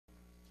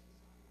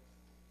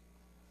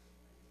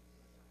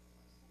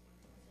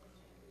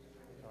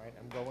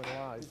I'm going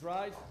live. Please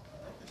rise.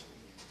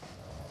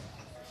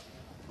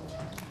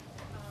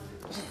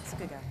 It's a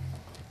good guy.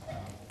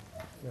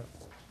 Yeah.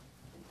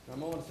 Our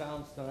moment of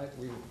silence tonight,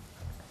 we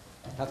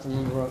have to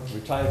remember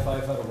retired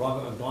firefighter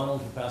Robert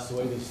McDonald, who passed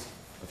away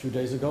a few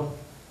days ago.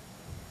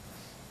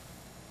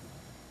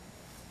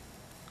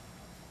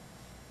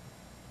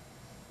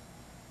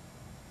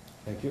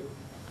 Thank you.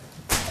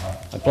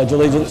 I pledge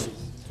allegiance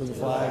to the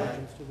flag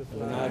of the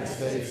United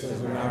States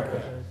of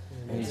America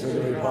and to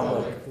the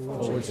republic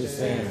for which it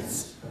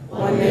stands,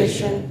 One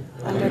nation,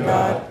 under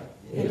God,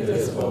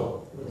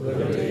 indivisible, with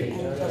liberty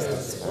and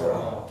justice for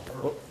all.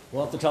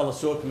 We'll have to tell the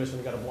sewer commission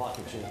we got a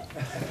blockage here.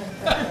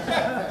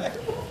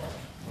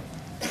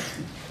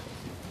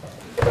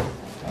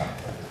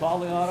 Call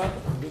the order.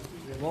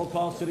 Roll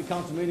call city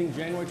council meeting,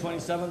 January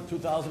 27,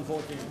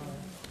 2014.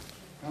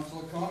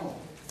 Councilor Connell.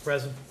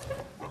 Present.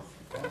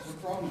 Councilor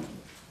Cronin.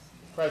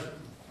 Present.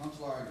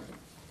 Councilor Igan.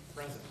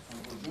 Present.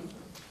 Councilor Junta.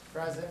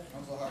 Present.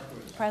 Councilor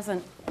Hartwig.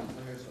 Present.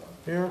 Councilor Herzog.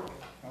 Here.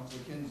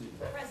 Councilor Kinsey.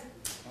 Present.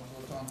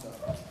 Councilor Tonto.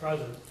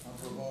 Present.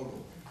 Councilor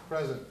Vogel.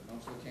 Present.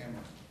 Councilor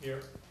Cameron.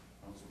 Here.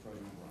 Council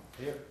President Brown.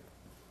 Here.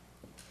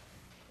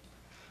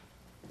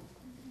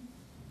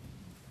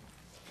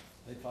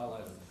 Late file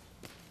items.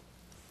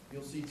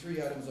 You'll see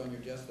three items on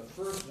your desk. The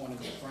first one is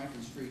the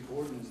Franklin Street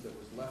ordinance that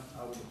was left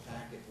out of the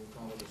packet. We'll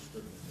call it a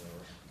scrivener's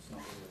error. It's not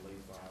really a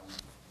late file.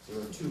 There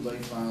are two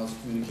late files.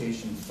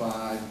 Communication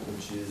 5,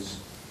 which is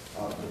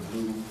the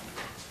blue,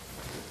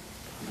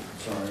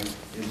 sorry,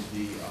 is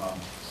the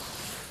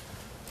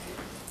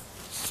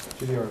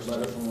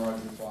letter from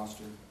Roger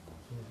Foster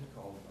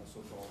called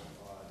so-called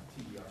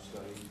TBR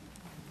study.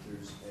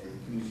 There's a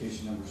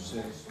communication number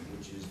 6,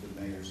 which is the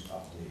mayor's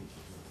update.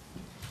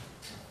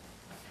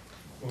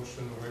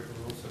 Motion to waive the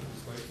rules of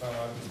this late file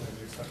items may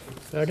be accepted.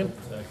 Second.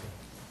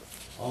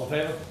 All in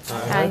favor?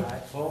 Aye.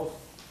 Opposed?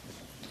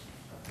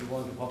 Move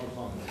on to public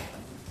comment.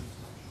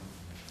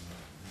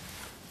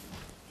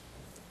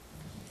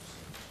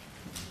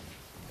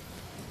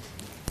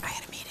 I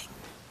had a meeting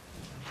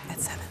at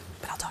 7,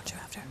 but I'll talk to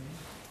you after.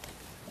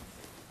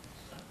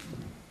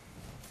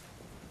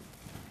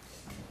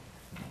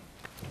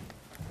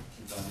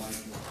 Since I'm Mike,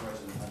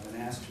 President, I've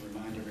been asked to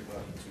remind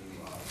everybody to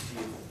see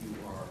if you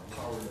are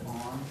powered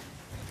on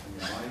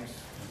your mics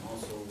and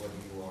also whether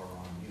you are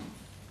on mute.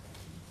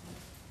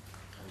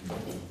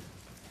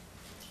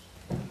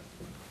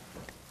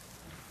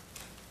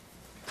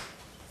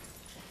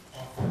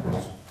 Off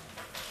mute.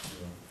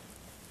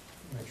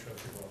 Make sure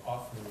people are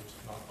off mute,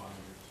 not on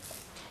mute.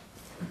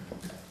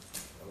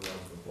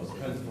 Well, it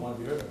depends if you want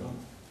to be heard or not.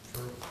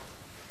 Sure.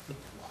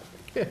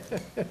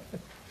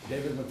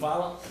 David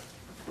McFarland?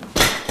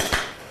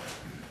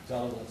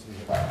 Charlie wants to be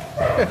here.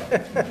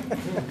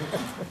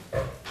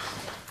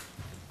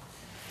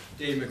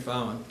 Dave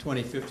McFarland,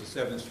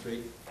 2057th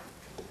Street.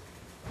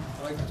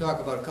 I'd like to talk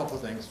about a couple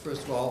of things.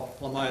 First of all,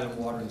 Plum Island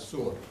Water and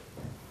Sewer.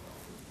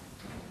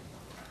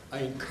 I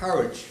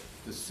encourage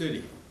the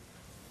city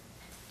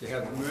to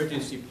have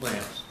emergency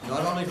plans,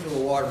 not only for the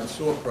water and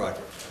sewer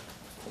project,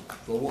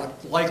 but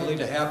what's likely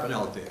to happen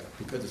out there,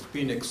 because it's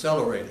being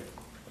accelerated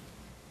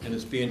and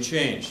it's being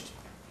changed.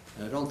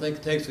 And I don't think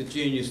it takes a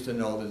genius to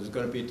know that there's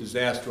going to be a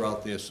disaster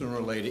out there sooner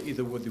or later,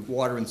 either with the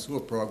water and sewer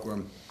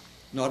program,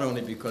 not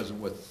only because of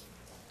what's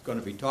going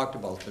to be talked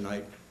about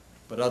tonight,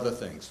 but other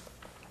things.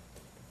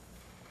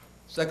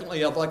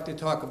 Secondly, I'd like to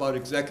talk about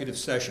executive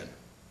session.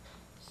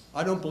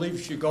 I don't believe you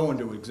should go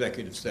into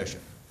executive session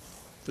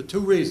for 2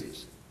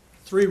 reasons,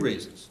 3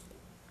 reasons.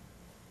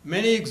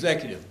 Many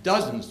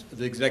dozens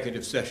of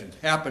executive sessions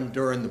happened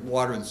during the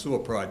water and sewer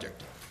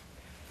project.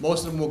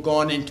 Most of them were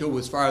gone into,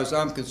 as far as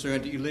I'm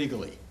concerned,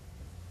 illegally.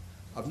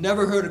 I've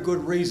never heard a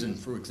good reason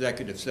for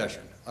executive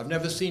session. I've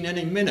never seen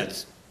any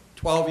minutes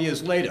 12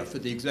 years later for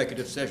the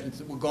executive sessions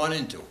that were gone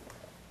into.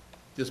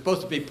 They're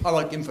supposed to be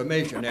public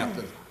information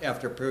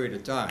after a period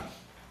of time.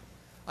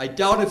 I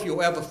doubt if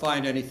you'll ever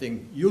find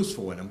anything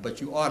useful in them, but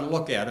you ought to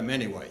look at them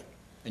anyway,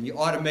 and you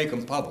ought to make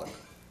them public.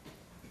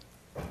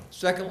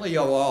 Secondly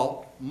of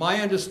all,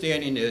 my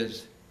understanding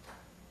is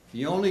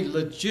the only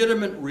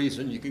legitimate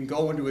reason you can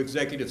go into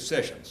executive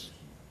sessions,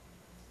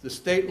 the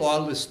state law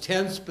lists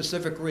 10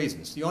 specific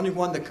reasons. The only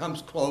one that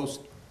comes close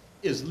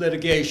is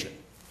litigation,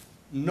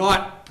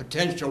 not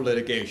potential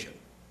litigation,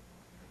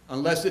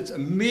 unless it's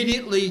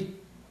immediately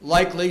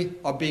likely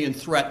or being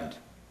threatened.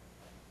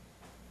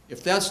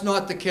 If that's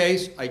not the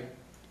case, I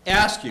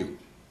ask you,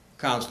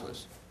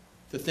 councilors,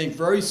 to think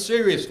very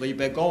seriously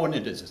about going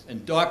into this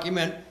and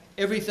document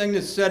everything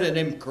that's said in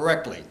him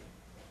correctly.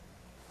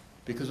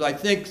 Because I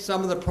think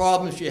some of the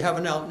problems you're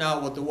having out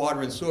now with the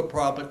water and sewer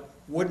problem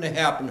wouldn't have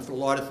happened if a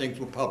lot of things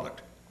were public.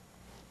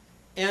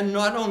 And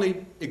not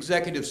only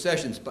executive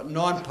sessions, but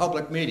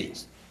non-public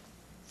meetings.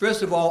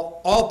 First of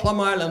all Plum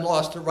Island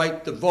lost the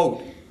right to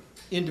vote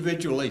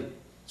individually,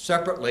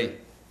 separately,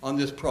 on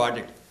this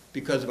project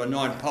because of a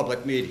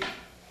non-public meeting.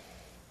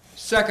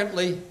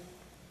 Secondly,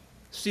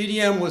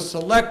 CDM was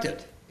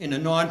selected in a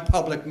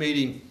non-public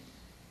meeting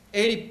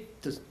to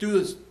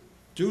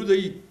do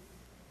the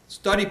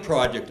study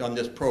project on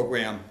this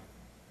program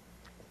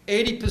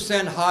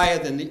 80% higher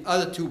than the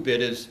other two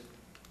bidders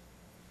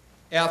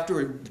after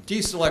a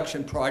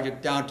deselection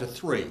project down to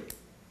 3.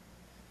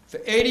 For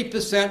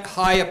 80%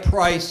 higher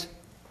price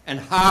and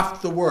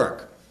half the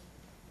work.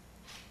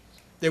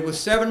 They were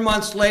 7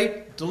 months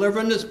late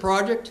delivering this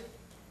project.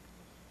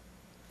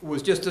 It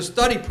was just a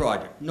study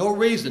project, no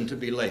reason to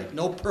be late,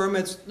 no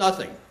permits,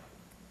 nothing.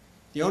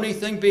 The only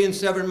thing being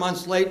 7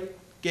 months late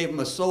gave them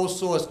a sole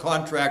source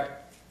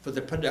contract for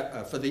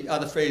the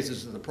other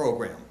phases of the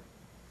program.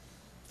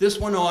 This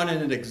went on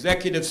in an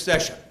executive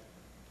session,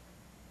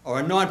 or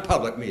a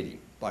non-public meeting,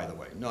 by the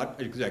way,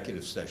 not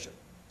executive session.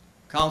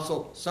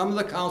 Council, some of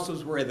the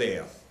councils were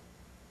there.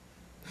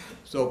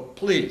 So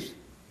please,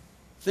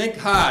 think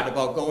hard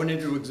about going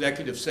into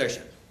executive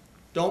session.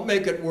 Don't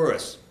make it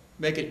worse,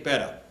 make it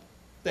better.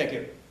 Thank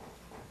you.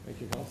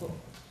 Thank you, Council.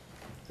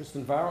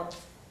 Kristen Farrell?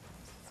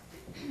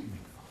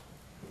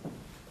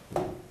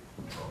 Hi.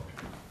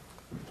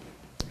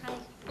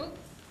 Oh,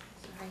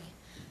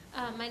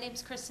 sorry. My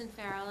name's Kristen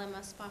Farrell. I'm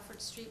a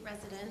Spofford Street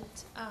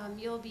resident.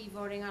 You'll be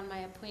voting on my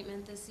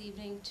appointment this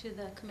evening to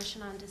the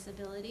Commission on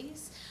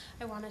Disabilities.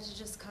 I wanted to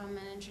just come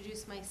and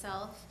introduce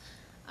myself.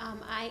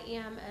 I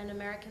am an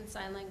American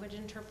Sign Language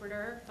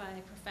interpreter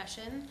by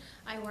profession.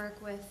 I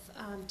work with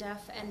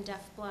deaf and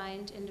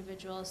deafblind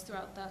individuals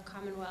throughout the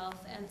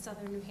Commonwealth and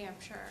southern New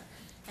Hampshire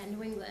and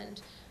New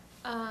England.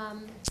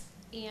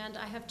 And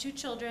I have 2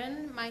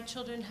 children. My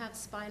children have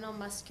spinal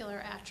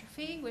muscular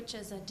atrophy, which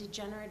is a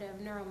degenerative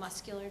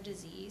neuromuscular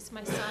disease.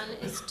 My son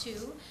is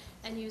 2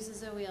 and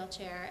uses a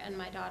wheelchair, and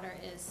my daughter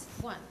is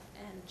 1,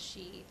 and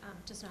she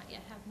does not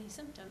yet have any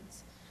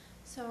symptoms.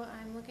 So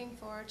I'm looking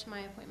forward to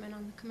my appointment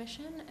on the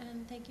commission,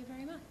 and thank you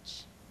very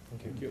much.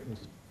 Thank you.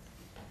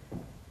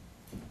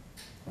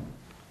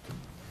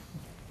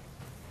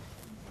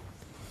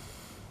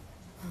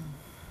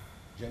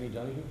 Jenny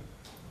Donahue?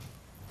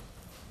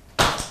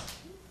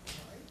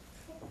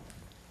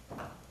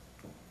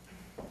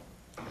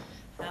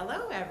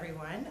 Hello,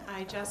 everyone.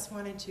 I just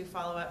wanted to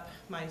follow up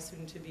my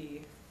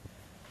soon-to-be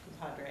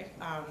compadre.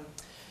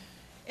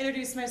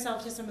 Introduce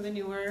myself to some of the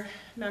newer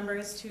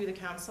members to the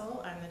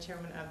council. I'm the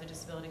chairman of the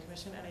Disability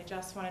Commission, and I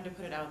just wanted to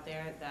put it out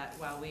there that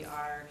while we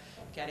are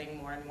getting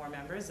more and more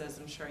members, as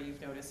I'm sure you've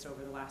noticed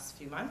over the last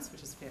few months,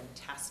 which is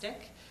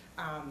fantastic,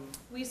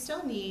 we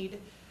still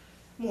need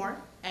more,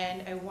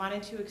 and I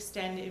wanted to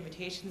extend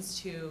invitations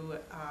to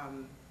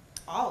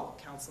all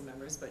council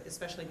members, but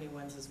especially new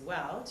ones as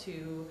well,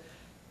 to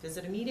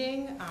visit a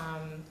meeting,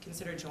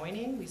 consider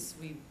joining.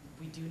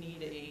 We do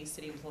need a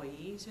city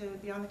employee to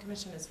be on the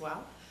commission as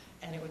well.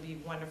 And it would be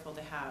wonderful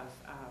to have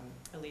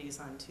a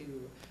liaison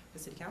to the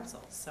city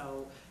council.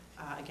 So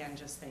again,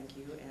 just thank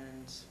you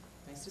and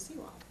nice to see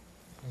you all.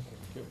 Thank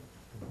you.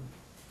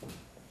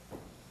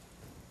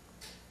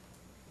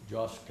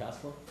 Josh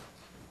Castro?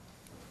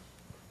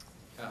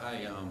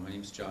 Hi, my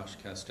name's Josh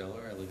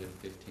Casteller. I live at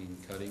 15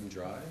 Cutting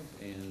Drive,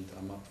 and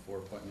I'm up for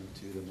appointment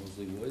to the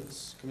Mosley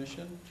Woods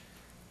Commission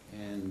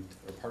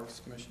or Parks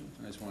Commission.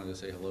 I just wanted to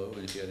say hello,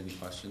 and if you had any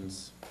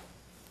questions,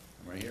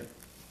 I'm right here.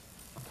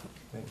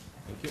 Thank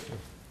you.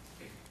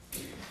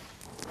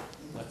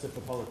 That's it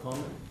for public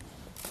comment.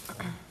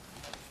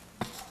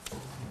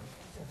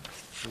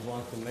 Move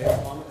on to mayor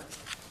comment.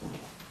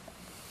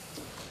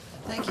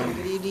 Thank you.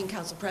 Good evening,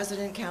 Council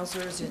President,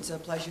 councilors. It's a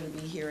pleasure to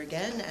be here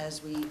again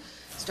as we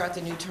start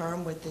the new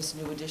term with this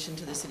new addition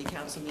to the City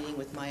Council meeting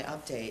with my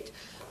update.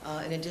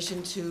 In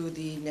addition to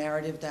the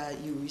narrative that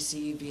you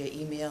received via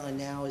email and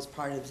now as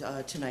part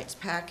of tonight's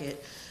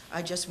packet,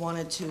 I just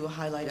wanted to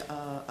highlight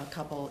a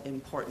couple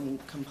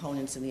important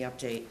components in the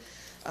update.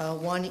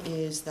 One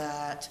is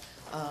that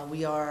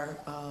we are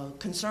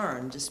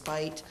concerned,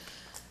 despite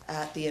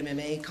at the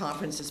MMA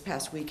conference this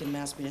past week in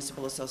Mass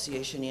Municipal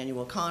Association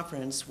annual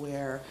conference,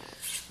 where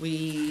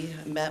we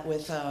met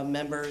with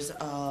members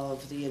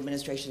of the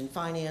administration and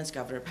finance.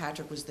 Governor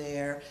Patrick was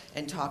there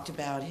and talked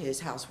about his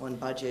House 1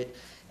 budget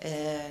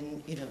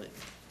and,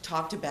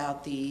 talked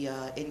about the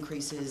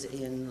increases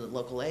in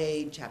local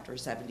aid, Chapter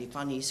 70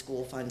 funding,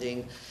 school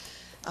funding.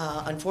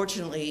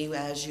 Unfortunately,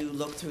 as you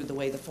look through the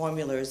way the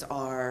formulas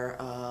are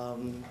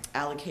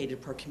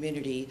allocated per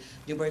community,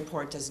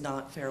 Newburyport does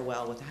not fare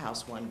well with the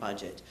House 1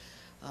 budget.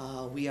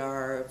 We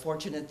are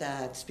fortunate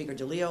that Speaker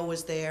DeLeo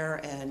was there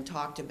and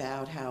talked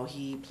about how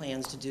he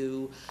plans to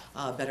do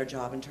a better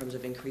job in terms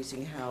of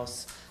increasing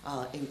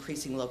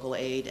increasing local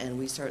aid, and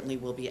we certainly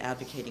will be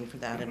advocating for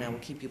that, and I will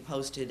keep you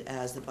posted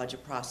as the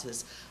budget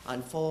process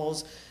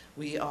unfolds.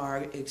 We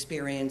are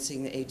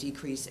experiencing a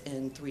decrease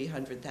in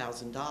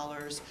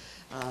 $300,000.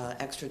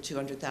 Extra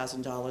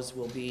 $200,000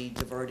 will be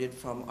diverted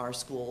from our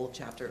school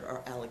chapter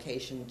or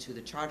allocation to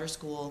the charter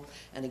school.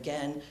 And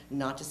again,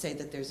 not to say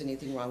that there's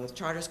anything wrong with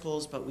charter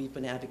schools, but we've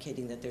been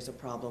advocating that there's a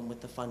problem with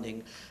the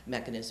funding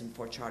mechanism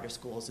for charter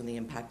schools and the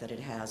impact that it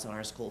has on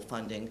our school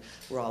funding.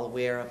 We're all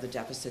aware of the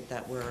deficit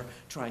that we're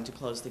trying to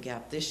close the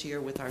gap this year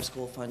with our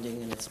school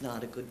funding, and it's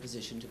not a good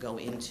position to go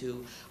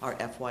into our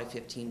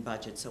FY15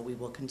 budget. So we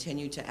will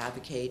continue to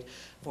advocate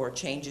for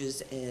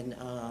changes in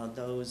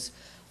those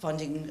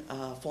funding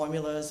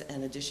formulas.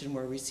 In addition,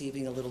 we're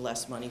receiving a little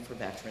less money for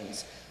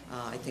veterans.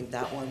 I think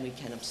that one we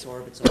can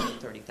absorb. It's only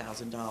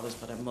 $30,000,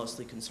 but I'm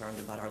mostly concerned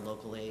about our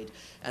local aid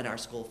and our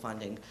school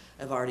funding.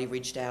 I've already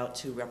reached out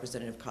to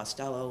Representative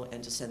Costello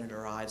and to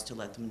Senator Ives to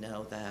let them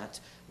know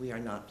that we are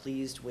not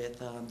pleased with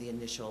the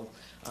initial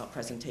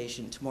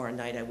presentation. Tomorrow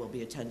night I will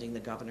be attending the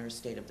Governor's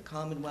State of the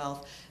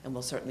Commonwealth, and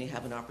we'll certainly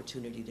have an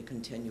opportunity to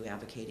continue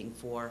advocating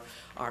for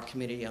our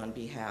community on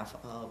behalf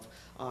of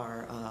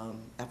our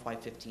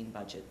FY15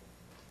 budget.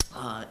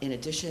 In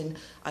addition,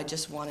 I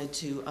just wanted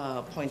to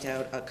point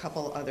out a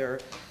couple other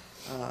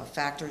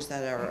factors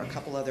that are a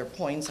couple other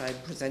points I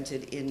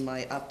presented in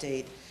my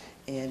update.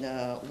 And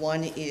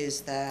one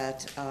is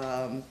that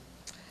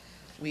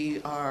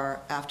we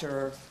are,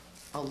 after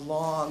a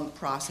long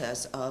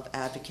process of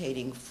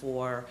advocating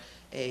for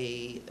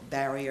a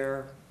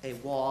barrier, a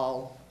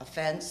wall, a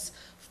fence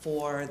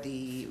for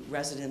the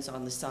residents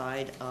on the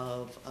side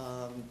of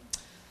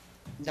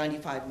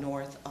 95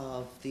 north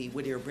of the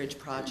Whittier Bridge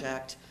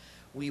project.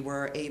 We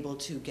were able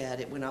to get,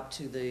 it went up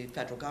to the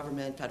federal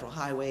government, Federal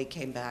Highway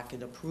came back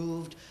and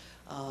approved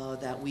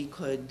that we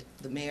could,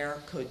 the mayor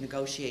could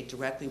negotiate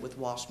directly with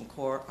Walsh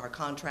McCourt, our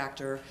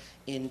contractor,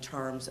 in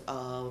terms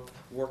of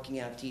working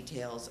out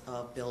details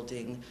of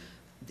building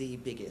the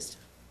biggest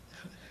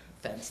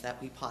fence that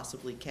we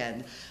possibly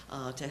can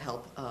to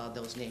help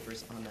those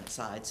neighbors on that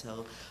side.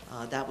 So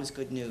that was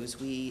good news.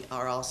 We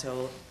are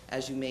also,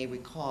 as you may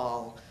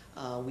recall,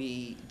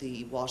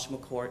 the Walsh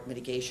McCourt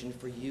mitigation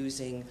for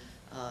using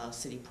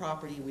city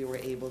property, we were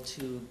able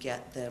to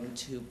get them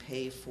to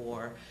pay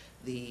for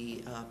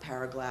the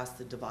paraglass,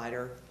 the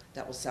divider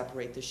that will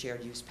separate the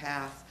shared use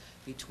path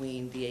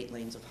between the 8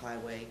 lanes of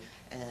highway,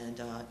 and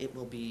it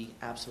will be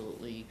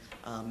absolutely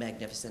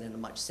magnificent and a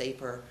much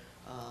safer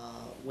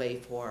way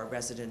for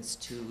residents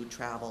to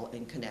travel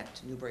and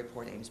connect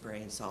Newburyport,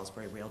 Amesbury, and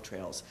Salisbury rail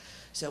trails.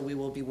 So we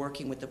will be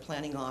working with the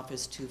planning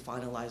office to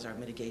finalize our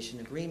mitigation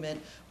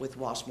agreement with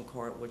Walsh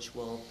McCourt, which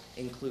will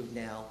include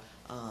now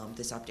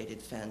this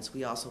updated fence.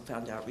 We also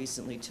found out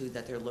recently too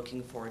that they're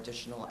looking for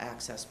additional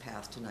access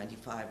paths to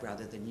 95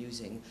 rather than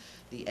using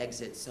the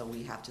exit, so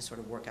we have to sort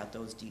of work out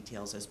those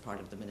details as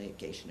part of the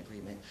mitigation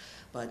agreement.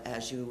 But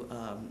as you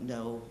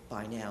know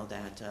by now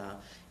that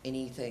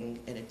anything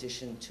in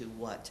addition to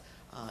what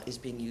is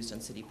being used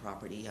on city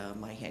property,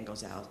 my hand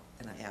goes out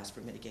and I ask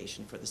for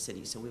mitigation for the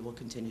city. So we will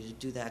continue to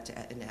do that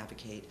and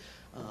advocate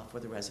for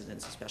the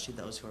residents, especially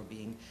those who are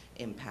being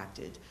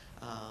impacted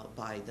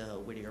by the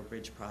Whittier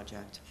Bridge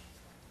project.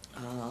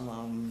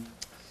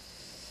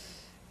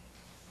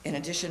 In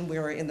addition, we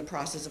are in the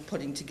process of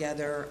putting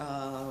together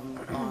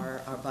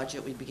our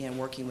budget. We began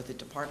working with the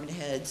department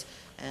heads,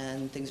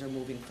 and things are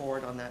moving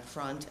forward on that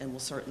front, and we'll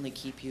certainly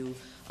keep you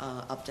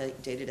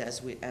updated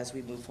as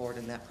we move forward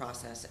in that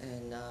process.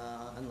 And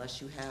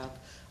unless you have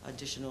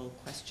additional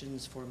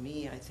questions for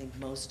me, I think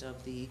most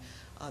of the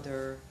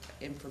other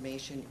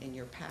information in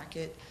your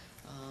packet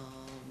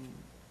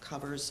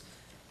covers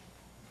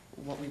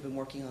what we've been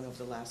working on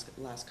over the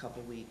last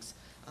couple weeks.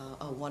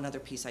 One other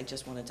piece I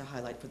just wanted to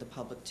highlight for the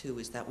public too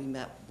is that we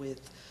met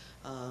with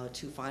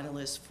 2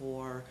 finalists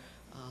for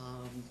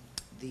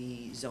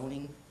the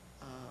zoning.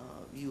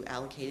 You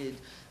allocated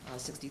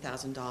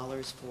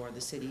 $60,000 for the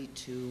city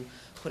to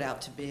put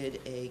out to bid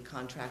a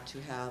contract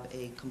to have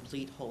a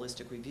complete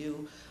holistic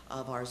review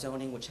of our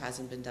zoning, which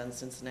hasn't been done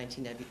since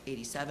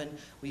 1987.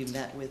 We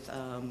met with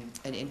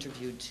and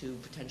interviewed 2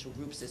 potential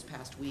groups this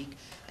past week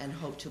and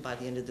hope to, by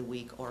the end of the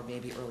week or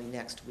maybe early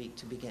next week,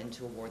 to begin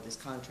to award this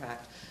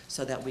contract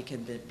so that we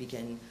can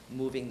begin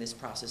moving this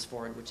process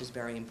forward, which is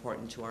very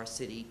important to our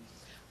city.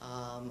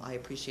 I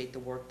appreciate the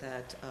work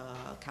that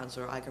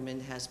Councilor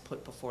Eigerman has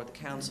put before the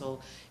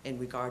council in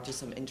regard to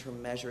some interim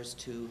measures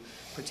to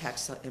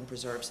protect and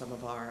preserve some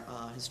of our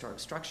historic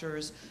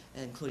structures,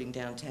 including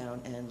downtown,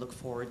 and look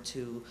forward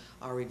to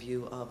our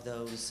review of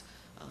those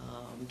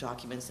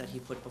documents that he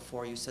put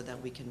before you so that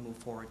we can move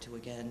forward to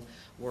again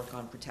work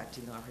on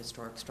protecting our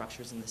historic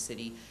structures in the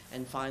city.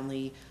 And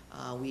finally,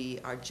 we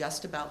are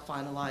just about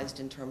finalized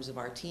in terms of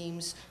our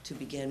teams to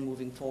begin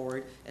moving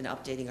forward and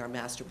updating our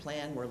master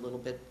plan. We're a little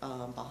bit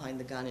behind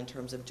the gun in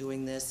terms of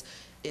doing this.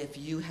 If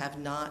you have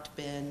not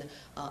been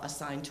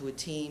assigned to a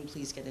team,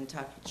 please get in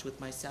touch with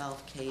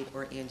myself, Kate,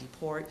 or Andy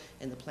Port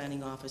in the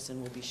planning office,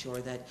 and we'll be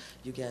sure that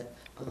you get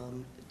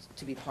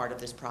to be part of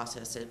this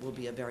process. It will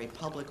be a very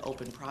public,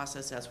 open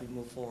process as we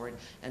move forward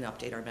and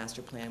update our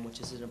master plan, which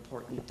is an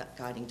important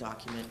guiding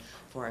document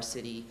for our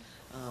city.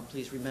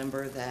 Please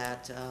remember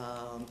that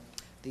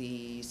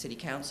the City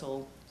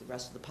Council, the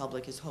rest of the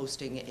public, is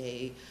hosting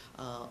a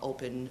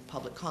open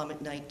public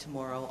comment night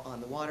tomorrow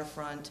on the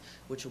waterfront,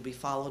 which will be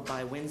followed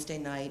by Wednesday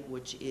night,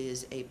 which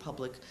is a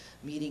public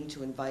meeting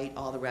to invite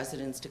all the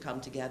residents to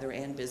come together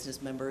and business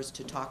members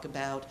to talk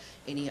about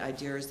any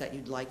ideas that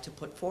you'd like to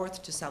put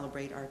forth to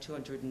celebrate our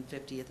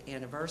 250th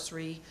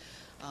anniversary.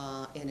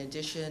 In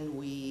addition,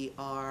 we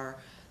are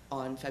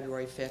on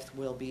February 5th,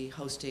 we'll be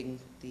hosting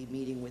the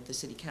meeting with the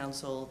City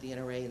Council, the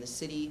NRA, and the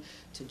city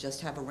to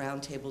just have a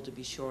roundtable to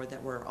be sure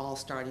that we're all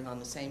starting on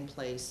the same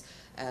place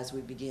as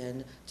we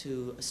begin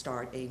to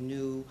start a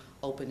new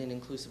open and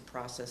inclusive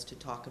process to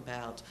talk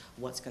about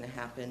what's going to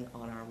happen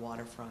on our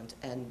waterfront.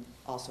 And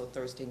also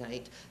Thursday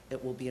night,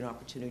 it will be an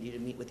opportunity to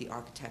meet with the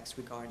architects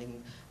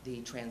regarding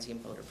the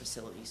transient boater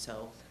facility.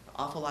 So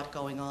awful lot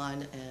going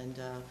on, and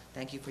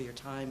thank you for your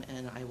time,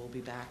 and I will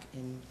be back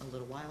in a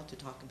little while to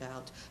talk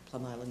about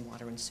Plum Island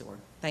Water and Sewer.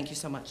 Thank you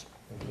so much.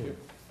 Thank you.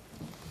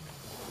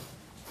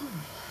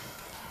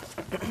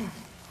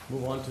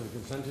 Move on to the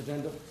consent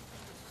agenda.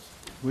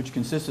 Which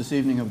consists this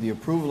evening of the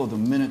approval of the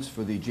minutes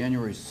for the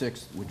January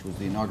 6th, which was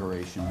the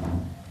inauguration,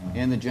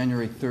 and the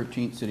January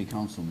 13th City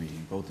Council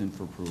meeting, both in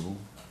for approval.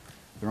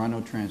 There are no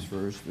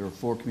transfers. There are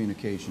 4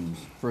 communications.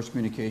 First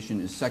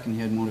communication is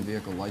second-hand motor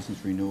vehicle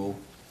license renewal,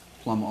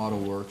 Plum Auto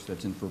Works,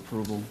 that's in for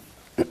approval.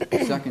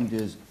 Second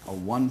is a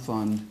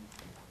one-fund,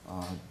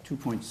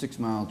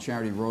 2.6-mile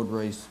charity road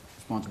race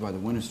sponsored by the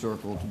Winter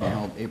Circle to be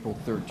held April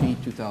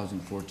 13,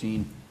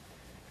 2014,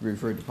 to be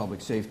referred to Public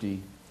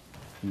Safety.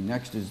 The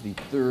next is the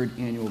 3rd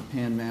annual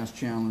Pan Mass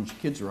Challenge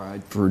Kids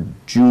Ride for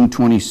June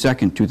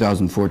 22nd,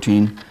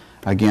 2014,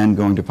 again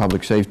going to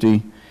Public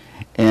Safety.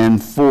 And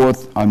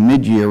 4th, a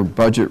mid-year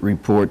budget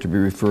report to be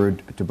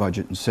referred to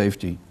Budget and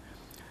Safety.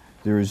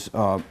 There's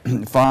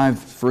 5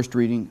 first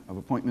reading of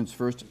appointments.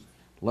 First,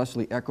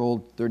 Leslie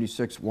Eckold,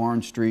 36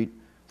 Warren Street,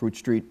 Fruit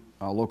Street,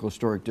 Local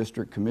Historic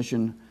District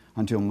Commission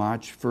until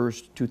March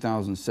 1st,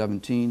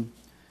 2017.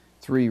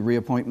 3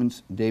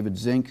 reappointments, David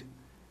Zink,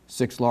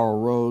 6 Laurel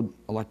Road,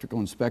 Electrical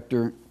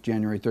Inspector,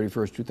 January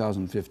 31st,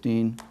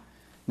 2015.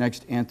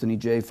 Next, Anthony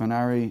J.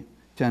 Fanari,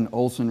 10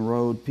 Olson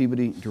Road,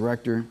 Peabody,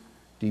 Director,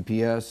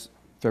 DPS,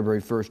 February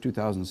 1st,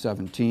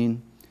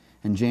 2017.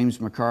 And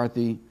James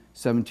McCarthy,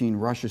 17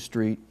 Russia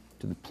Street,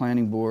 to the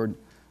Planning Board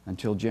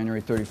until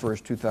January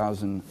 31st,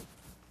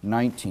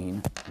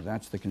 2019.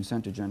 That's the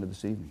consent agenda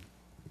this evening.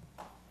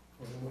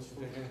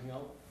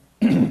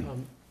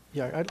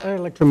 Yeah, I'd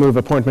like to move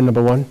appointment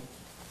number 1.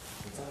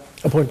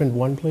 Appointment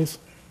 1, please.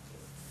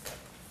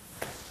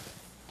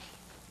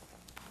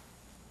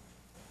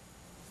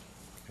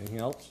 Anything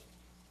else?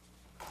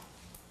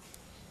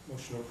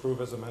 Motion to approve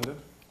as amended?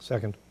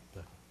 Second.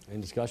 Any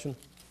discussion?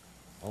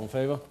 All in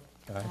favor?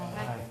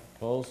 Aye.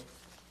 Opposed?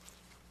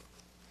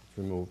 It's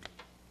removed.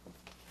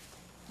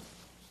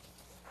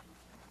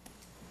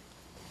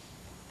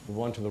 Move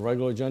on to the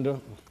regular agenda.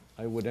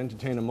 I would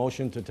entertain a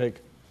motion to take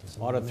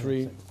Order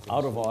 3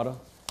 out of order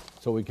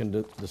so we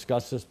can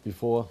discuss this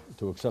before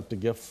to accept a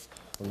gift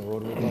from the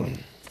Rotary Club.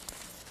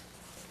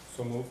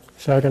 So moved.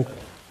 Second.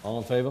 All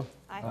in favor?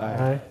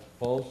 Aye.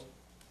 Opposed?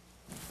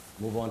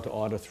 Move on to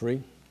Order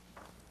 3.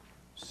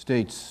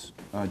 States,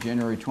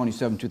 January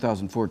 27,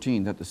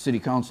 2014, that the City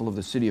Council of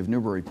the City of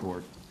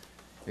Newburyport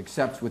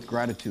accepts with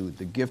gratitude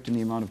the gift in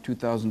the amount of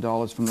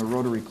 $2,000 from the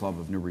Rotary Club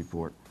of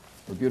Newburyport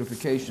for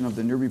beautification of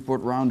the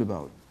Newburyport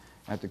Roundabout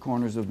at the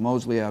corners of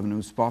Mosley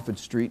Avenue, Spofford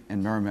Street,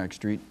 and Merrimack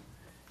Street.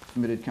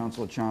 Submitted,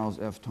 Councilor Charles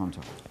F.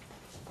 Tonto.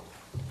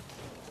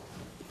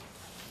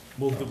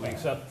 Move that we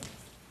accept.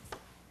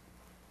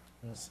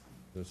 Is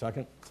there a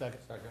second? Second.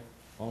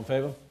 All in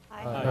favor?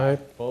 Aye.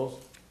 Opposed?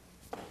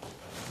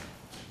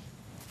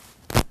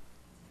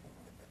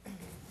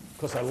 Of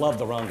course, I love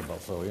the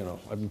roundabout, so, you know,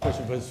 I've been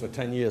pushing for this for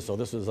 10 years, so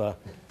this is a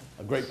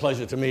great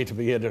pleasure to me to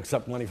be here to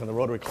accept money from the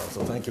Rotary Club,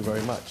 so thank you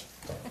very much.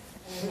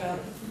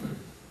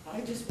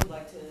 I just would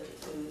like to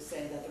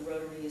say that the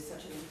Rotary is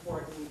such an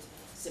important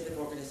civic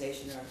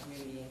organization in our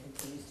community and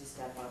continues to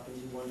step up and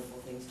do wonderful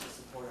things to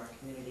support our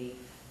community.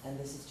 And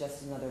this is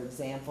just another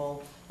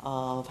example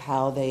of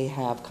how they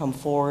have come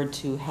forward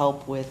to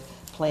help with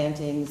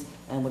plantings,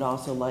 and would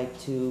also like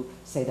to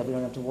say that we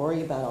don't have to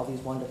worry about all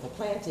these wonderful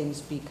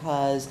plantings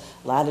because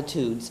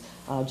Latitudes,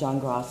 John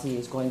Grassi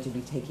is going to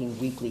be taking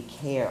weekly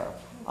care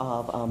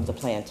of the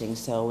plantings,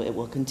 so it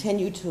will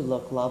continue to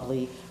look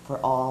lovely for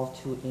all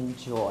to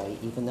enjoy.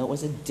 Even though it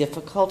was a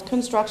difficult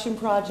construction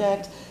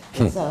project,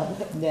 it's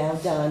now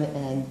done,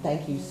 and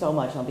thank you so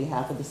much on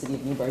behalf of the City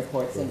of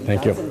Newburyport. Cindy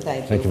Thank you. Johnson,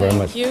 thank you. Thank you very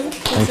much. Thank you.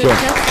 Thank you.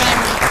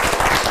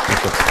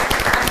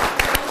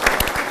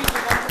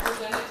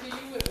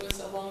 It was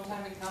a long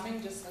time in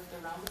coming, just like the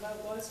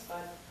roundabout was,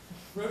 but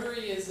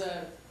Rotary is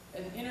an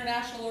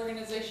international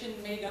organization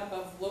made up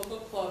of local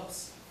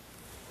clubs.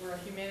 We're a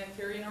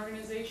humanitarian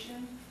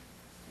organization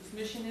whose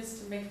mission is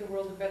to make the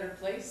world a better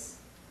place,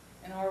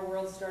 and our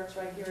world starts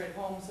right here at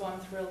home, so I'm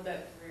thrilled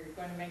that we're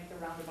going to make the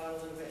roundabout a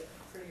little bit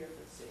prettier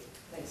for the city.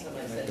 Thanks so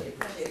much, Cindy.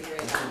 Appreciate it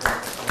very much.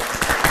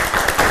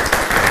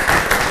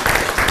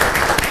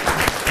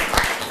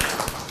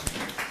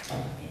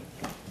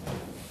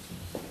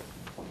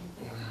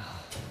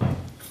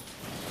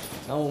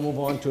 Now we'll move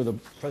on to the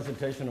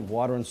presentation of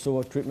water and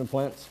sewer treatment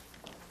plants,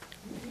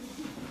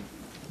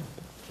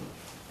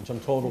 which I'm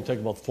told will take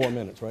about 4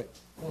 minutes, right?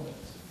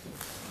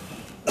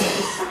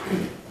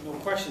 No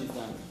questions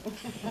then.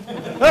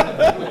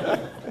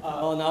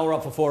 Oh, now we're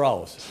up for 4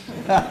 hours.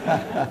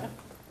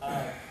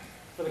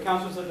 For For the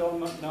councilors that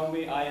don't know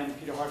me, I am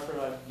Peter Hartford.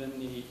 I've been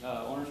the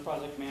owner's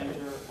project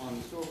manager on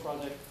the sewer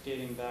project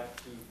dating back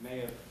to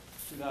May of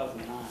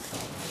 2009.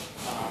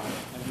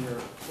 And we're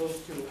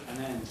close to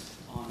an end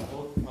on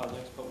both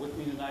projects. But with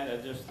me tonight,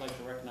 I'd just like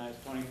to recognize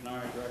Tony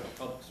Canary, Director of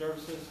Public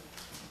Services.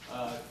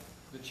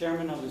 The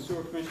chairman of the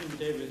sewer commission,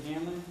 David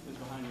Hanlon, is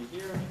behind me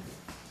here.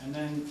 And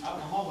then out in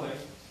the hallway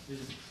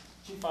is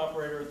chief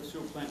operator at the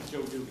sewer plant,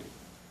 Joe Dugan.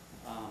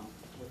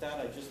 With that,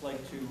 I'd just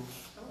like to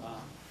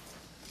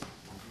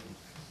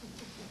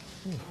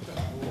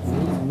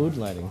Mood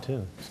lighting,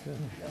 too. It's good.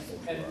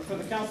 and for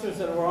the councilors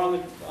that were on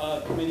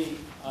the committee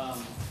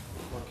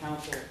or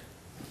council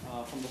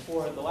from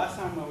before, the last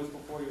time I was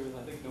before you was,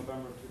 I think,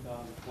 November of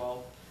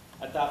 2012.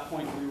 At that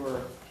point, we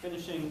were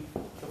finishing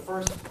the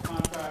first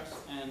contracts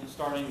and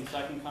starting the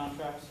second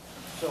contracts.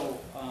 So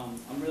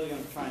I'm really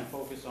going to try and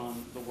focus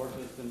on the work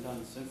that's been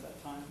done since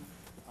that time,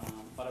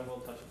 but I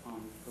will touch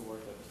upon the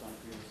work that was done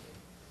previously.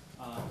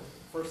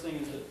 First thing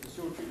is that the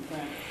sewer treatment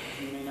plant,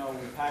 as you may know,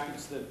 we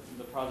packaged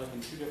the project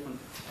in two different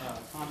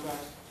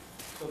contracts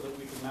so that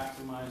we could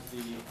maximize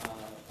the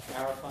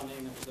ARA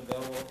funding that was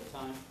available at the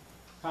time.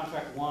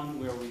 Contract 1,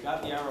 where we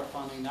got the ARA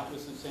funding, that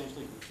was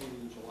substantially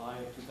completed in July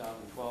of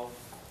 2012.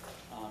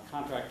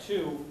 Contract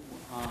 2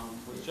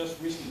 was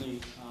just recently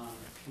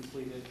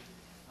completed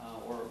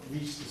or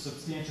reached the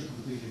substantial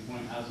completion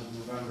point as of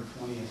November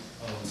 20th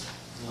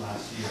of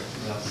last year,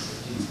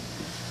 2015.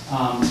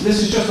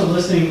 This is just a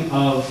listing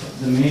of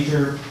the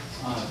major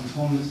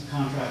components of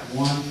Contract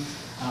 1.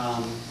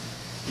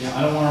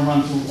 I don't want to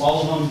run through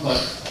all of them, but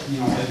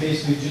I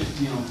basically just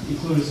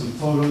included some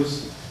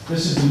photos.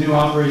 This is the new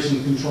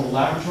Operation Control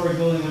Laboratory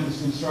building that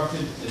was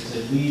constructed. It's a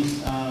LEED.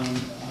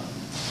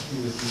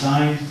 It was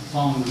designed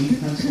following LEED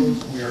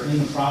principles. We are in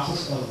the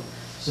process of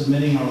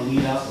submitting our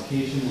LEED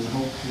application and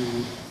hope to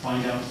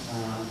find out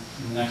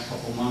in the next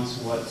couple of months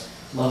what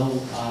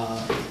level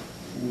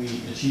we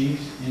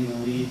achieved in the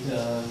LEED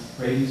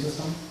grading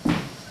system.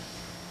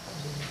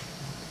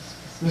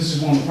 This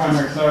is one of the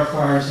primary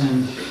clarifiers,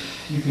 and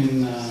you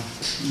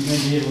may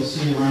be able to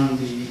see around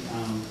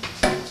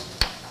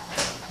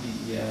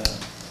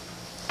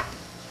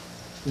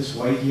this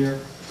white here.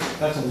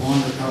 That's a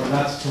laundry cover.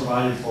 That's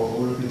provided for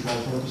odor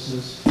control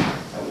purposes.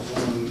 That was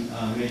one of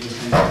the major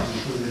things that was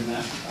included in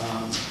that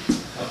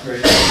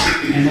upgrade.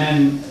 And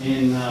then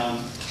in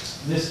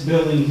this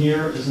building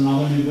here is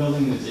another new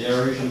building. It's the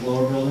aeration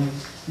blower building.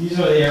 These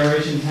are the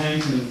aeration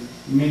tanks, and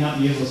you may not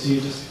be able to see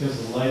it just because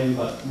of the lighting,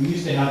 but we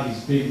used to have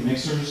these big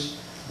mixers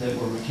that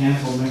were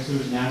mechanical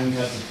mixers. Now we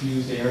have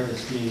diffused air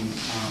that's being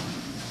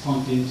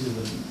pumped into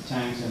the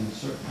tanks, and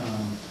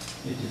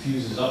it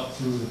diffuses up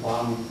through the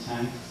bottom of the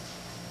tank.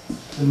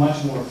 It's a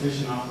much more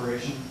efficient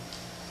operation.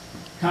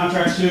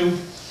 Contract 2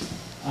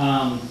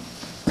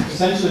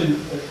 essentially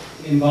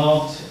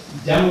involved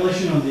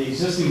demolition of the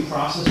existing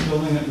process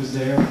building that was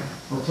there,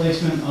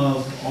 replacement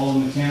of all the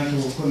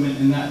mechanical equipment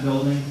in that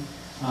building,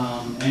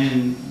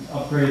 and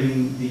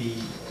upgrading the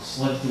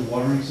sludge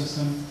dewatering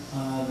system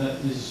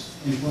that is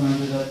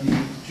implemented at the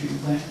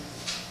treatment plant.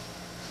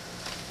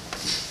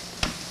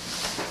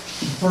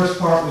 The first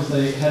part was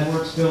the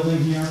headworks building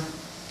here.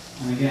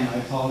 And again, I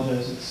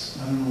apologize,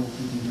 I don't know if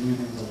we can do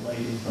anything with the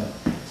lighting, but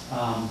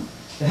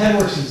the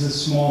headworks is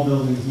this small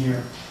building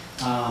here.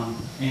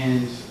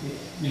 And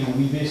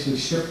we basically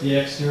stripped the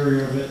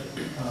exterior of it,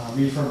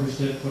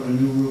 refurbished it, put a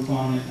new roof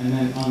on it, and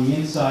then on the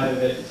inside of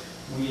it,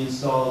 we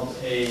installed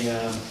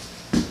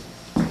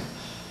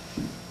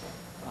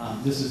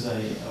this is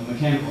a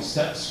mechanical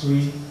step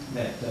screen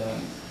that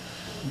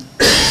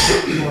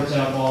sorts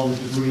out all the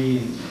debris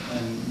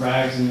and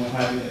rags and what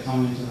have you that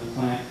come into the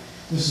plant.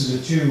 This is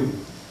a tube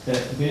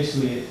that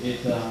basically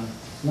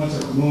once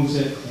it removes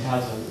it, it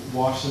has a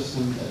wash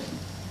system that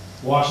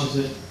washes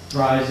it,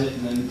 dries it,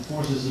 and then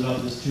forces it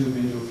up this tube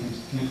into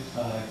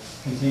a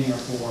container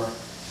for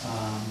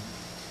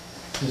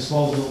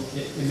disposal.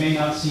 It may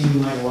not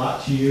seem like a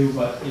lot to you,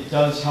 but it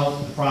does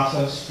help the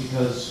process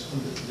because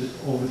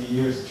over the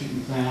years, the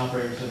treatment plant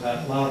operators have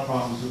had a lot of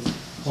problems with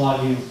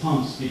clogging of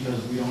pumps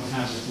because we don't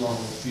have this level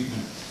of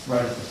treatment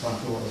right at the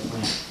front door of the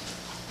plant.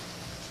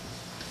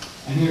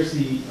 And here's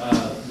the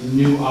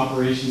new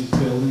operations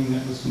building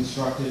that was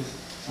constructed.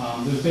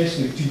 There's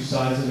basically two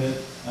sides of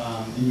it,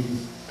 and you can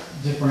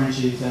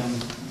differentiate them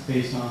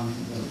based on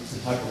the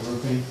type of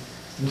roofing.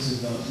 This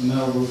is the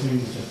metal roofing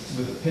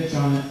with a pitch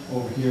on it.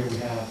 Over here we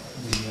have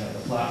the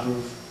flat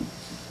roof.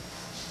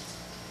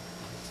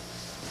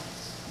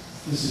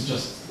 This is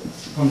just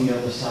from the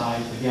other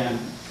side. Again,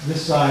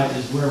 this side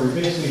is where we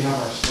basically have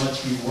our sludge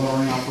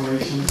dewatering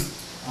operation.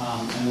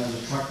 And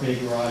there's a truck bay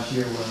garage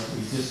here where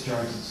we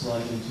discharge the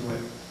sludge into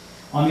it.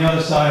 On the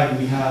other side,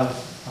 we have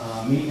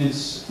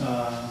maintenance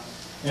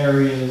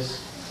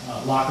areas,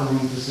 locker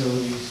room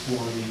facilities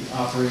for the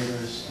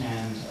operators,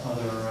 and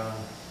other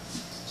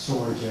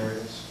storage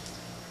areas.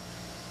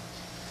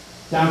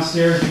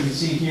 Downstairs, you can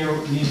see here,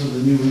 these are the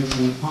new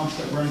influent pumps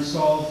that were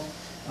installed.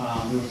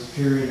 There was a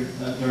period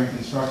during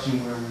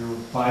construction where we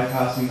were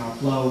bypassing our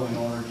flow in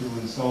order to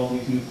install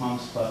these new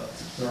pumps, but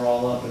they're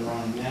all up and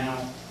running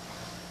now.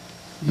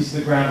 These are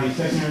the gravity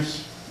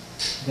thickeners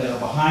that are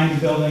behind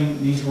the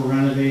building. These were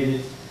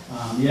renovated.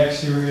 The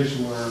exteriors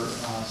were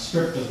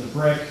stripped of the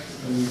brick,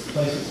 and we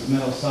replaced it with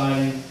metal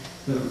siding.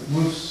 The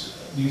roofs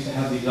used to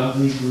have these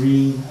ugly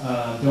green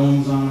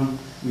domes on them.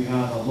 We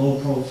have a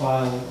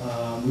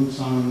low-profile roofs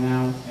on them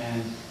now,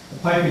 and the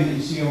piping that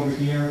you see over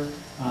here,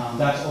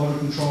 that's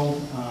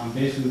odor-controlled.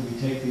 Basically, we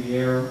take the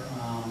air,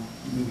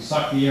 we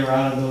suck the air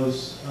out of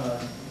those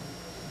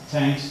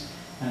tanks,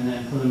 and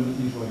then put them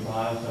into a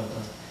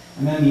biofilter.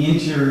 And then the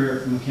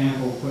interior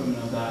mechanical equipment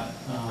of that,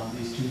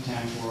 these two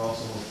tanks were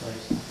also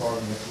replaced for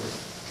the liquid.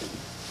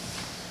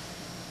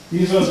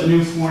 These are the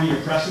new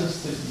Fournier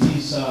presses.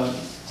 These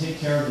take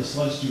care of the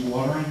sludge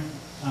dewatering.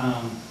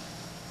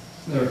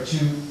 There are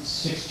two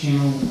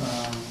 6-channel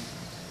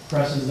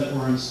presses that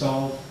were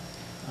installed.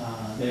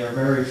 They are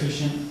very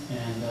efficient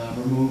and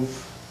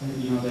remove,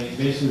 they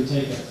basically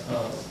take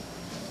a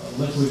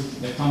liquid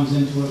that comes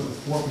into it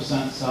with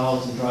 4%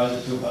 solids and dries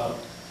it to about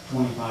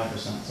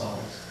 25%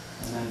 solids.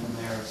 And then from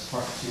there, it's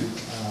trucked to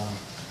a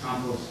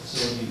compost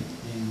facility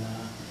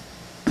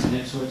in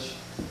Ipswich.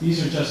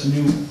 These are just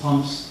new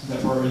pumps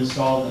that were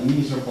installed, and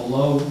these are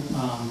below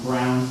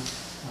ground.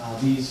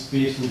 These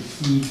basically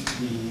feed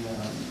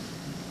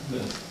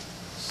the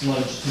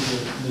sludge to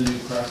the new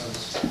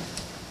presses.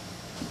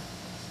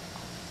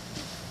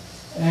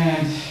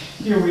 And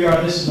here we are.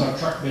 This is our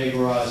truck bay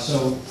garage.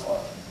 So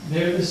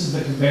this is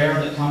the conveyor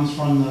that comes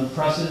from the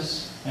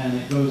presses, and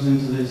it goes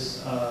into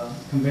this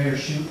conveyor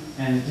chute,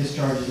 and it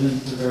discharges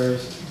into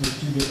there's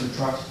 2 different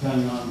trucks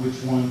depending on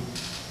which one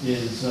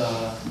is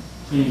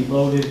being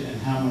loaded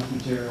and how much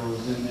material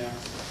is in there.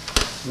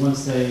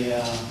 Once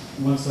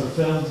they're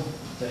filled,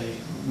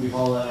 we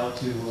haul that out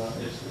to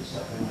Ipswich,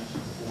 like I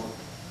mentioned before.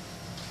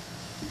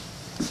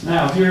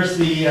 Now here's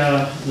the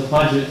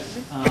budget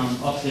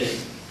update.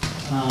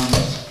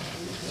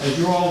 As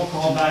you all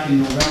recall, back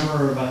in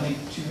November of, I think,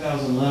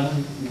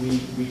 2011,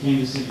 we came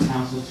to City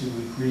Council to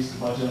increase the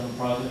budget on the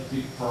project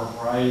for a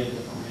variety of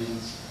different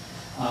reasons.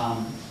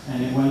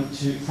 And it went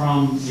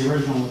from the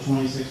original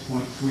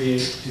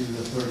 26.38 to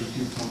the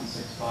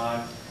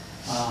 32.65.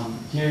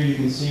 Here you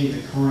can see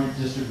the current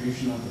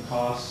distribution of the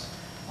costs.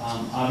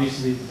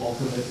 Obviously, the bulk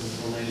of it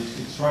was related to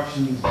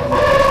construction,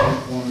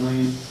 $4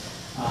 million.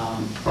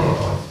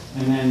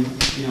 And then,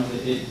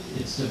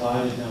 it's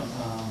divided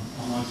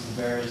amongst the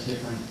various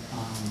different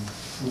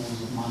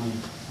pools of money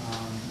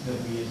that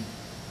we had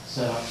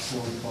set up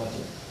for the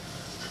budget.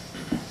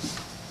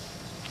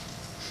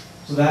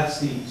 So that's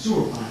the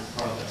sewer plant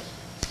project.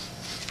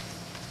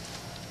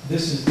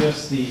 This is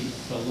just the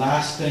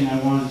last thing I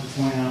wanted to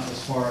point out as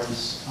far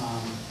as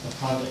the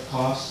project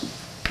costs,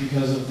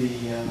 because of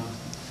the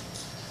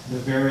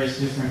various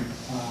different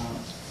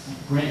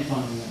grant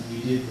funding that we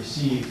did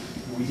receive.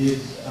 We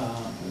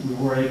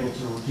were able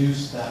to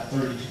reduce that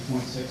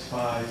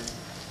 32.65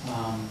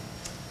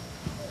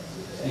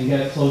 and get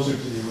it closer to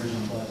the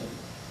original budget.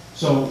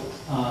 So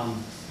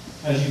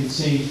as you can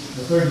see,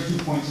 the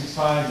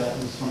 32.65, that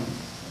was from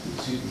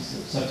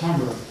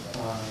September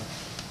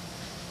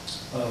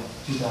of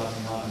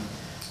 2011.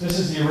 This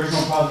is the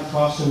original project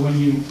cost, so when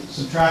you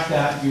subtract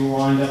that, you will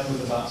wind up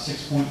with about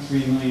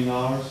 $6.3 million.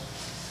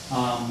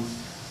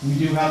 We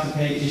do have to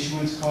pay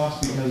issuance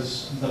costs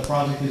because the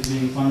project is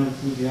being funded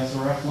through the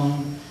SRF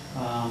loan,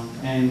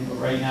 and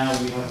right now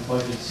we have a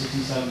budget of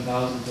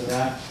 $67,000 for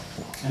that.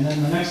 And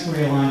then the next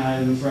 3 line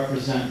items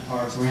represent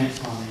our grant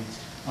funding.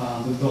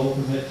 The bulk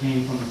of it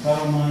came from the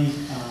federal money.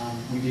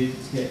 We did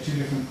get 2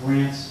 different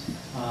grants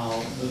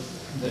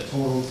that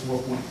totaled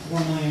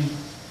 $4.4 million.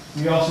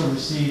 We also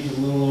received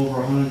a little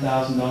over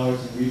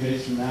 $100,000 in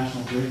rebates from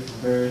National Grid for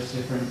various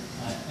different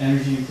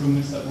energy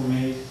improvements that were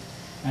made.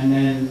 And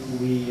then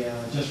we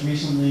just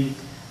recently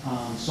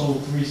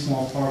sold 3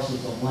 small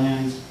parcels of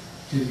land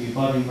to the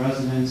abutting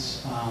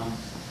residents,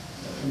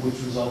 which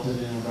resulted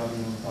in a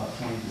revenue of about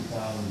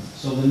 $22,000.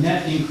 So the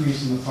net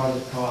increase in the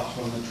project cost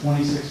from the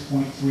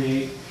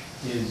 26.38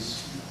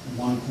 is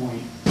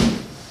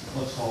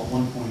let's call it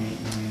 $1.8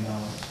 million.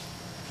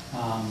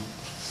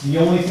 The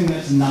only thing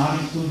that's not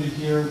included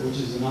here, which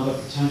is another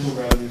potential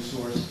revenue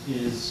source,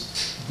 is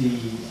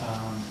the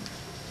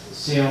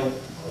sale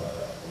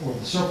or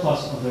the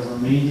surplus of the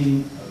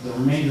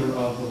remainder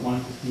of the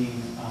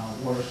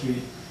 115 Water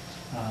Street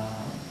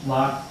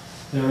lot.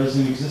 There is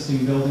an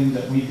existing building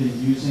that we've been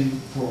using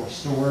for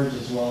storage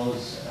as well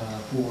as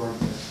for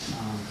the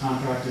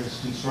contractor's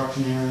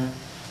construction area.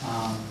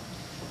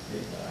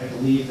 I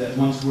believe that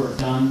once we're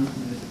done,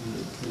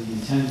 the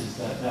intent is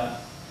that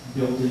that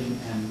building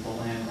and the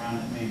land around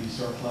it may be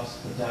surplus,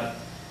 but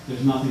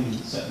there's nothing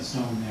set in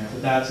stone there.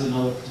 But that's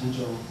another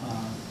potential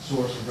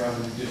source of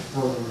revenue to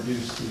further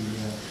reduce the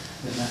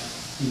net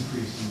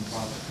increase in the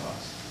project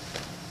cost.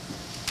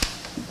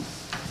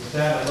 With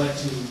that, I'd like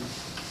to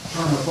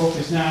turn our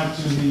focus now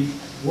to the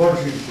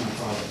water treatment plant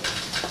project.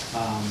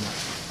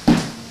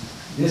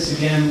 This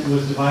again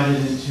was divided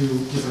into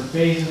different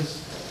phases.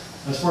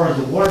 As far as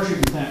the water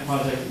treatment plant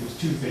project, it was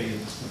 2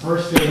 phases. The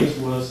first phase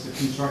was the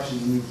construction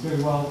of the new clear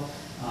well.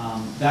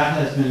 That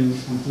has been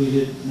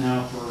completed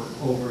now for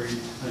over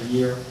a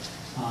year.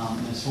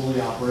 and it's fully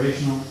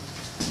operational.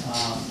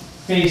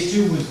 Phase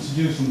 2 was to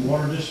do some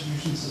water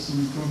distribution system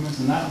improvements,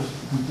 and that was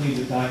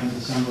completed back in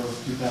December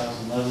of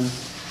 2011.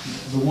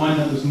 The one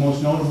that was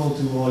most notable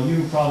to all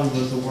you probably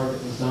was the work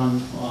that was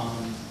done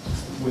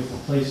with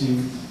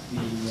replacing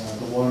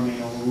the water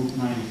main over Route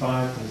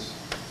 95, because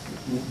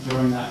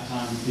during that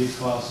time we did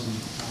cause some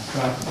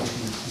traffic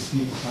issues with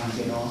people trying to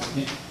get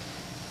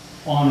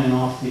on and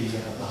off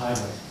the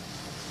highway.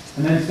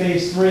 And then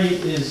phase 3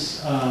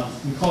 is,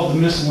 we call it the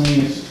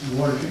miscellaneous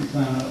water treatment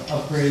plant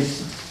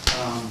upgrades,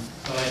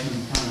 but I can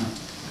kind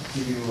of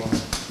give you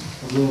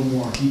a little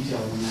more detail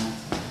than that.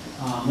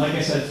 Like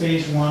I said,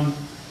 phase 1,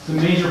 the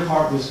major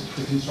part was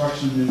the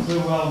construction of the new clear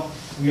well.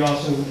 We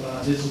also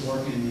did some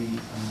work in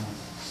the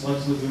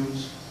sludge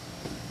lagoons.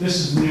 This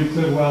is the new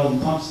clear well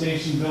and pump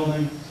station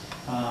building.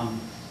 I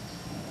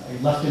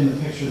left in the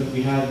picture that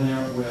we had in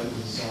there where it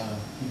was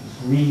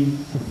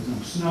green, there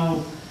was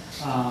no snow.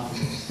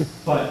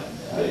 But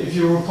if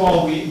you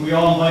recall, we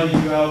all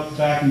invited you out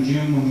back in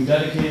June when we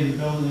dedicated the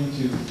building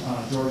to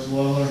George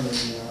Lawler, the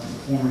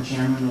former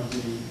chairman of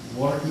the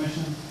Water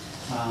Commission.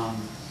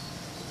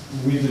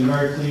 We've been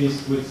very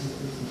pleased with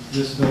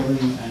this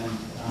building, and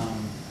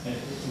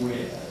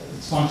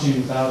it's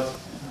functioning without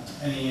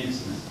any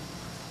incident.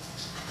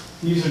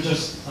 These are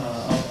just a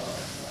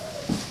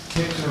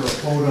picture or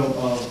photo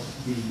of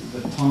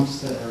the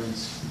pumps that are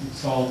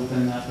installed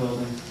within that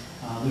building.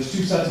 There's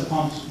 2 sets of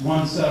pumps.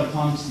 One set of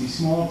pumps, the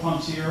smaller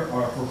pumps here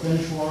are for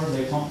finished water.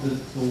 They pump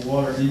the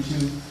water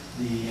into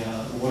the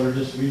water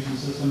distribution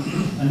system.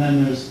 And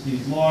then there's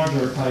these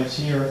larger pipes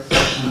here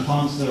and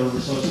pumps that are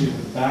associated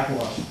with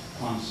backwash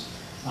pumps.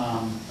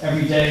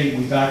 Every day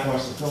we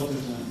backwash the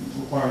filters, and it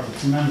requires a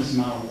tremendous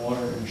amount of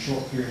water in a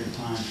short period of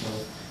time, so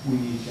we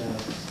need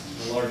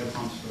the larger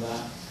pumps for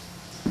that.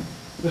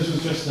 This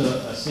was just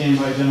a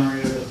standby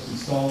generator that was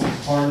installed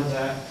as part of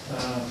that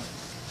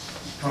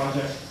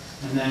project,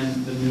 and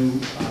then the new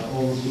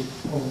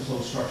overflow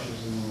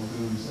structures in the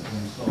lagoons that were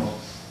installed.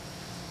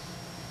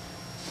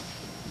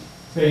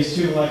 Phase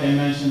 2, like I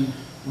mentioned,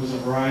 was a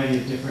variety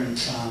of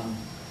different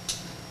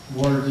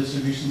water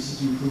distribution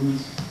system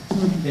improvements.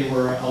 There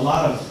were a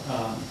lot of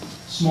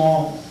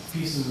small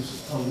pieces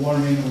of water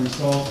main that were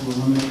installed to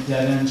eliminate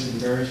dead ends in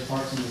various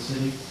parts of the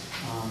city.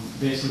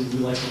 Basically,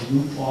 we like to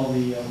loop all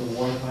the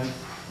water pipe.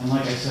 And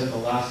like I said, the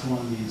last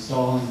one, the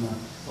installing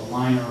the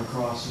liner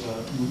across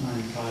Route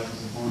 95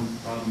 is the one you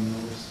probably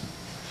noticed.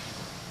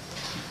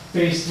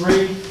 Phase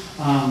 3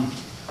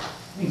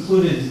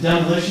 included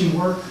demolition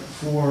work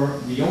for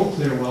the old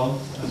clear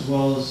well, as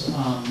well as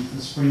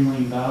the spring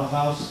lane valve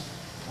house.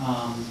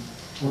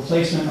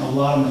 Replacement of a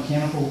lot of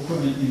mechanical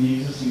equipment in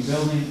the existing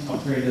building,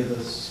 upgraded the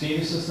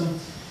SCADA system,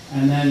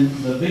 and then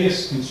the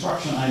biggest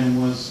construction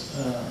item was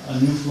a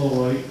new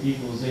flow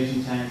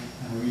equalization tank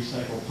and a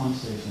recycle pump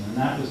station, and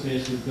that was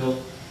basically built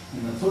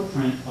in the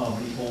footprint of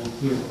the old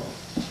clear well.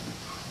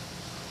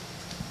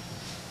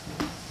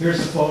 Here's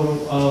a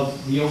photo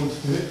of the old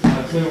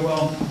clear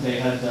well. They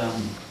had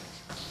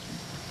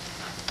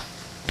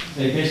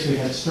they basically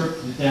had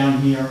stripped it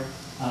down here.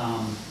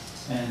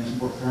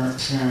 And we're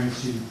preparing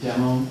to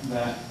demo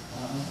that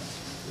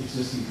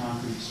existing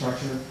concrete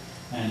structure,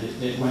 and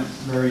it went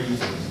very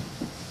easily.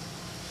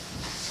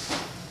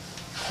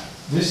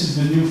 This is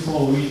the new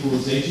flow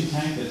equalization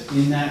tank that's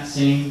in that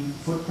same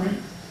footprint.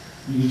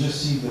 You can just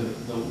see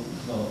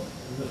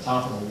the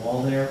top of the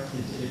wall there.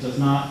 It does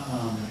not,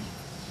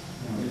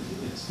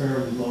 it's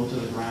fairly low to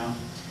the ground.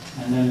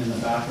 And then in the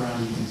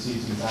background, you can see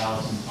some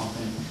valves and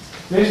pumping.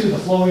 Basically, the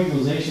flow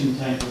equalization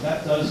tank, what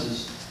that does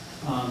is,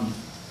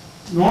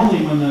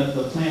 normally when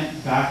the plant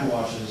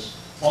backwashes,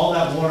 all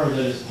that water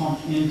that is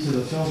pumped into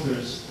the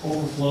filters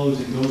overflows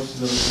and goes to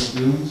those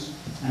lagoons.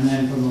 And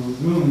then from the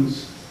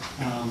lagoons,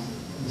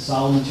 the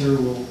solid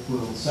material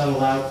will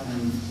settle out,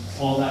 and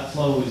all that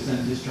flow is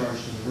then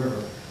discharged to the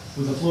river.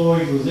 With the flow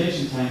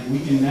equalization tank, we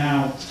can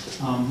now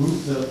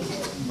route the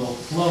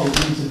flow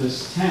into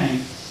this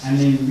tank and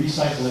then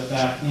recycle it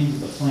back into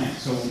the plant.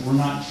 So we're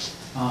not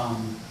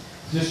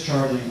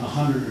discharging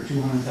 100 or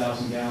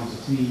 200,000 gallons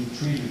of clean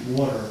treated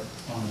water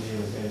on a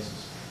daily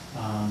basis.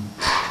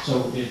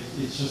 So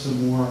it's just a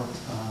more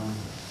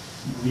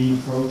green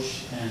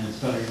approach, and it's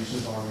better use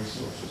of our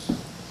resources.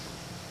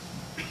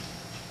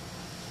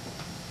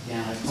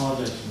 Again, I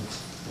apologize for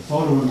the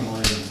photo and the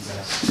lighting,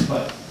 guys,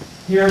 but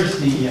here is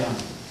the, I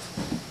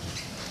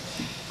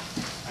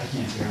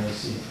can't barely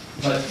see it,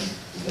 but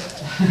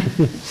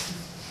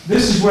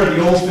this is where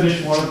the old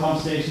finished water pump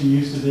station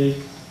used to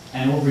be,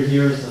 and over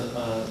here is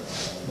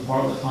the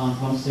Bartlett Pond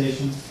pump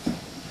station.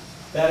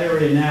 That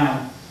area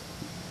now,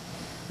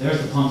 there's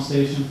the pump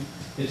station.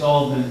 It's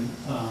all been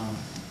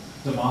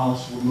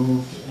demolished,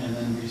 removed, and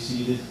then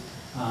reseeded.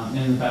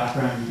 In the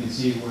background, you can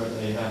see where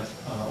they have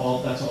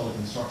that's all the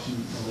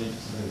construction related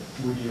to the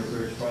Whittier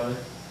Bridge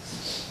project.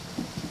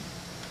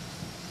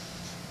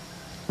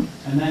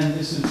 And then I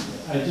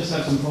just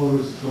have some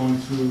photos going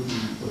through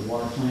the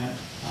water plant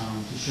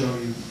to show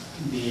you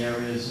the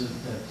areas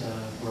that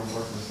where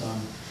work was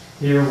done.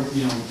 Here,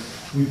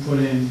 we put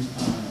in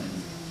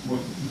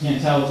You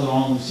can't tell it's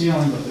all new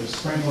ceiling, but there's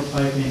sprinkler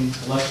piping,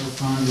 electrical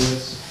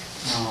conduits,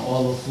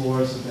 all the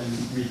floors have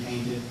been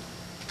repainted.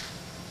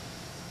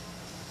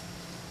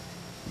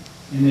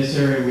 In this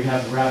area, we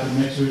have the rapid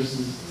mixers,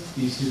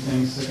 these two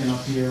things sticking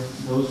up here.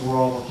 Those were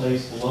all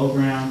replaced below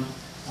ground.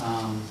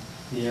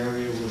 The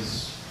area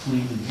was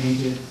cleaned and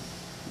painted.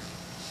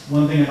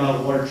 One thing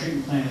about a water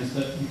treatment plant is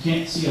that you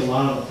can't see a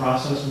lot of the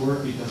process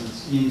work because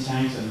it's in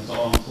tanks and it's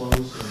all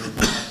enclosed, so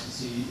they have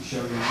to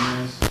show you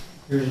anyways.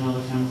 Here's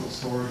another chemical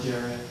storage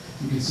area.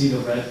 You can see the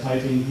red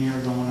piping here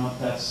going up.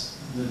 That's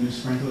the new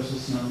sprinkler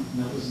system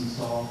that was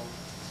installed.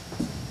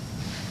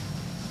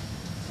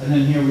 And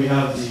then here we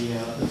have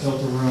the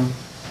filter room,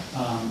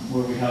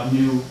 where we have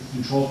new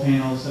control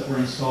panels that were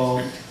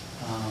installed.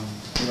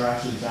 We're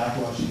actually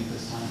backwashing at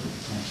this time, but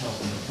you can't tell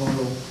from the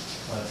photo,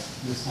 but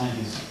this tank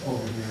is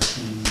over here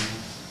being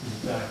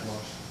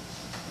backwashed.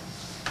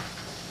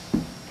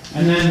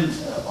 And then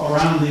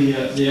around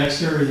the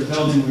exterior of the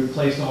building, we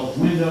replaced all the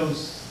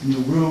windows,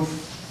 new roof,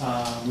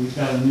 we've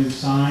got a new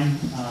sign,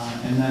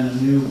 and then a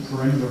new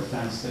perimeter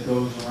fence that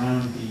goes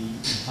around the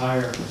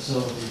entire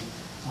facility.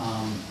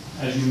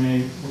 As you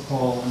may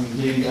recall, I mean,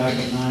 dating back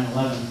to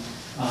 9/11,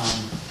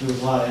 there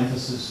was a lot of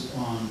emphasis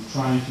on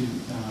trying to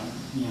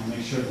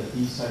make sure that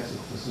these types of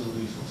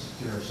facilities were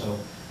secure. So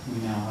we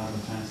now have a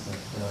fence that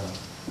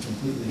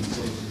completely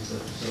encloses the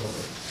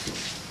facility.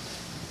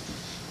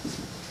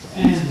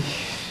 And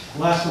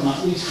last but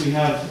not least, we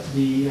have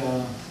the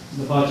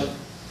budget,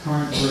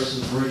 current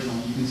versus original.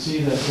 You can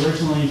see that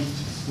originally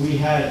we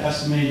had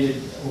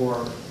estimated,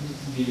 or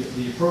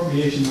the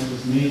appropriation that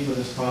was made for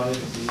this project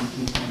was the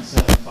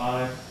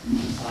 18.75.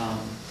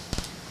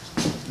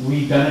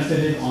 We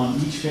benefited on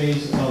each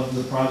phase of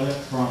the project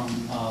from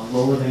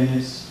lower than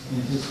its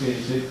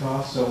anticipated bid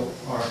costs. So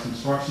our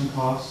construction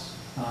costs,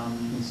 you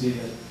can see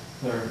that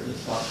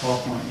it's about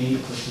 12.8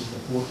 versus the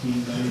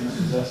 14 million that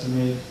was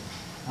estimated.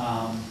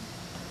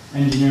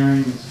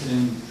 Engineering has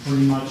been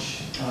pretty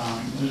much,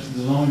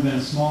 there's only been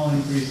a small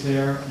increase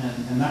there,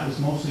 and that was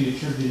mostly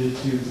attributed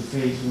to the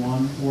phase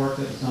 1 work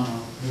that was done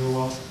on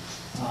Newburyport.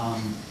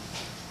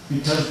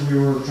 Because we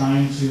were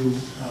trying to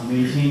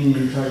maintain the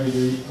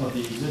integrity of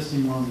the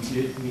existing one,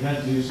 we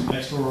had to do some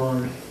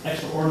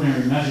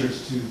extraordinary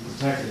measures to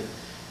protect it,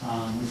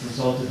 which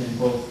resulted in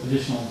both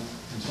additional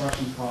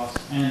construction costs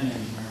and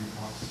engineering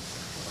costs.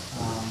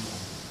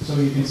 So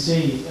you can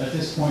see at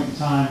this point in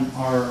time,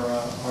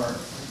 our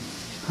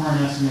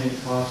current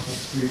estimated cost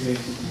for 3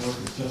 phases of work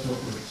is just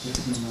over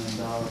 $16 million.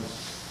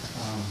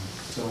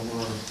 So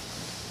we're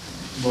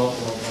well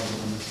budgeted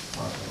on this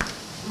project.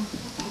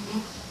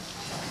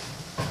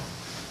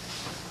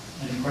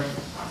 Any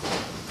questions?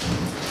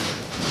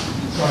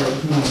 Sorry, it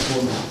was more than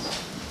 4 minutes.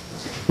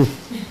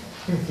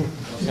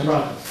 No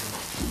problem.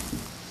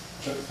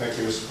 Thank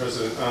you, Mr.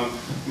 President.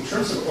 In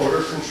terms of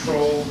odor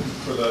control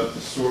for the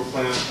sewer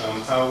plant,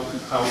 how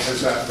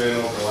has that been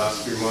over the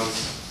last few months?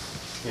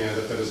 And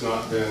if it has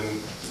not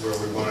been where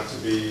we want it to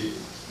be,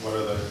 what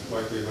are the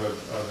likelihood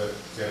of it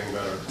getting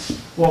better?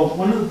 Well,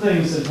 one of the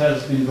things that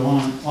has been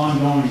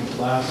ongoing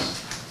the last,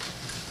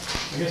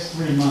 I guess,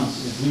 3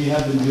 months is we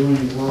have been doing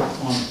work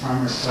on the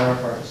primary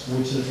clarifiers,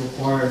 which has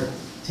required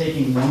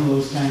taking one of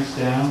those tanks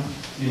down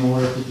in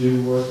order to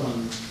do work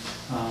on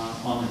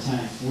the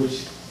tank,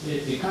 which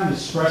it kind of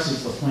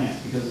stresses the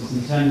plant because it's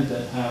intended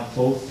to have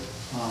both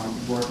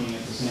working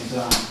at the same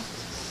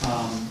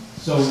time.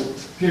 So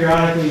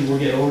periodically we'll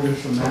get orders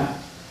from that,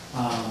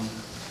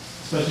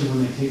 especially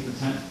when they take the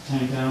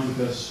tank down,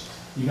 because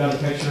you got a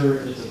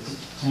picture, it's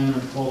a 10 or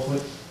 12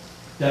 foot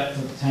depth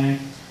of the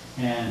tank,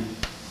 and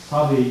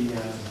probably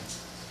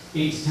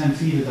 8 to 10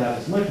 feet of that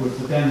is liquid,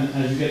 but then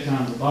as you get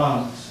down to the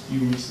bottom, you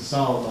reach the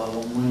solid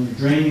level. And when you're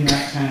draining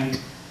that tank,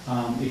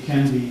 it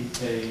can be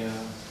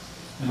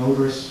an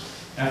odorous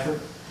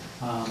effort,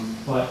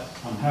 but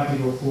I'm happy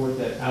to report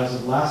that as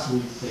of last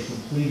week, they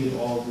completed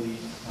all the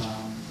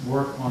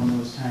work on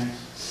those tanks,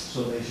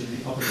 so they should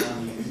be up and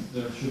running.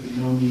 There should be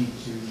no need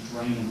to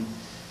drain them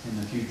in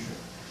the future.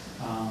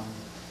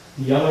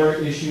 The other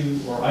issue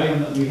or item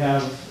that we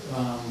have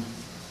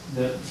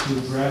that to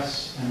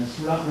address, and it's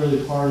not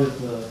really part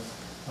of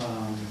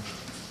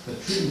the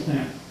treatment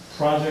plant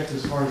project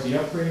as far as the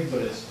upgrade,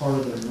 but it's part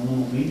of their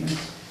normal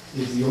maintenance,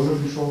 is the odor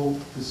control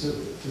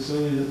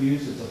facility that we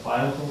use. It's a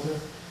biofilter.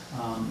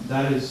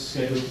 That is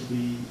scheduled to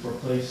be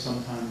replaced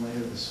sometime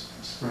later this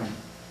spring,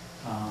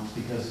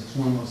 because it's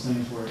one of those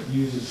things where it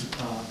uses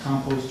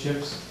compost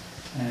chips,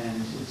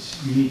 and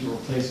you need to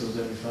replace those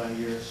every 5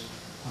 years,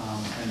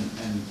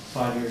 and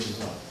 5 years is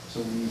up,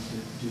 so we need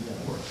to do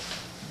that work.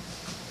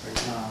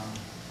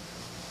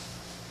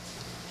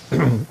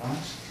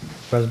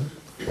 President?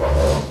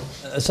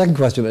 A second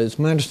question. It's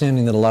my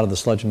understanding that a lot of the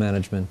sludge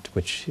management,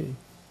 which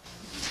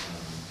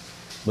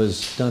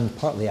was done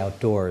partly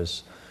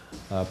outdoors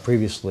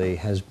previously,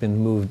 has been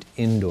moved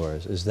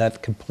indoors. Is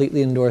that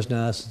completely indoors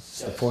now,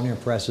 since the Fournier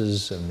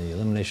presses and the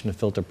elimination of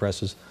filter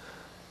presses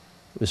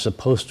was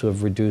supposed to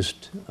have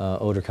reduced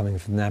odor coming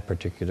from that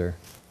particular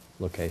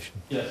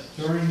location? Yes,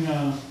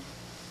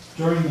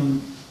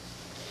 during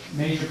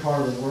major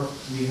part of the work,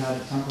 we had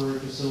a temporary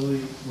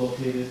facility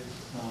located,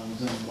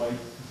 was in a white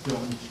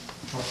dome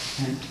truck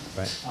tent.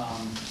 Right.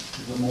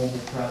 The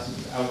mobile press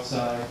is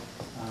outside.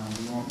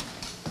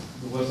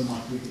 There wasn't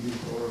much we could do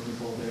for odor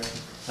control there.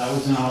 That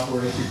was in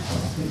operation, I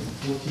think,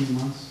 for 14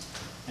 months.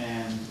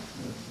 And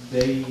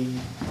they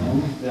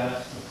moved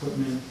that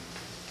equipment,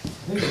 I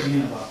think at the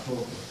end of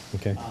October.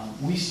 Okay.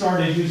 We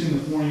started using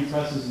the Fournier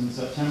presses in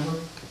September,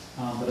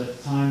 but at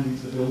the time,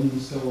 the building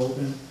was still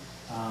open.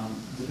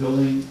 The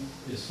building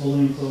is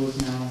fully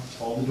enclosed now,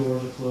 all the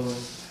doors are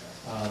closed.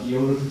 The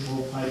odor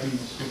control piping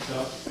is hooked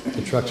up.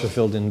 The trucks are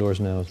filled indoors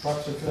now.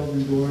 Trucks are filled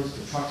indoors,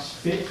 the trucks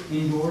fit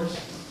indoors.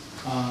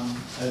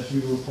 As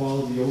you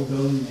recall, the old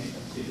building,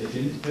 they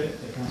didn't fit,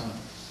 they kind of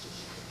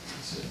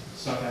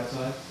stuck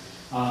outside.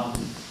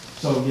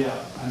 So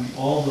yeah, I mean,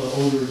 all the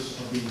odors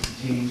are being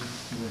contained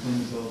within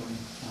the building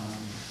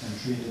and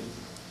treated at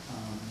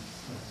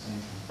the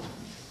same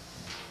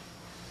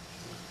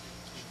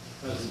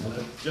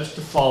time. Just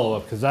to follow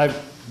up, because I've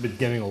been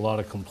getting a lot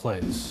of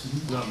complaints,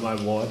 not my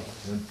ward,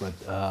 but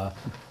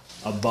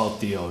about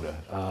the odor.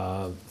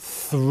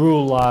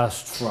 Through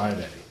last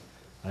Friday,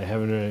 I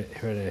haven't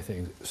heard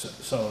anything.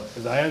 So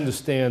as I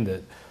understand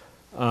it,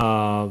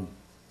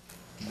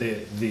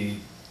 the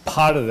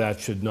part of that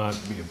should not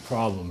be a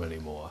problem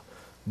anymore,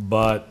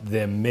 but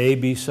there may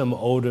be some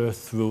odor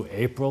through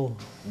April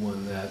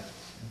when that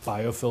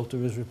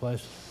biofilter is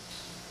replaced?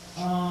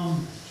 Yeah,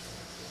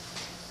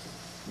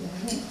 I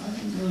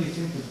don't really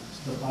think that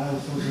the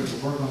biofilter, the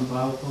work on the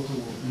biofilter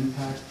will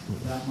impact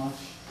that much.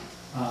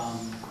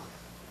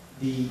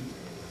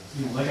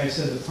 Like I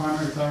said, the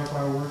primary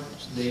clarifier work,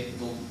 we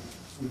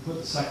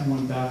put the second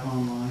one back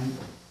online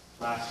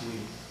last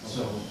week,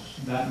 so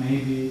that may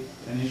be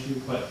an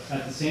issue, but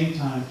at the same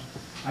time,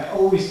 I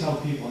always tell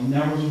people,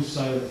 never lose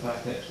sight of the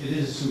fact that it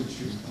is a sewage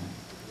treatment plant.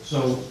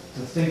 So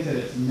to think that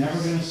it's never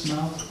gonna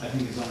smell, I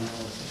think is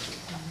unrealistic.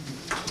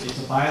 It's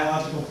a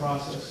biological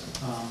process.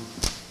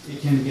 It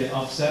can get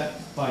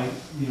upset by,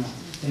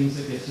 things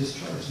that get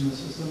discharged in the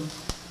system,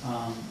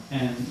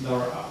 and they're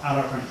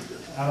out of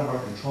our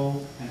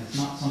control, and it's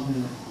not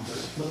something that we can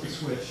just flip a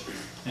switch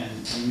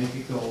and make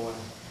it go away.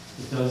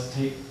 It does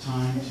take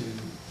time to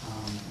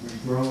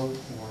regrow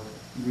or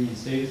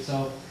reinstate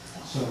itself.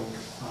 So,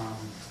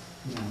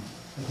 I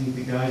think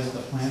the guys at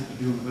the plant are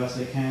doing the best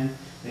they can.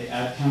 They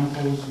add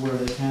chemicals where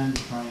they can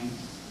to try and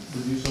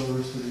reduce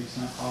odors to the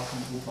extent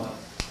possible, but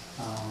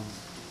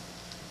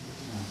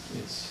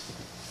it's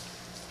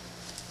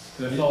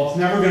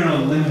never going to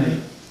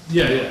eliminate.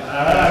 Yeah.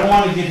 I don't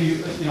want to give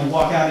you,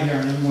 walk out of here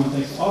and everyone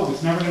thinks, oh,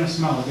 it's never going to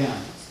smell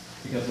again,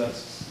 because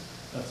that's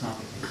not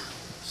the case.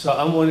 So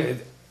I'm wondering,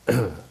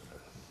 and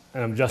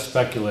I'm just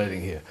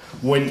speculating here,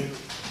 when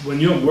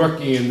you're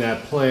working in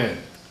that plant,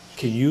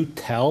 can you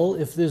tell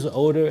if there's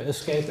odor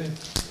escaping?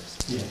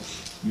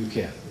 Yes. You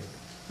can.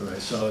 All right.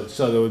 So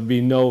there would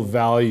be no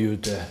value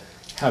to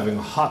having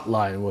a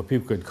hotline where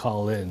people could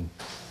call in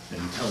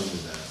and tell you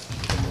that,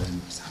 and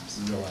then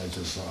realize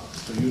there's a problem.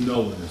 So you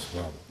know when there's a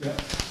problem. Yeah.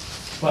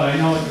 But I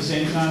know at the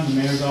same time, the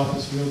mayor's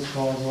office fields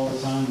calls all the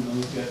time, and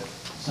those get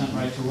sent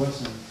right to us,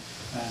 and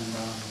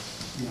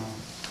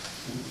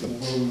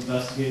we'll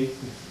investigate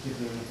if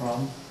there's a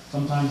problem.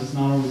 Sometimes it's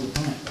not always a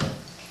plant, but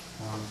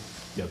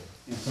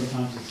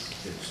sometimes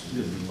it's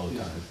low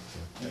time.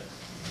 Yeah.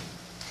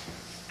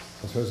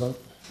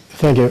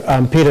 Thank you.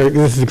 Peter,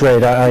 this is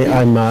great.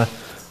 I'm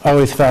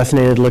always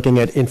fascinated looking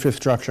at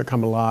infrastructure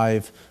come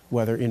alive,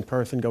 whether in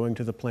person going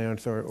to the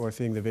plants or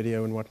seeing the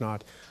video and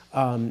whatnot.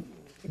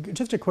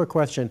 Just a quick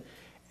question.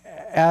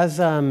 As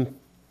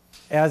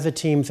the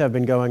teams have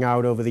been going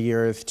out over the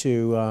years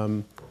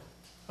to,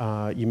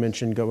 you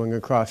mentioned going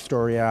across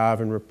Story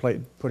Ave and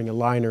putting a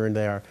liner in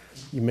there.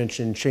 You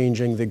mentioned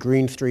changing the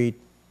Green Street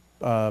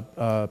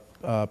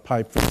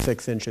pipe from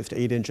 6 inches to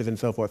 8 inches and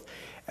so forth.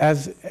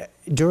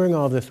 During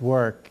all this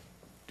work,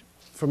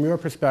 from your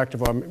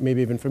perspective, or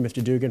maybe even from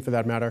Mr. Dugan for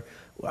that matter,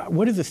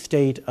 what is the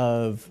state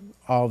of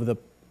all of the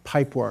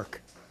pipe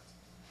work,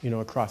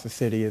 across the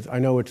city? I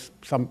know it's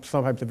some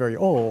pipes are very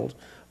old,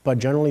 but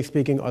generally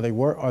speaking, are they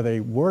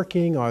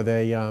working? Are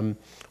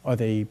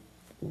they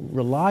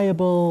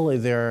reliable?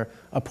 Is there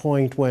a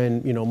point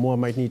when more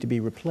might need to be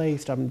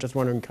replaced? I'm just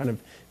wondering, kind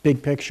of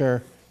big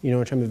picture,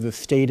 in terms of the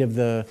state of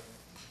the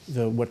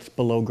what's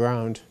below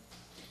ground.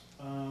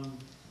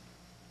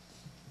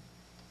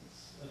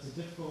 That's a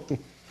difficult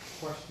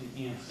question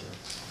to answer.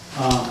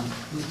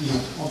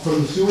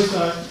 From the sewer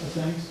side of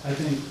things, I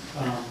think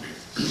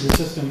the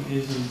system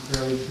is in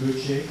fairly good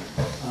shape.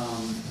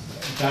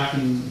 Back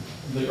in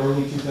the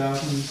early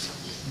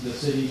 2000s, the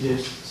city did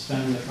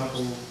spend a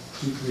couple,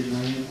 $2-3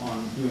 million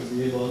on doing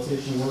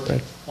rehabilitation work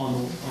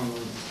on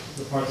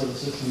the parts of the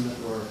system that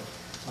were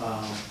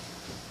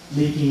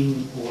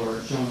leaking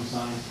or showing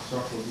signs of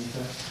structural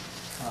defects.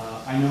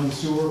 I know the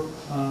sewer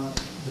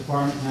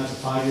department has a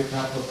 5-year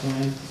capital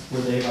plan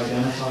where they've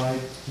identified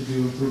to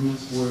do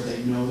improvements where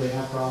they know they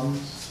have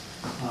problems.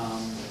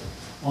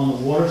 On the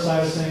water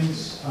side of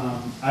things,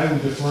 I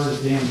would defer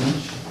to Dan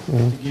Lynch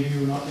to give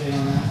you an update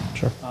on that.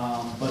 Sure.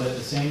 But at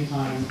the same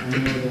time, I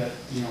know that,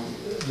 you know,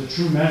 the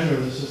true measure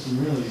of the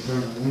system really is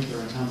during the winter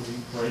and how many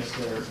breaks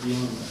they're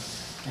dealing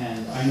with.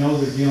 And I know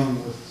they're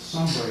dealing with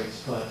some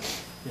breaks, but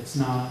it's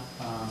not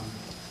out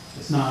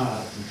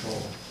of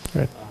control.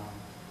 Right.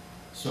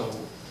 So,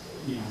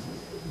 you know,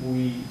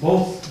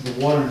 both the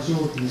Water and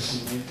Sewer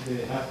Commission,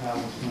 they have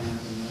capital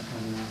plans and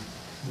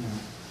you know,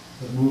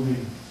 they're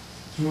moving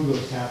through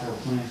those capital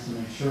plans to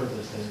make sure that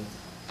they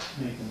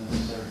make the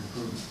necessary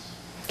improvements.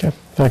 Okay,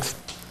 thanks.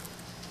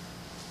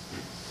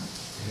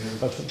 Any other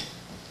questions?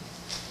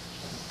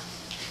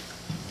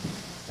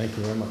 Thank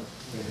you very much.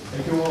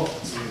 Thank you all.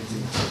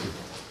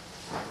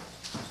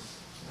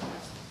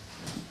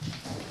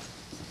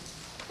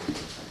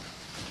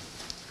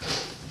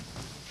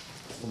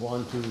 Move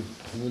on to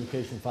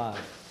communication 5.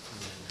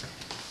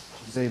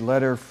 It's a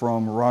letter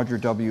from Roger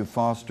W.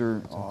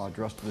 Foster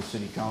addressed to the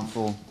City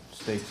Council,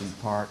 states in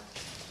part,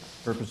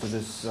 purpose of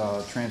this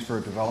transfer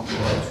of development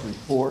rights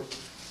report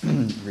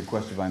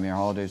requested by Mayor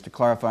Holliday to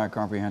clarify a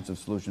comprehensive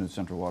solution to the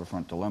Central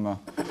Waterfront dilemma.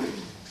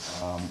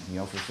 He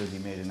also says he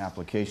made an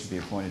application to be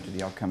appointed to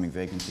the upcoming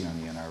vacancy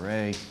on the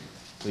NRA.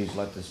 Please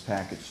let this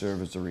packet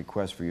serve as a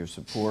request for your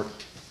support.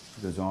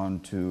 It goes on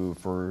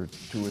for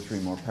 2 or 3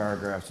 more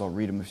paragraphs. I'll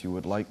read them if you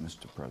would like,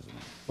 Mr. President.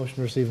 Motion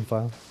to receive and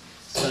file.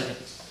 Second.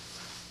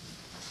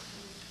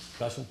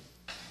 Discussion?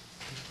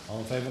 All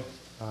in favor?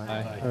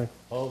 Aye.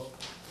 Opposed?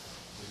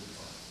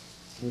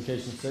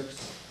 Communication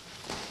 6.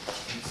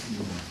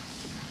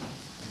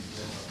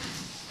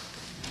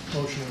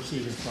 Motion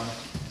received and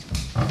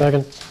filed.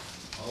 Second.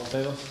 All in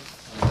favor?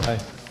 Aye.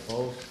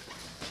 Opposed?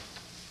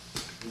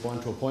 Move on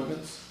to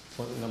appointments.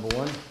 Appointment number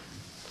 1.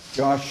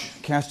 Josh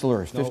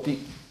Casteller, No. 50.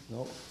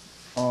 No.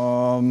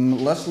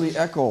 Leslie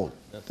Eckold,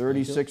 That's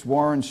 36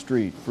 Warren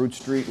Street, Fruit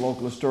Street,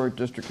 Local Historic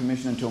District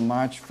Commission until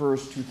March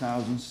 1st,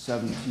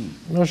 2017.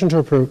 Motion to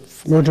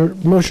approve.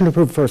 Motion to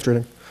approve first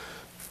reading.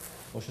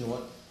 Motion to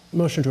what?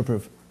 Motion to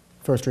approve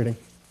first reading.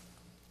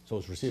 So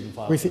it's receive and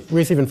file.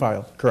 Receive and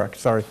file, correct,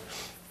 sorry.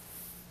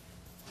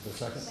 The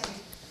second?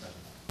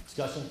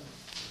 Discussion?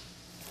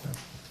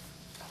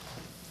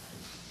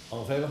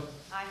 All in favor?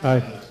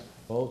 Aye.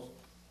 Opposed?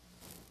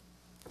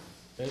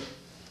 Okay.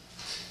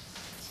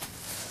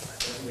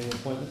 Meeting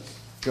appointments?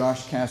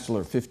 Josh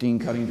Casteller, 15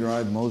 Cutting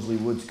Drive, Mosley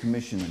Woods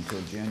Commission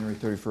until January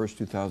 31st,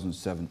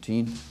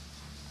 2017.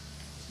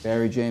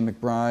 Barry J.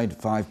 McBride,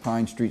 5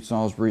 Pine Street,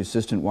 Salisbury,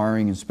 Assistant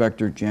Wiring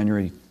Inspector,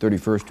 January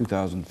 31st,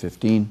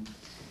 2015.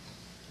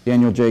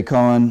 Daniel J.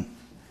 Cohen,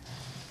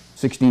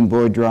 16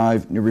 Boyd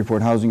Drive,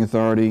 Newburyport Housing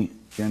Authority,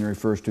 January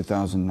 1st,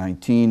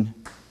 2019.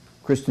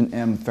 Kristen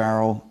M.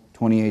 Farrell,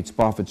 28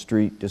 Spofford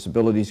Street,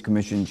 Disabilities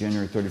Commission,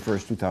 January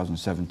 31st,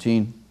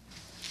 2017.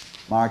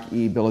 Mark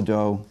E.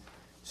 Bilodeau,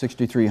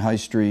 63 High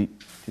Street,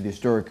 to the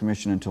Historic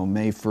Commission until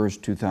May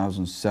 1st,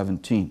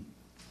 2017.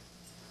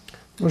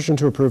 Motion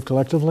to approve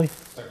collectively.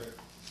 Second.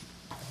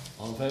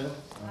 All in favor?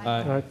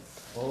 Aye.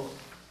 Opposed?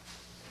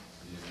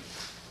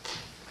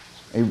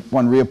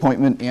 One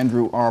reappointment,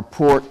 Andrew R.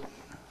 Port,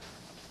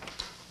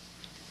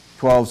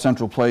 12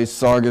 Central Place,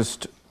 Saugus,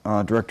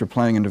 Director of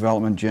Planning and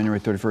Development, January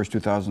 31st,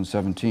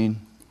 2017.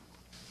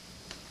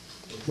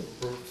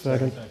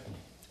 Second.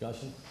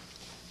 Discussion?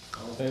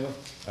 All in favor?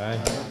 Aye.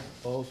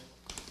 Opposed?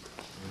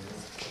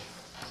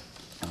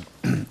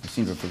 I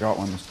seem to have forgot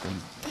one this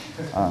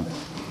time.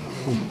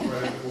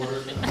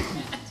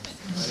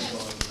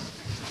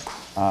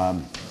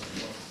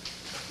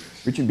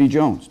 Richard B.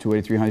 Jones,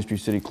 283 High Street,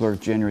 City Clerk,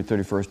 January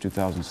 31st,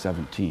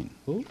 2017.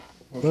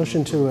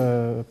 Motion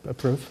to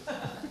approve.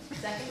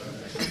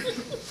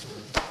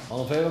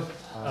 All in favor?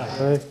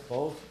 Aye.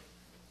 Opposed?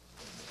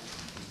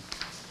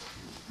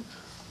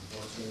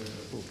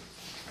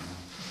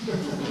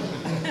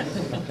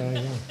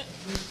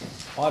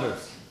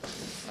 Orders.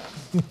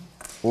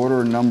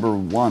 Order number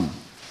 1.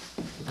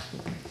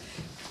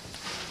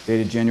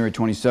 Dated January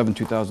 27,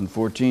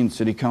 2014,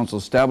 City Council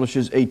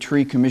establishes a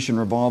Tree Commission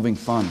revolving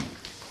fund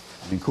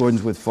in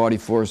accordance with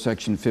 44,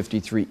 Section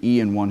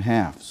 53E and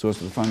 1/2. Source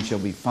of the fund shall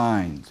be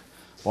fines,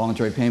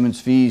 voluntary payments,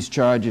 fees,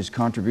 charges,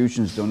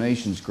 contributions,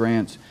 donations,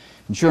 grants,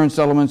 insurance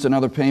settlements, and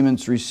other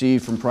payments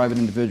received from private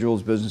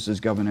individuals, businesses,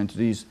 government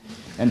entities,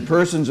 and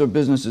persons or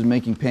businesses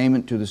making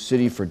payment to the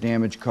city for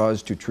damage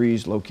caused to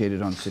trees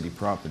located on city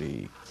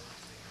property.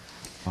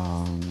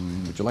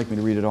 Would you like me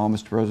to read it all,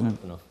 Mr.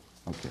 President? No.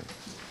 Okay.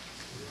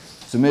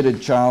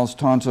 Submitted, Charles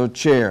Tonso,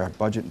 Chair,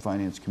 Budget and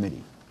Finance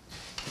Committee.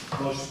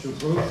 Motion to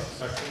approve.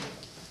 Second.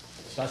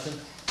 Discussion?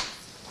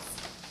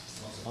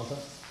 Arthur?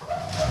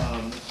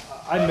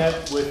 I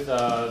met with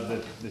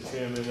the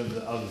chairman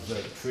of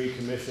the Tree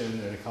Commission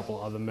and a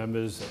couple other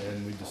members,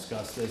 and we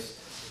discussed this.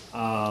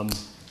 I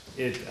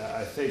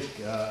think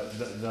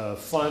the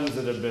funds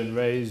that have been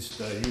raised,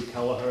 Hugh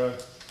Kelleher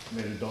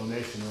made a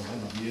donation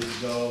 $100 years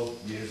ago,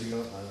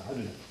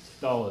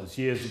 $100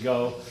 years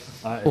ago.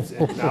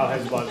 It now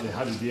has about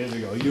 100 years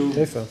ago.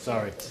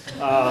 Sorry.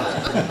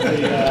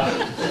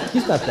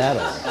 He's not that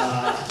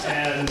old.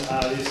 And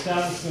the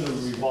establishment of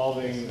a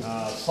revolving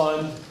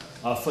fund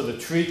For the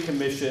tree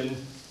commission,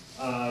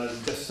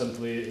 just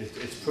simply,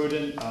 it's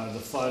prudent. The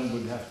fund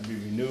would have to be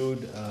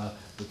renewed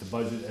with the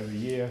budget every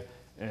year,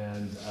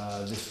 and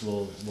this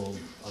will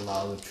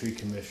allow the tree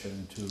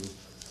commission to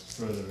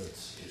further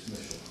its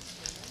mission.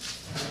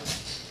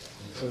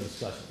 Further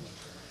discussion?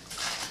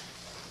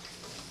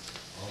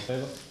 All in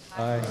favor?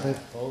 Aye.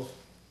 Opposed?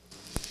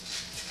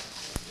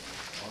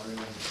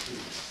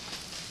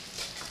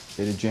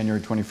 Dated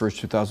January 21st,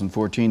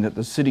 2014, that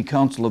the City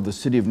Council of the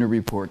City of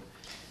Newburyport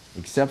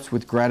accepts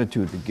with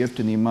gratitude the gift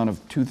in the amount of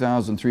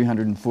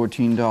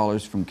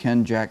 $2,314 from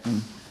Ken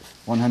Jackman,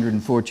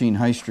 114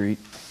 High Street,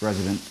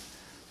 resident,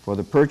 for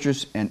the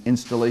purchase and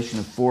installation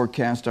of 4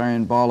 cast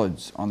iron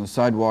bollards on the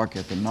sidewalk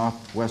at the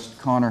northwest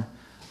corner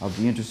of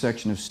the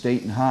intersection of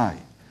State and High.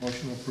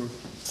 Motion approved.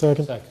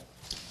 Second.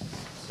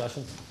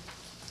 Discussion?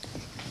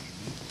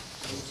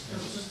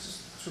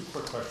 Just 2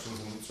 quick questions,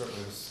 and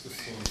certainly this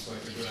seems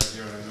like a good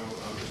idea, and I know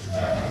Mr.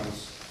 Jackman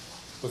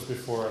was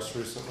before us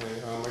recently.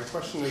 My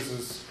question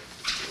is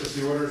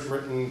the order's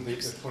written, the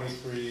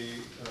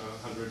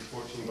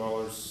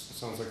 $2,314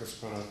 sounds like it's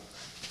going to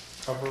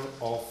cover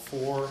all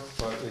 4,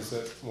 but is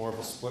it more of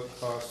a split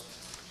cost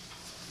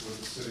with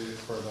the city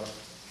for the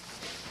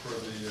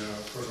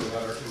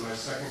letter? And my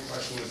second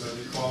question is, are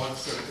the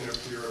bollards going to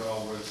interfere at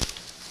all with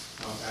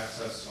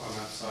access on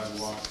that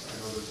sidewalk? I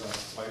know there's a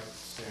light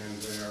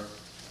stand there.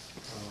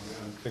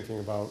 I'm thinking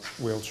about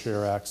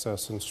wheelchair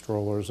access and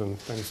strollers and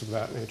things of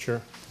that nature.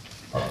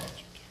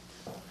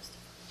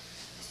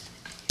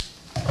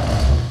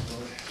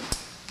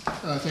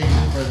 Thank you,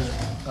 Mr.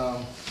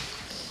 President.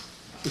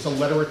 There's a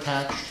letter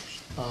attached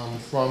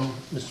from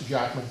Mr.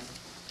 Jackman.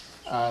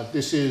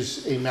 This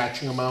is a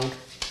matching amount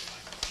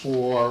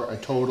for a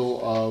total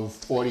of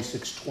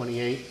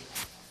 $46.28.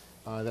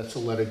 That's a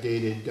letter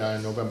dated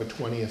November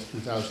 20th,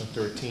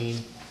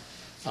 2013.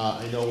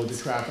 I know with the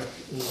Traffic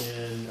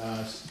and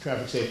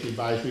Traffic Safety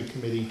Advisory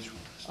Committee,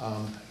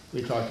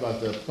 we talked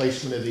about the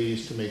placement of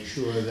these to make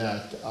sure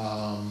that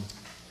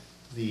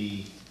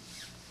the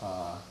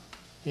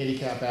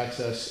handicap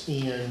access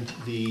and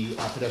the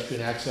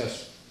pedestrian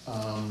access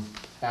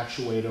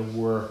actuator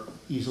were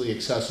easily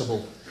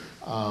accessible.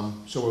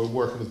 So we're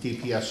working with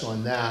DPS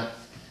on that.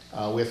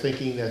 We're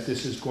thinking that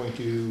this is going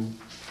to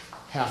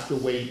have to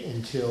wait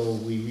until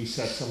we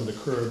reset some of the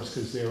curbs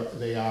because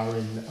they are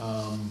in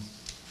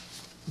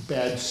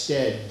bad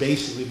stead,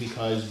 basically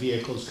because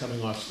vehicles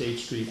coming off State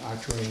Street are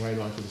turning right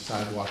onto the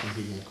sidewalk and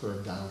digging the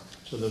curb down.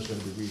 So those are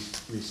going to be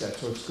reset.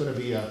 So it's going to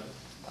be a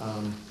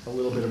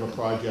little bit of a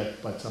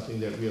project, but something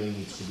that really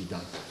needs to be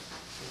done.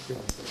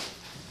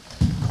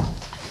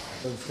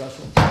 Further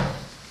discussion?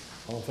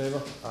 All in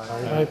favor?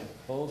 Aye.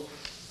 Opposed?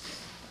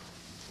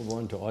 Move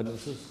on to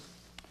ordinances.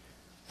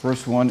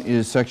 First one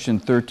is Section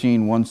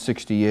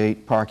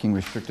 13-168, parking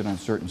restricted on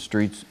certain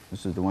streets.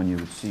 This is the one you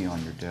would see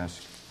on your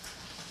desk.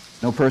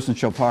 No person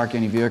shall park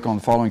any vehicle on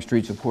the following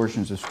streets or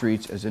portions of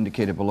streets as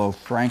indicated below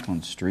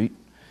Franklin Street.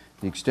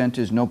 The extent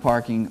is no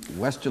parking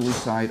westerly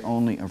side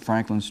only of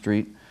Franklin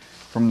Street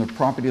from the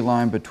property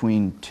line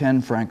between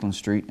 10 Franklin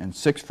Street and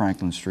 6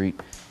 Franklin Street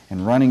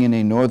and running in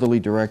a northerly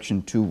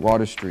direction to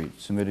Water Street.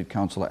 Submitted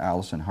Councilor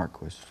Allison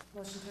Hartquist.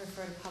 Motion to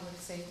refer to public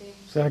safety.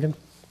 Second.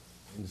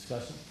 Any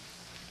discussion?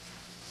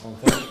 All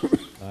in favor?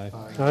 Aye.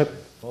 Aye.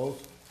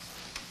 Opposed?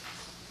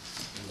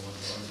 Move on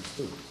to ordinance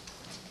 2.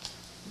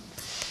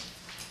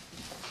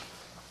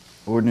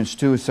 Ordinance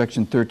 2 is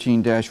Section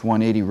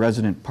 13-180,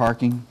 resident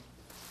parking.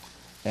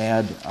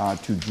 Add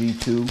to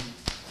G2,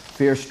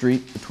 Fair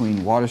Street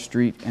between Water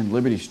Street and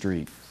Liberty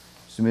Street.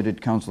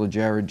 Submitted Councilor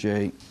Jared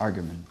J.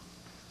 Argerman.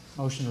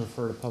 Motion to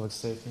refer to public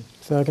safety.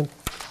 Second.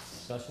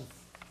 Discussion?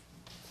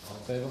 All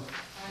in favor?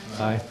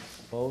 Aye.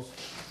 Opposed?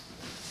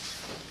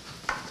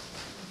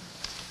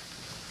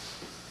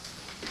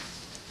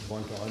 Move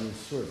on to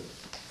ordinance 3.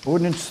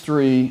 Ordinance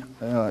 3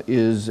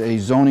 is a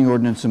zoning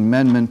ordinance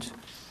amendment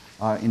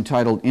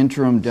entitled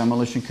Interim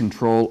Demolition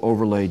Control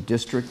Overlay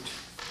District,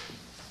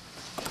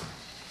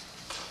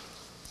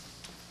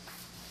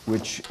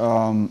 which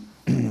goes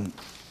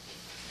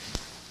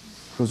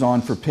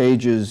on for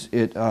pages.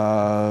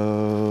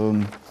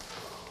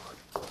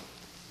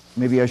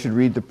 Maybe I should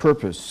read the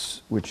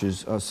purpose, which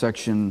is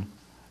section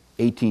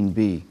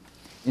 18B.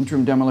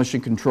 Interim Demolition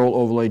Control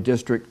Overlay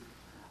District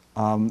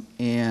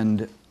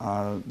and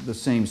the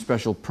same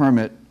special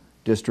permit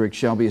district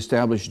shall be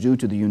established due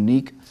to the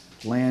unique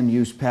land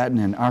use pattern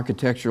and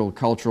architectural,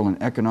 cultural,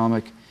 and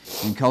economic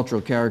and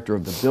cultural character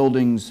of the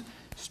buildings,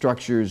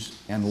 structures,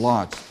 and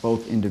lots,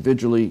 both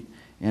individually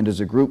and as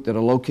a group, that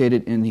are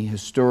located in the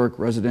historic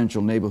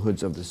residential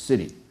neighborhoods of the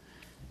city.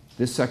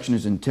 This section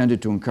is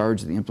intended to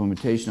encourage the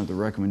implementation of the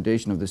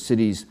recommendation of the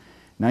city's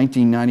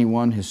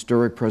 1991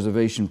 Historic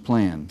Preservation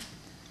Plan,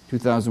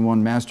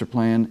 2001 Master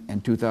Plan,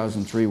 and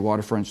 2003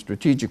 Waterfront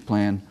Strategic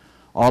Plan,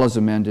 all as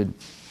amended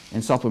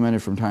and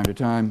supplemented from time to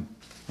time,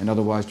 and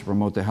otherwise to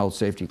promote the health,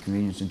 safety,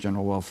 convenience, and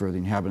general welfare of the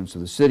inhabitants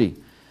of the city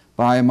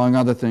by, among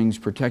other things,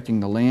 protecting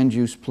the land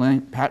use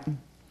pattern,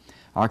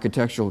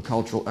 architectural,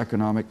 cultural,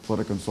 economic,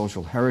 political, and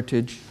social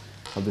heritage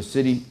of the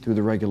city through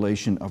the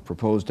regulation of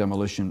proposed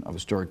demolition of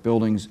historic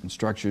buildings and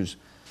structures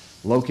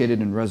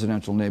located in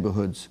residential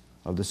neighborhoods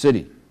of the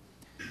city,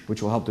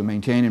 which will help to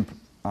maintain and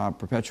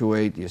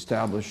perpetuate the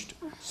established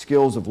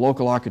skills of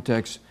local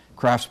architects,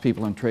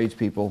 craftspeople, and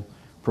tradespeople,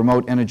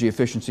 promote energy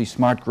efficiency,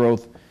 smart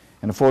growth,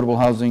 and affordable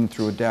housing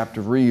through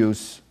adaptive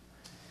reuse,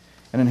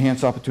 and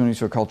enhance opportunities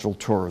for cultural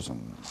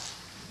tourism.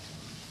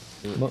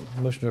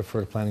 Motion to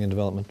refer to planning and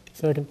development.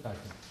 Second.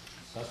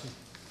 Discussion?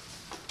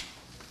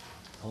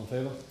 All in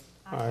favor?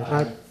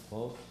 Aye.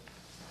 Opposed?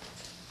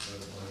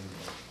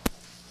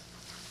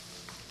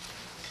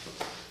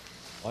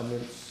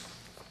 Ordinance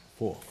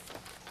 4.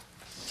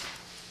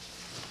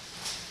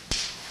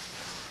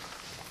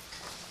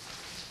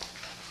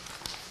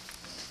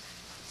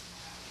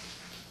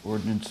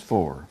 Ordinance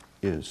 4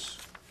 is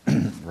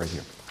right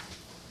here.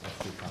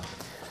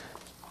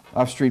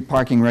 Off-street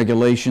parking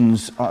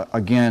regulations,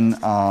 again,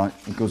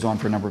 it goes on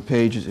for a number of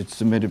pages. It's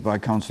submitted by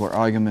Councilor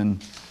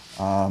Eigenman.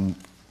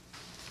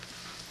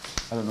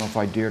 I don't know if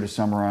I dare to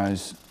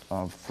summarize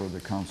for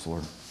the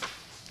councilor.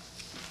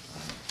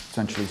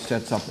 Essentially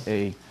sets up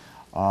a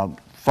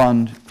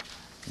fund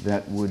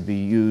that would be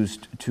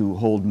used to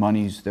hold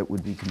monies that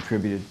would be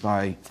contributed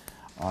by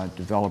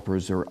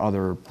developers or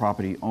other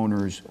property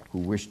owners who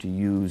wish to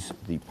use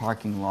the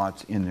parking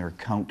lots in their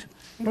count.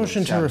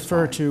 Motion to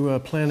refer to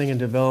Planning and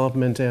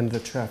Development and the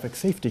Traffic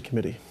Safety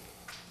Committee.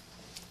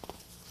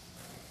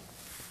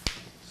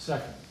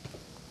 Second.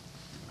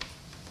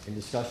 Any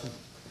discussion?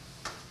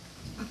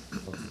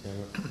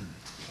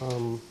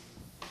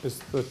 Is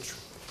the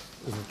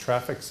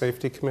Traffic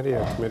Safety Committee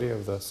a committee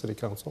of the City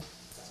Council?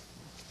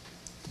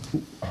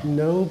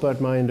 No,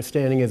 but my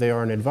understanding is they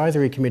are an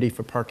advisory committee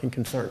for parking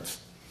concerns.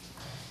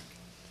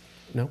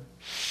 No?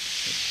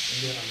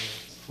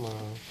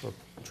 For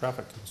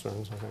traffic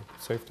concerns, I think,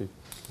 safety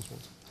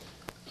concerns.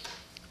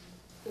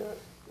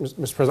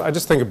 Mr. President, I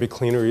just think it'd be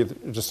cleaner either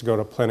just to go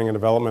to Planning and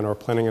Development or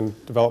Planning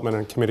and Development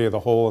and Committee of the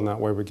Whole, and that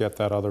way we get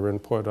that other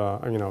input.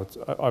 You know,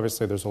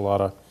 obviously there's a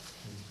lot of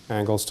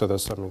angles to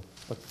this. I mean,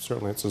 but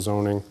certainly it's a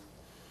zoning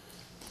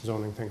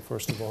thing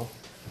first of all.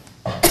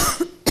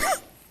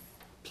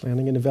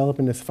 Planning and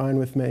Development is fine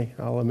with me.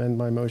 I'll amend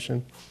my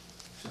motion.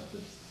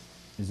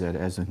 Is that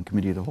as a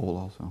committee of the whole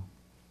also?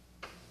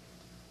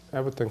 I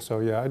would think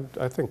so, yeah.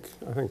 I think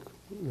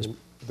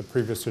the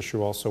previous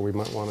issue also we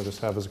might want to just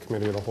have as a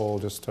committee of the whole,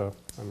 just to,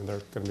 I mean, they're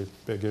going to be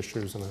big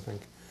issues, and I think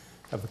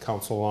have the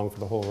council along for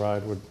the whole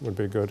ride would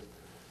be good.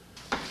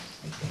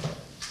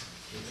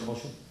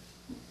 Motion?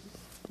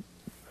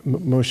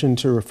 Motion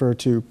to refer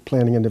to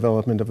Planning and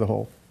Development of the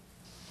Whole.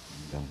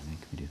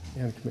 Committee of the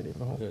Whole. And Committee of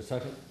the Whole. Is there a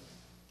second?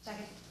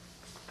 Second.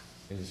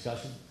 Any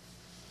discussion?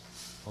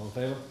 All in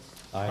favor?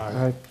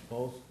 Aye.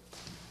 Opposed?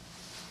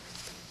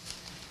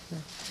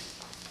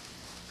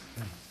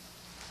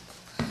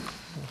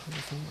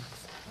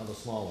 Another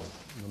small one,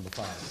 number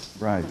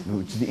 5. Right,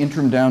 it's the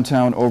Interim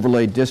Downtown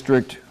Overlay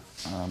District,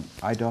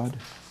 IDOD,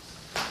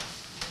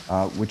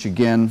 which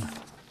again,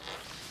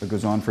 it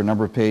goes on for a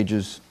number of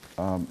pages,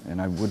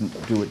 and I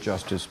wouldn't do it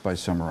justice by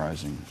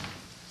summarizing.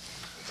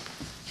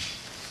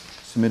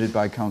 Submitted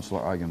by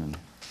Councilor Eigenman.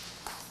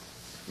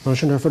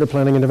 Motion to refer to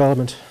Planning and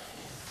Development.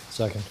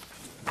 Second.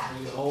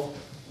 Committee of the whole?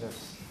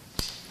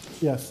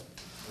 Yes.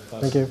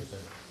 Thank you.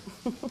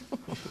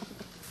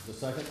 The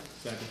second?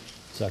 Second.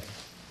 Second.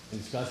 Any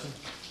discussion?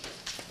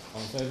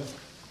 All in favor?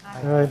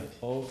 Aye.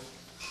 Opposed?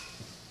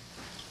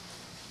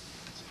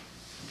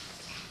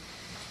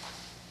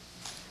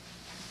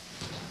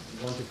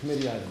 Move on to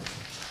committee items.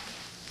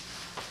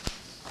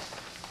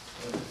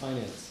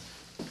 Finance.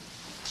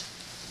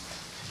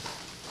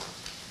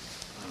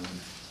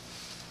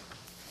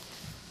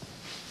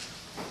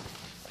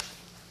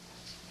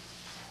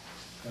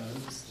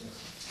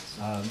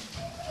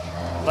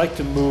 I'd like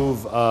to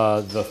move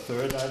the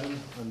third item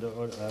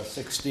under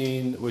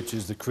 16, which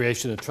is the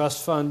creation of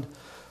trust fund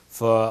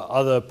for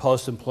other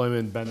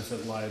post-employment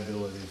benefit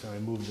liabilities. I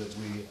move that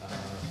we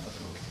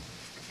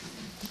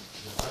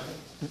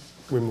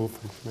We move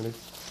from committee.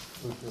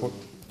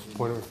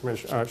 Point of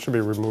information, it should be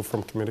removed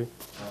from committee.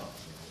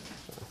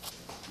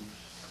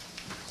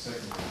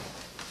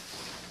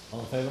 All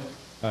in favor?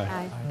 Aye.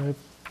 Aye.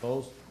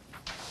 Opposed?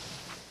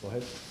 Go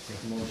ahead,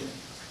 make the motion.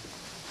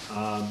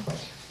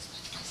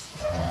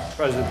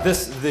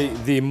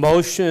 President, the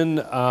motion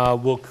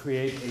will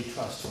create a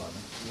trust fund.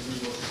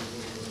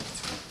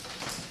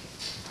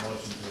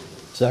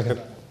 Second.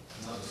 No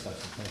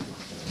discussion,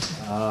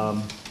 thank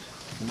you.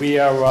 We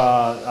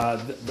are,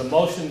 the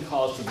motion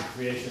calls for the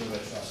creation of a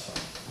trust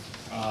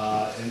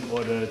fund in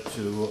order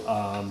to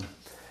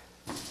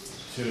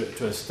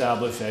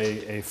establish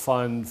a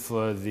fund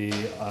for the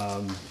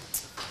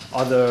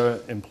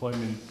other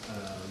employment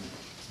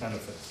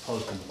benefits,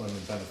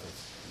 post-employment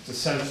benefits. It's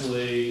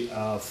essentially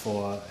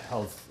for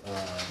health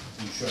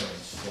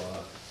insurance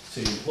for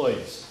city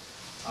employees.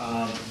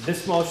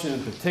 This motion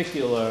in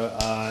particular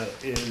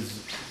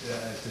is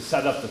to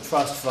set up the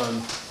trust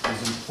fund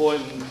is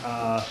important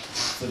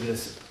for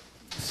this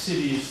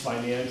city's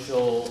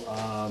financial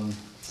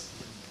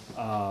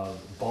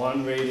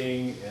bond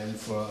rating and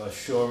for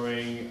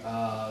assuring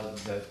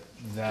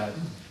that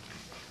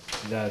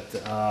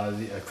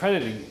the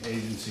accrediting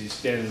agencies,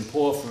 Standard &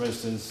 Poor's, for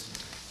instance,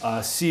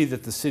 see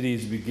that the city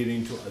is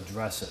beginning to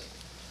address it.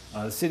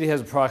 The city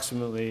has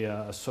approximately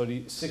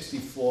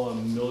 64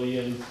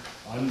 million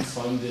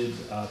unfunded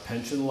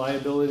pension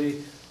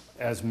liability,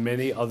 as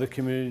many other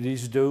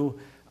communities do,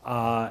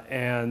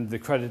 and the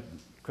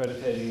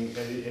accrediting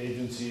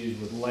agencies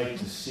would like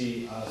to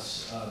see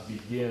us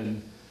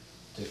begin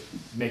to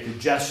make a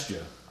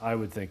gesture, I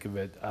would think of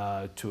it,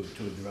 to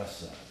address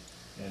that.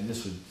 And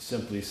this would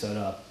simply set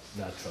up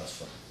that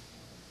trust fund.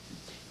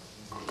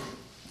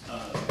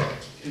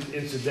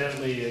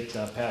 Incidentally, it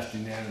passed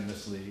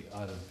unanimously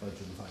out of Budget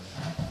and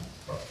Finance.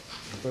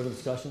 Further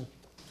discussion?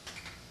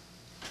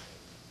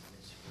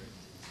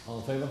 All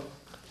in favor?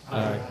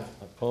 Aye.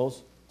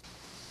 Opposed?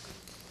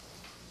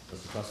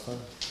 That's the trust fund.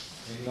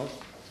 Anything else,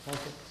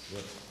 Council?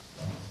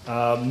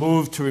 Yes.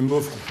 Move to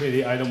remove from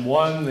committee item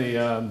 1,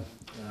 the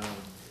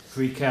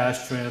free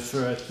cash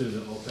transfer to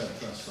the OPEB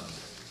trust fund.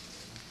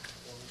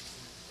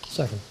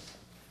 Second.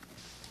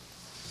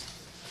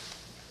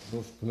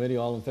 Move to committee,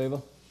 all in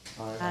favor?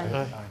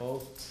 Aye.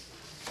 Opposed?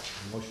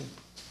 Motion?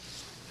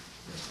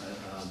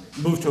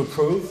 Move to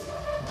approve,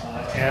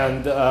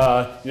 and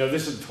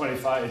this is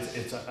 25.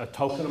 It's a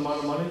token amount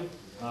of money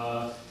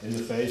in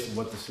the face of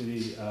what the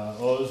city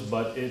owes,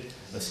 but it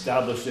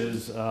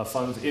establishes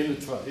funds in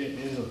the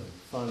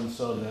fund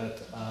so that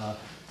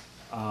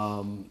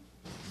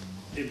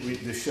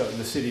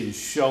the city is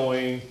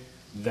showing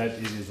that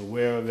it is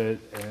aware of it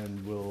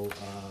and will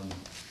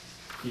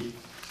keep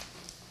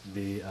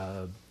the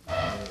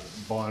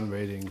bond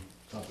rating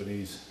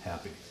companies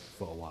happy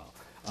for a while.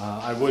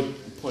 I would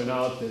point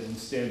out that in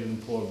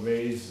Standard & Poor's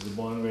raised the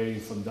bond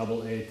rating from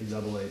AA to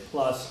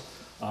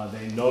AA+.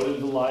 They noted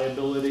the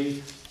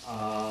liability.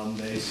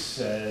 They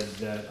said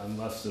that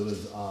unless there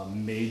was a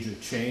major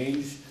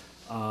change,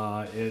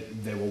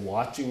 they were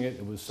watching it.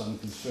 There was some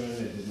concern.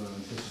 They did not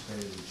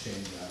anticipate it would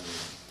change that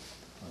rating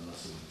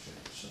unless there was a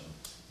change. So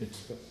it's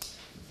good.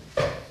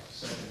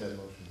 Second that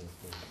motion to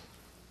approve.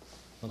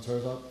 Councilor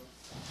Herzog?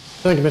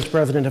 Thank you, Mr.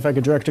 President. If I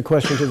could direct a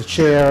question to the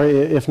chair,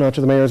 if not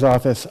to the mayor's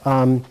office.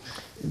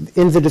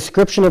 In the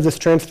description of this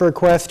transfer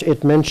request,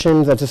 it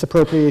mentions that this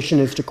appropriation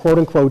is to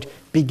quote-unquote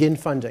begin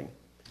funding.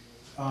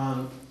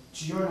 To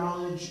your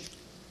knowledge,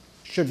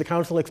 should the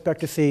council expect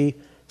to see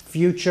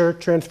future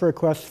transfer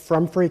requests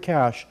from free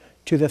cash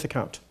to this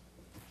account?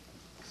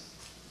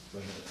 To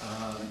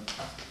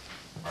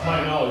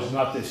my knowledge,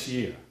 not this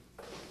year.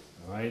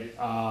 All right.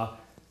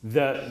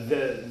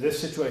 This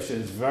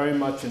situation is very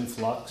much in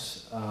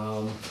flux.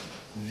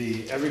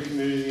 Every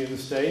community in the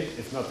state,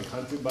 if not the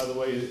country, by the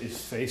way, is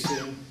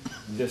facing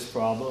this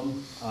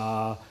problem,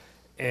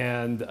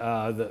 and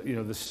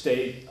the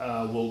state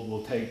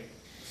will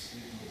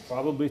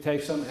probably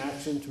take some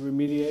action to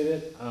remediate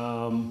it.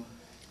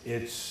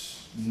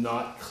 It's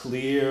not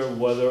clear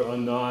whether or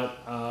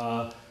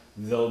not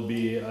there'll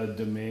be a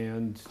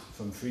demand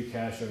from free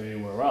cash or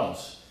anywhere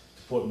else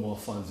to put more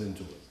funds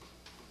into it.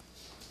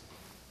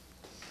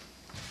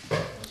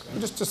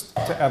 Just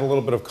to add a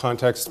little bit of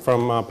context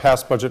from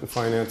past budget and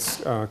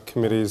finance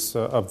committees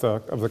of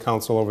the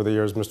council over the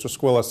years, Mr.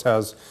 Squillis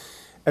has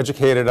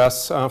educated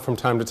us from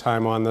time to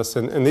time on this,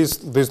 and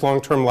these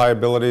long-term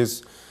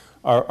liabilities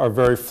are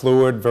very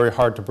fluid, very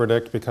hard to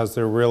predict because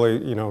they're really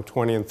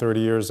 20 and 30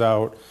 years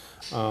out.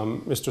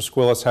 Mr.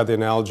 Squillis had the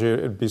analogy,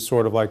 it'd be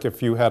sort of like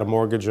if you had a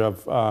mortgage of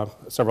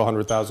several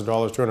 $100,000,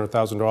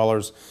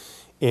 $200,000,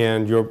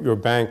 and your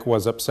bank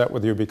was upset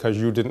with you because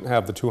you didn't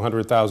have the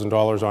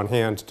 $200,000 on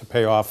hand to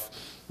pay off,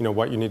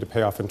 what you need to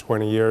pay off in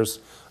 20 years.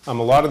 A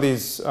lot of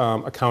these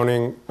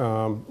accounting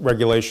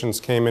regulations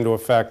came into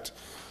effect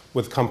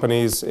with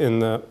companies in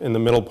the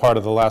middle part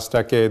of the last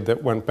decade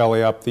that went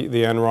belly up, the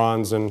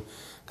Enrons and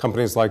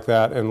companies like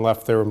that, and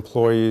left their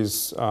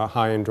employees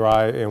high and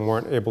dry and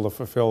weren't able to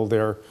fulfill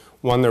their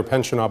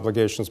pension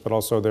obligations, but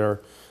also their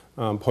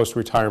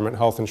post-retirement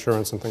health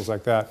insurance and things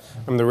like that.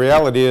 I mean, the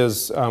reality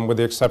is, with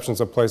the exceptions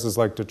of places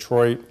like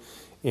Detroit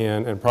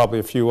and probably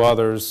a few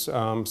others,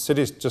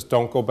 cities just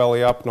don't go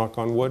belly up, knock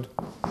on wood.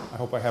 I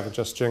hope I haven't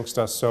just jinxed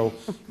us. So,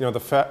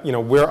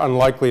 we're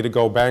unlikely to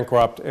go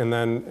bankrupt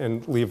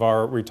and leave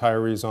our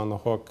retirees on the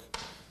hook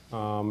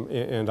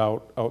and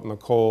out in the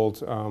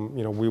cold.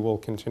 We will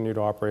continue to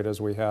operate as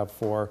we have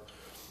for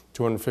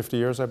 250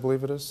 years, I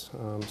believe it is.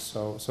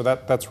 So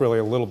that's really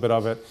a little bit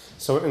of it.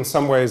 So in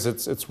some ways,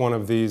 it's one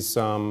of these.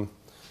 There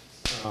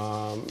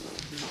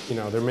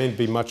may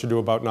be much ado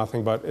about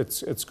nothing, but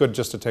it's good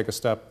just to take a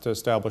step to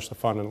establish the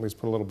fund and at least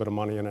put a little bit of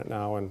money in it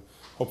now, and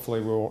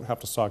hopefully we won't have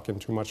to sock in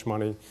too much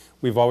money.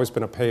 We've always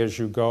been a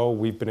pay-as-you-go.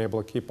 We've been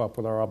able to keep up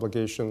with our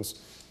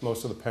obligations.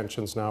 Most of the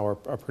pensions now are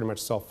pretty much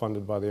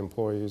self-funded by the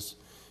employees,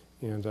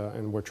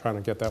 and we're trying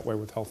to get that way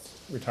with health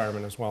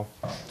retirement as well.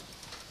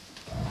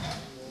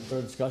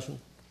 Further discussion?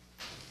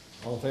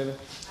 All in favor?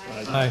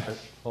 Aye.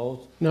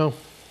 Opposed? No.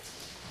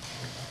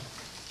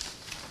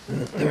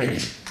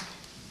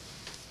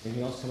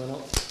 Anything else coming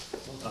up?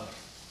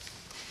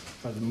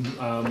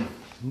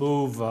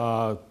 move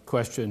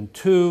question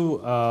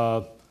 2,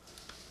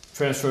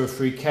 transfer of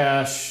free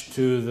cash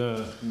to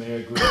the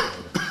mayor grant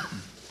order.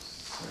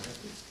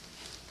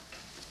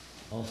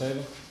 All in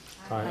favor?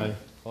 Aye.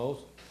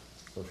 Opposed?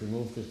 So it's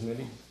removed to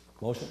committee.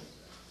 Motion?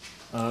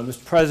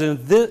 Mr.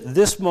 President,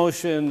 this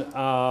motion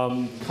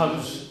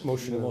comes...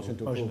 Motion to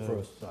approve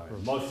first. Sorry,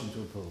 motion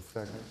to approve.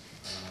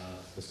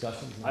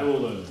 Discussion? I will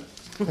learn that.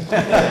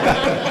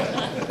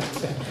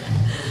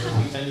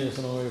 10 years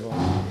in order.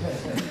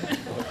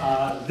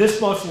 This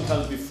motion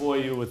comes before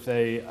you with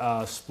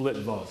a split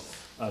vote.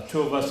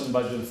 2 of us in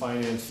Budget and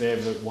Finance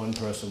favored it, 1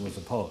 person was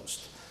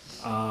opposed.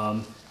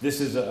 This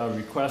is a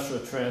request for a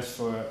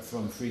transfer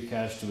from free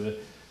cash to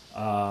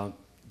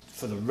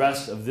for the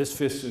rest of this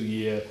fiscal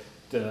year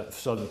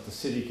so that the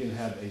city can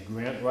have a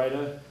grant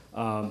writer.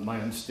 My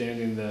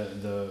understanding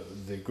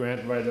the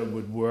grant writer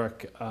would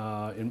work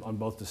on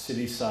both the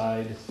city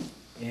side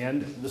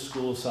and the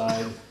school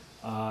side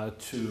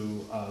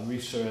to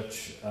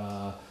research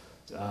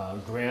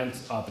grant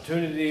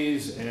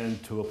opportunities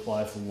and to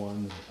apply for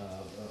one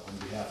on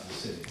behalf of the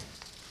city.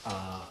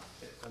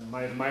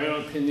 My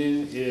own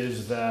opinion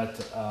is that,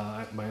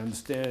 my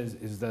understanding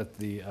is that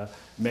the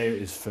mayor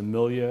is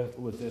familiar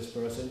with this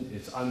person.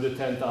 It's under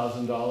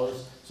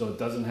 $10,000, so it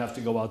doesn't have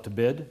to go out to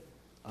bid.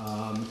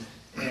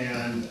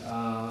 And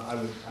I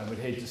would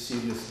hate to see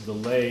this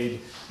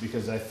delayed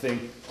because I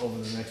think over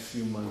the next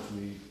few months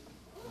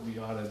we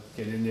ought to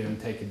get in there and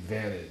take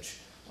advantage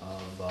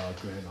of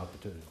grant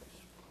opportunities.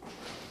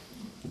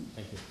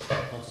 Thank you.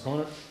 Councilor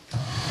Cronin?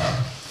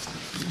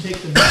 You take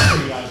the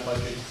mystery out of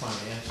budget and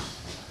finance.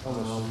 I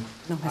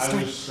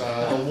was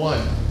the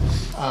one.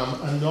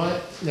 I'm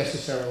not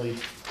necessarily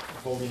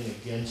voting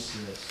against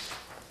this,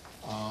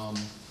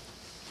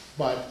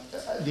 but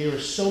there are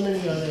so many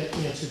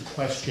unanswered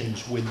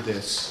questions with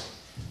this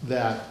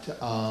that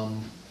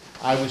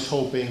I was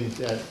hoping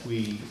that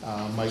we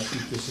might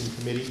keep this in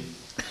committee.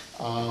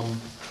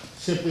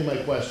 Simply my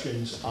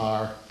questions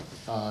are,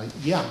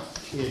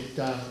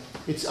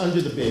 it's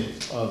under the bid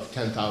of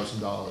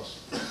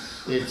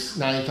 $10,000. It's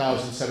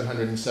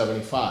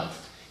 $9,775.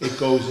 It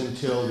goes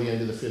until the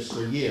end of the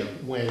fiscal year,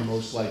 when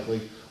most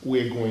likely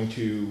we're going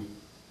to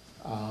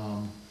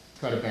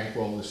try to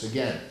bankroll this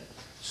again.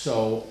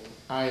 So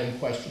I am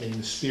questioning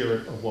the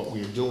spirit of what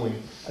we're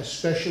doing,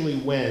 especially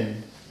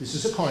when this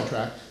is a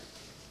contract,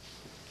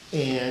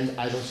 and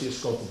I don't see a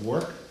scope of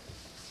work.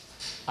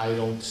 I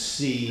don't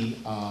see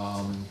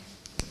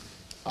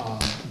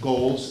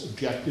goals,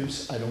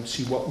 objectives. I don't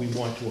see what we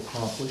want to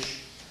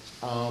accomplish.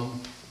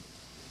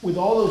 With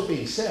all those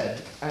being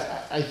said,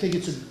 I think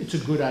it's a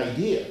good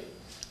idea,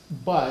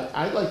 but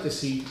I'd like to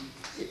see,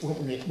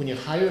 when you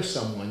hire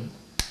someone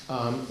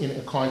in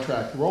a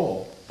contract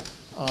role,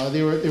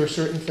 there are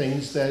certain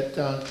things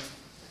that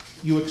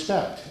you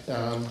expect.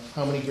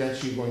 How many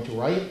grants are you going to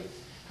write?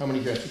 How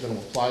many grants you're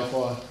going to apply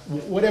for?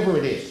 Whatever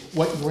it is,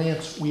 what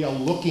grants we are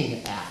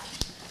looking at.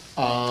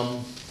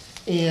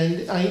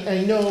 And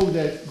I know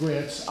that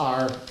grants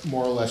are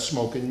more or less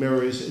smoke and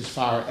mirrors as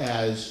far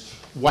as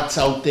what's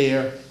out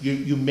there,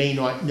 you may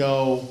not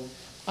know,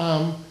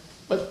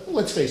 but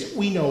let's face it,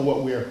 we know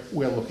what we're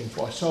looking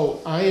for. So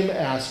I am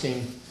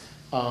asking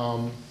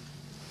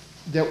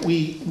that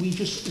we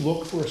just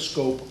look for a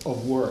scope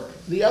of work.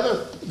 The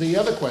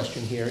other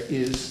question here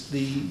is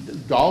the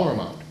dollar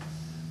amount.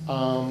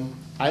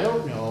 I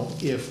don't know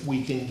if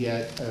we can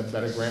get a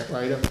better grant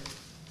writer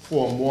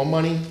for more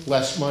money,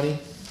 less money,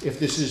 if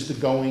this is the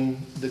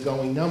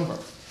going number.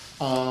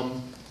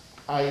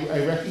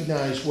 I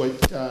recognize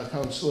what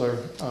Councilor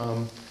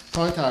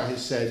Contar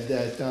has said,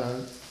 that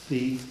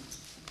the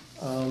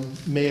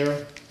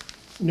mayor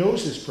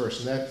knows this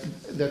person.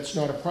 That's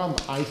not a problem.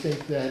 I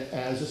think that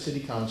as a city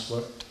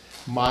councilor,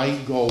 my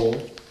goal,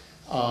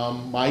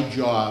 my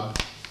job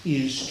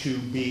is to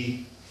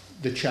be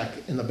the check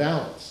and the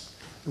balance.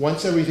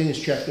 Once everything is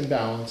checked and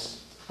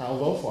balanced, I'll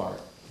vote for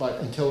it. But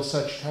until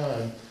such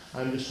time,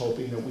 I'm just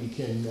hoping that we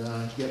can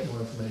get more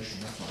information.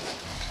 That's all.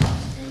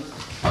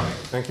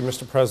 Thank you,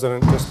 Mr.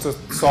 President. Just to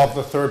solve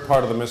the third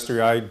part of the mystery,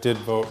 I did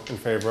vote in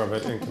favor of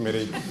it in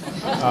committee.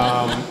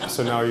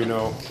 So now you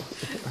know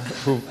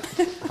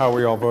how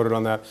we all voted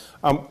on that.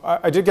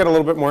 I did get a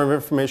little bit more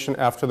information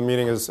after the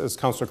meeting. As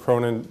Councilor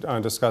Cronin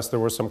discussed, there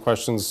were some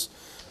questions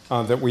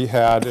that we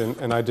had,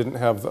 and I didn't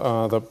have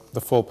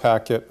the full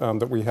packet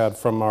that we had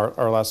from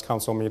our last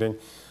council meeting.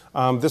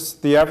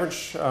 The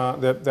average,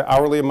 the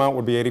hourly amount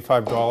would be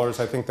 $85.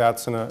 I think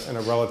that's in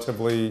a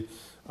relatively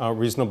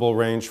reasonable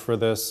range for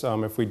this.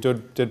 If we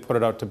did put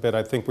it out to bid,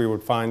 I think we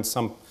would find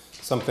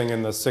something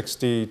in the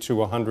 $60 to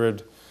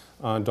 $100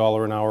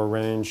 an hour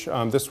range.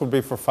 This would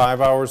be for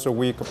 5 hours a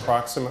week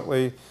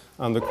approximately.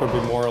 There could be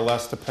more or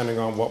less depending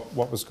on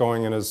what was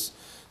going in. As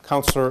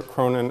Councilor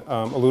Cronin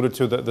alluded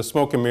to, the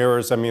smoke and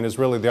mirrors, I mean, is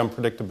really the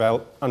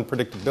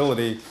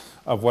unpredictability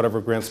of whatever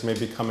grants may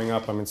be coming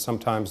up. I mean,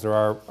 sometimes there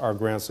are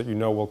grants that you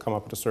know will come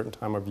up at a certain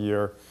time of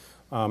year.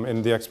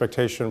 And the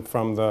expectation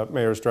from the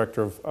Mayor's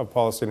Director of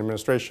Policy and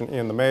Administration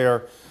and the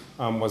Mayor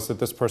was that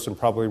this person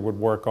probably would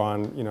work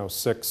on,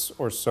 6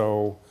 or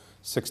so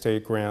 6 to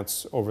 8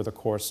 grants over the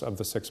course of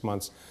the 6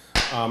 months.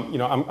 You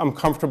know, I'm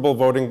comfortable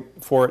voting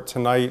for it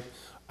tonight.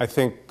 I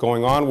think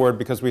going onward,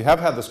 because we have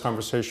had this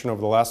conversation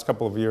over the last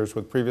couple of years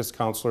with previous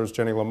councilors,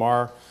 Jenny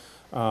Lamar,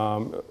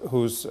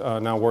 who's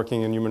now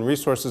working in human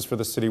resources for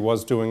the city,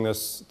 was doing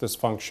this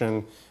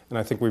function, and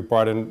I think we've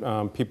brought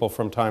in people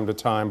from time to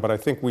time, but I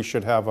think we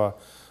should have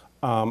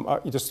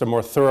just a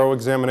more thorough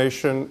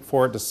examination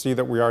for it to see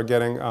that we are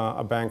getting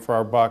a bang for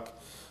our buck.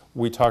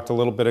 We talked a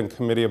little bit in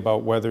committee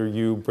about whether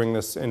you bring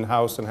this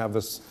in-house and have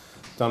this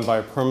done by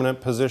a permanent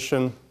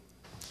position.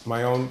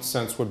 My own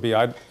sense would be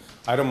I'd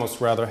almost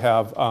rather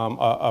have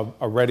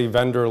a ready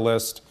vendor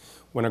list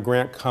when a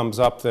grant comes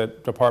up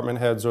that department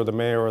heads or the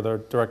mayor or the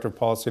director of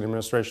policy and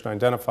administration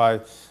identify.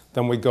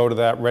 Then we go to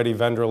that ready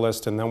vendor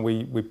list, and then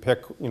we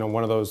pick, you know,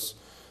 one of those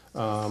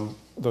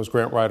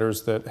grant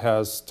writers that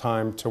has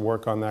time to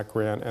work on that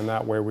grant, and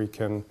that way we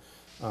can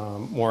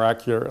more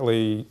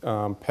accurately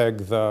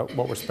peg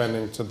what we're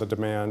spending to the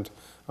demand.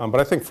 But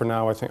I think for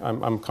now,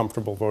 I'm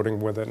comfortable voting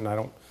with it,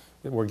 and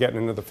we're getting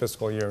into the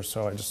fiscal year,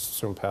 so I just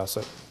assume pass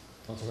it.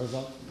 Councilor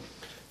Herzog?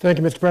 Thank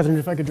you, Mr. President.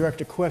 If I could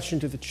direct a question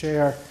to the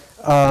chair,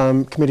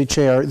 committee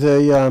chair.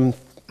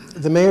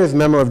 The mayor's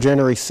memo of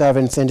January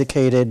 7th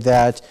indicated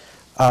that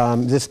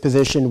this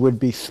position would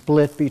be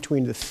split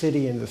between the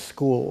city and the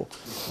school.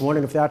 I'm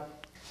wondering if that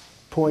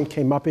point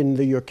came up in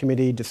your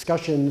committee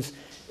discussions.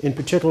 In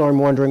particular, I'm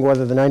wondering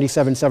whether the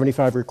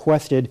 $97.75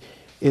 requested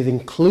is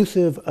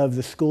inclusive of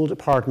the school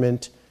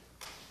department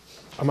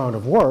amount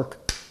of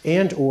work,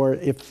 and or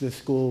if the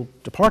school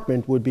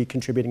department would be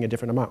contributing a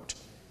different amount.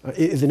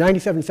 Is the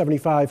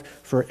 $97.75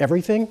 for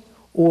everything,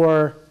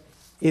 or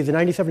is the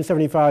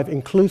 $97.75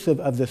 inclusive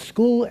of the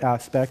school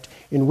aspect,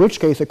 in which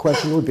case the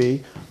question would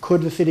be,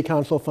 could the city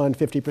council fund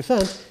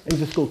 50% and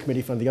the school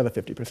committee fund the other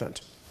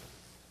 50%?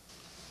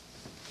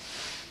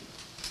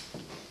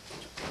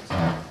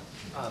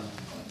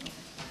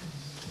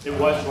 It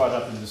was brought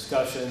up in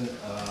discussion.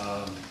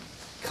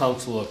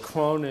 Councilor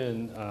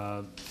Cronin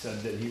said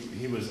that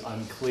he was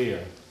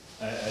unclear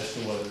as to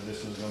whether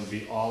this was going to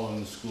be all on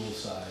the school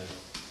side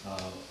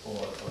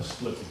or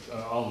split,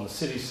 all on the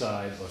city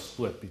side or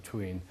split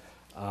between.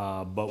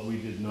 But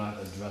we did not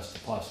address the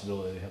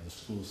possibility to have the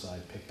school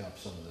side pick up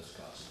some of this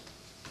cost.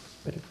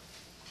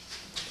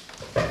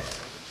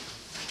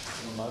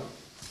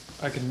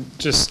 I can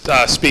just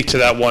speak to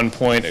that one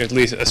point, at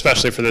least,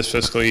 especially for this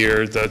fiscal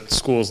year. The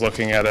school's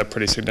looking at a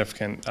pretty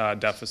significant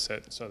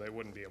deficit, so they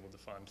wouldn't be able to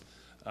fund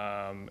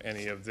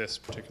any of this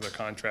particular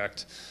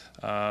contract.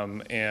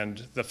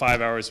 And the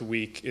 5 hours a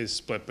week is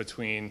split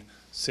between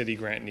city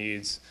grant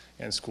needs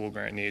and school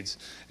grant needs.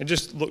 And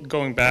just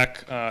going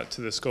back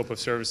to the scope of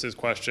services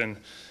question,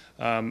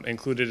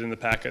 included in the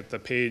packet, the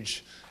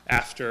page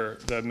after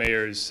the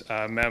mayor's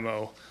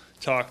memo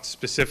talked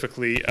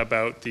specifically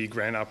about the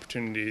grant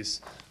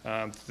opportunities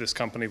this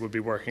company would be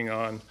working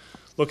on,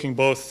 looking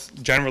both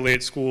generally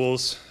at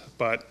schools,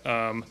 but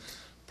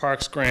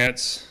parks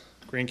grants,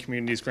 green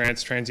communities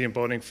grants, transient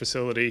boating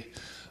facility,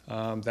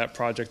 that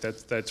project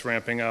that's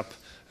ramping up,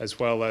 as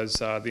well as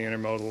the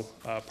intermodal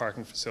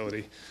parking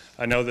facility.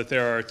 I know that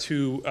there are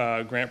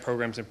 2 grant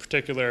programs in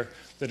particular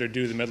that are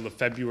due the middle of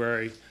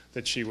February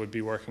that she would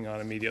be working on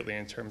immediately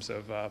in terms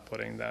of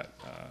putting that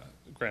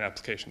grant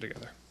application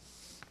together.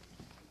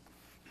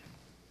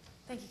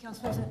 Thank you,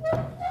 Council President.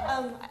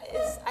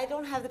 I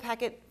don't have the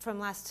packet from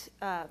last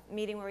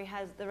meeting where we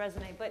had the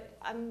resume, but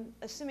I'm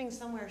assuming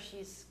somewhere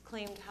she's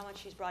claimed how much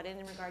she's brought in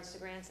regards to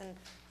grants. And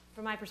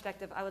from my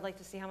perspective, I would like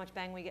to see how much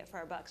bang we get for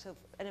our buck. So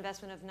an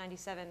investment of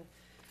 97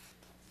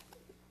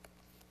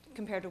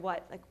 compared to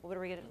what? Like, what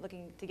are we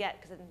looking to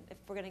get? Because if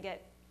we're going to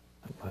get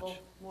a couple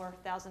more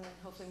thousand and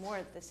hopefully more,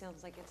 this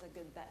sounds like it's a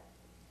good bet.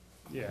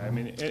 Yeah, I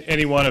mean,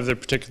 any one of the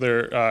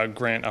particular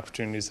grant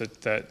opportunities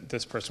that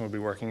this person would be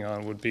working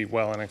on would be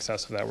well in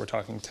excess of that. We're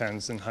talking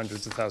tens and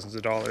hundreds of thousands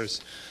of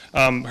dollars.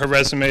 Her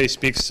resume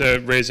speaks to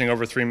raising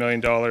over $3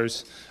 million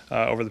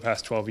over the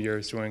past 12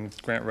 years doing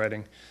grant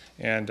writing.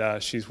 And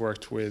she's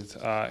worked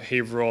with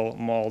Haverhill,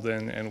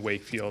 Malden, and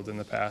Wakefield in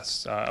the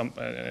past,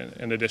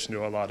 in addition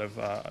to a lot of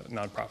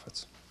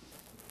nonprofits.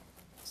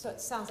 So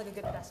it sounds like a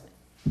good investment.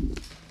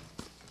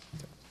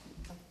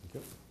 Thank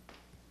you.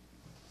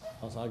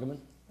 Councilor Hageman?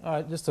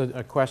 Just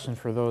a question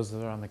for those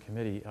that are on the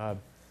committee.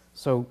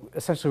 So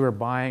essentially, we're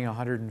buying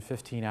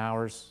 115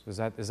 hours. Is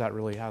that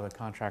really how the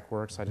contract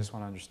works? I just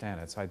want to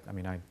understand it. So I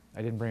mean, I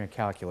didn't bring a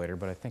calculator,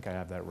 but I think I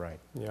have that right.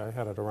 Yeah, I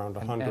had it around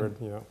 100.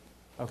 Yeah.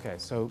 Okay,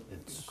 so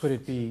could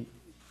it be?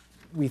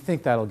 We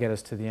think that'll get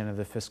us to the end of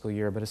the fiscal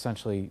year, but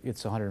essentially,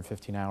 it's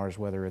 115 hours,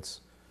 whether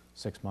it's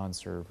 6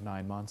 months or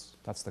 9 months.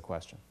 That's the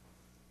question.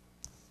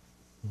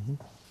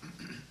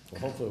 So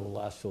hopefully it will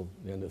last till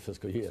the end of the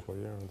fiscal year.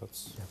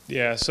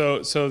 Yeah, so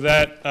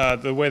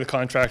that, the way the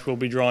contract will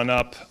be drawn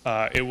up,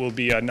 it will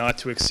be not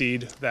to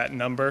exceed that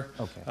number.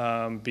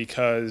 Okay.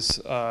 Because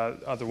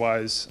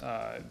otherwise,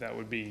 that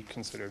would be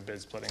considered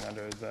bid splitting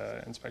under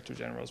the Inspector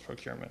General's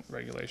procurement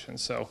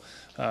regulations. So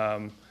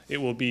it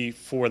will be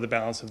for the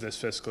balance of this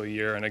fiscal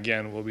year, and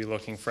again, we'll be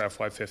looking for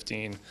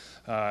FY15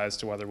 as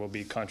to whether we'll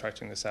be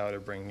contracting this out or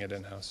bringing it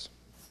in-house.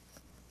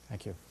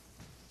 Thank you.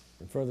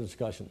 Any further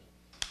discussion?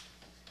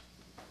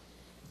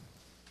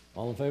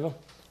 All in favor?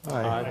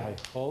 Aye.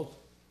 Opposed?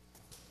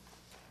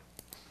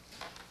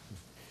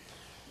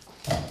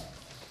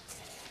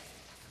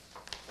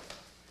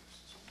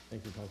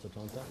 Thank you, Councilor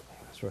Tonto.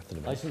 It's worth the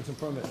debate. License and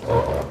permit.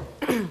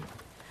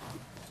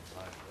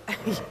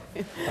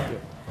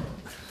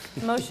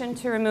 Motion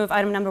to remove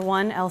item number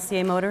 1,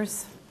 LCA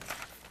Motors.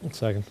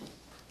 Second.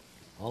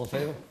 All in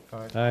favor?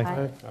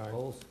 Aye.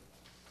 Opposed?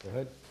 Go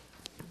ahead.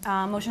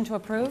 Motion to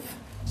approve.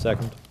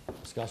 Second.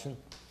 Discussion?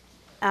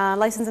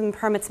 License and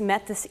permits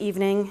met this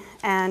evening,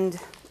 and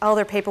all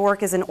their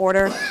paperwork is in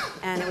order,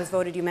 and it was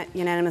voted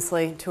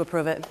unanimously to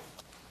approve it.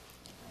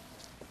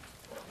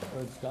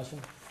 Further discussion?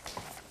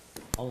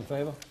 All in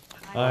favor?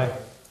 Aye.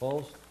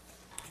 Opposed?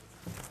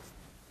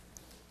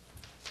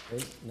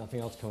 Okay,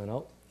 nothing else coming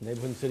out.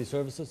 Neighborhood and city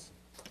services?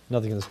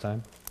 Nothing this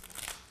time.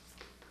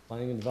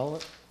 Planning and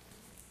development?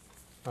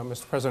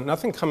 Mr. President,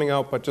 nothing coming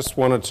out, but just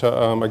wanted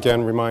to,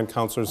 again, remind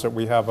councilors that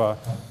we have a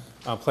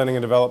Planning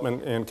and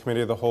Development and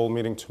Committee of the Whole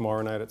meeting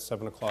tomorrow night at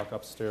 7 o'clock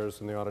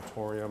upstairs in the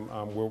auditorium.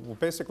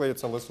 Basically,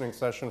 it's a listening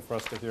session for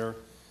us to hear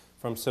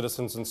from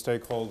citizens and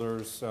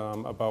stakeholders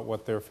about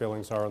what their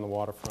feelings are on the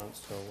waterfront.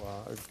 So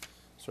I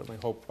certainly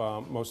hope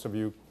most of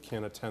you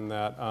can attend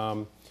that.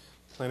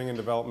 Planning and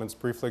Development's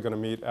briefly going to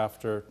meet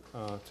after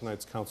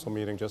tonight's council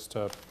meeting just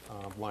to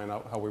line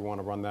out how we want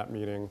to run that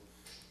meeting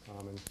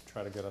and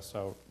try to get us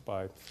out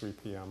by 3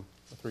 a.m.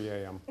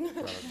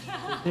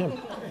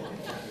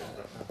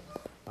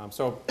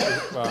 So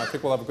I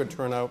think we'll have a good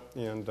turnout,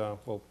 and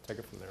we'll take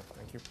it from there.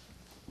 Thank you.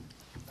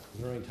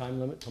 Is there any time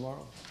limit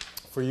tomorrow?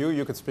 For you,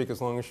 you could speak as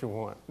long as you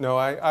want. No,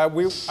 I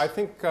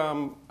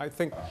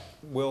think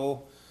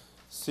we'll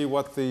see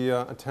what the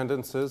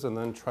attendance is, and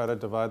then try to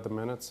divide the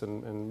minutes,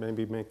 and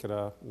maybe make it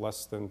a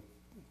less than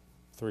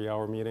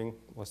 3-hour meeting,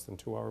 less than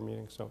 2-hour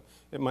meeting. So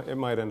it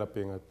might end up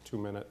being a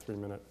 2-minute,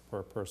 3-minute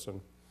per person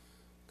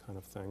kind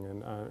of thing.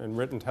 And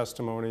written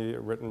testimony,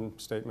 written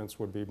statements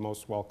would be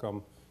most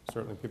welcome.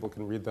 Certainly people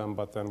can read them,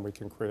 but then we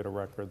can create a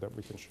record that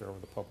we can share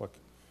with the public.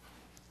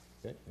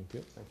 Okay, thank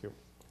you. Thank you.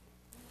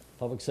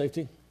 Public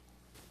safety?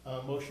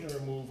 Motion to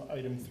remove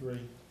item 3.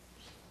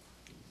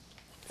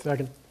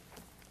 Second.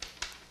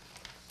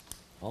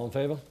 All in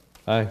favor?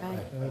 Aye.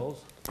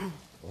 Opposed? Go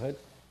ahead.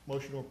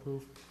 Motion to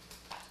approve.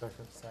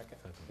 Second.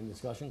 Any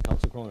discussion?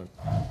 Councilor Cronin.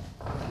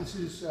 This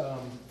is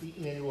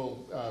the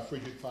annual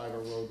Frigid Fiber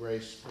Road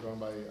Race put on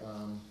by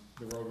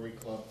the Rotary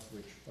Club,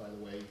 which, by the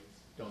way,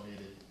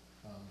 donated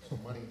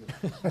some money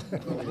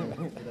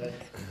today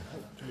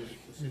to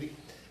the city.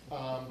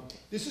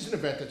 This is an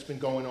event that's been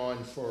going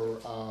on for,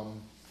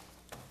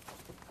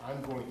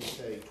 I'm going to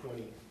say,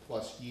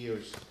 20-plus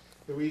years.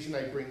 The reason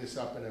I bring this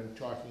up, and I'm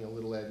talking a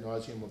little ad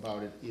nauseum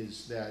about it,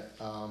 is that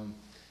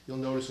you'll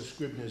notice a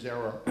Scribner's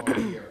error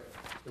on here.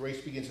 The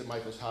race begins at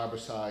Michael's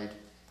Harborside,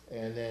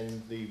 and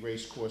then the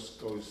race course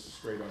goes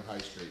straight on High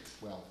Street.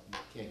 Well, you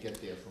can't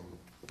get there from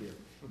here,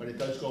 but it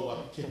does go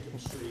up Titcomb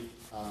Street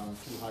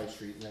to High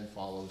Street, and then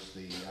follows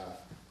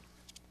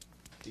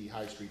the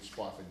High Street,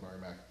 Spofford,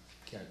 Merrimack,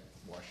 Kent,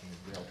 Washington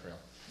Rail Trail.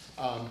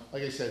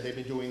 Like I said, they've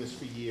been doing this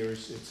for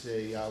years. It's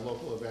a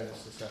local event,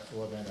 it's a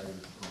successful event. I would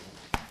approve.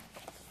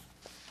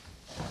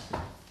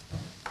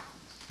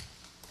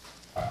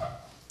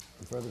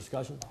 Any further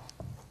discussion?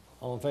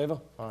 All in favor?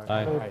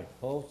 Aye.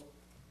 Opposed?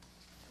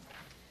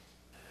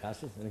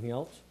 Passes. Anything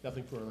else?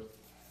 Nothing further.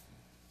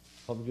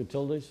 Public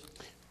utilities?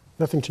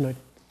 Nothing tonight.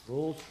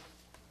 Rules?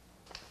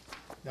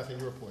 Nothing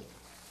to report.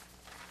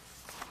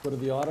 Good of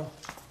the order?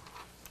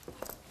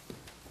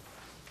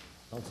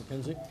 Councilor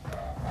Kinsey?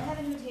 I have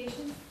an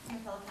invitation from my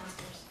fellow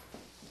councilors.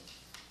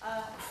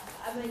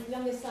 My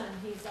youngest son,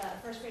 he's a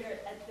first grader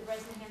at the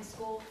Bresnahan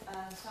School,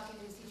 talking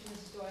to his teacher,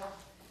 Mrs. Doyle,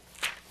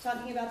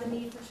 talking about the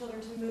need for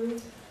children to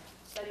move.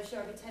 Studies show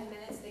every 10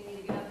 minutes they need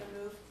to get up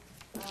and move,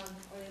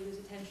 or they lose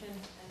attention,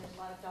 and there's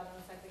a lot of domino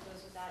effect that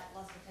goes with that,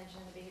 loss of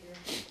attention and behavior.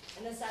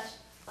 And as such,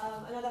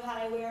 another hat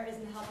I wear is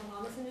in the health and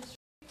wellness industry.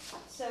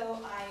 So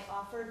I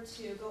offered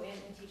to go in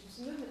and teach them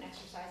some movement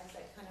exercises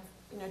that kind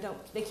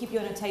of, they keep you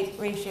in a tight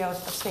ratio of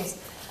space.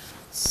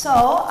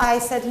 So I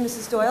said to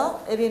Mrs.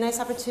 Doyle, it'd be a nice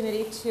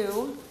opportunity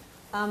to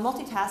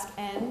multitask,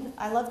 and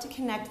I love to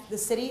connect the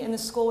city and the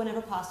school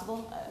whenever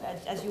possible.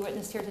 As you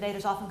witnessed here today,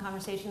 there's often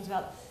conversations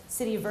about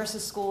city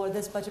versus school, or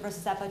this budget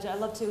versus that budget. I'd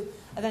love to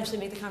eventually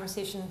make the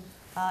conversation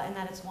in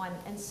that it's one.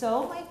 And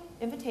so my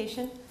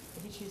invitation,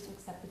 if you choose to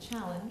accept the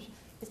challenge,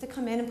 is to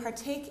come in and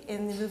partake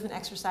in the movement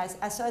exercise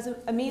as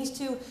a means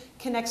to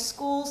connect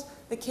schools,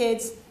 the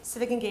kids,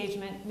 civic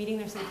engagement, meeting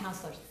their city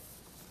councilors.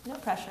 No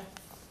pressure.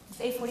 It's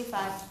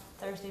 8:45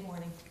 Thursday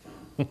morning.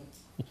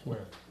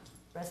 Where?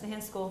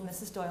 Bresnahan School,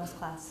 Mrs. Doyle's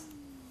class.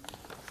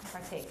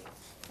 Partake.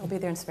 I'll be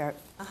there in spirit.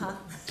 Uh-huh.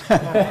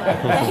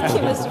 Thank you,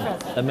 Mr.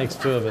 President. That makes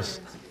two of us.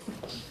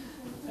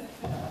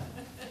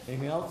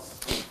 Anything else?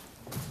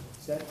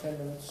 Is that 10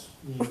 minutes,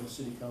 meeting of the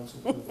city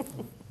council?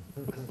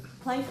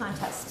 Playing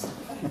contest.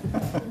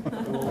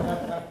 We'll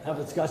have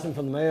a discussion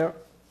from the mayor,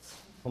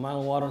 from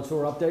Island Water and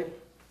Sewer update.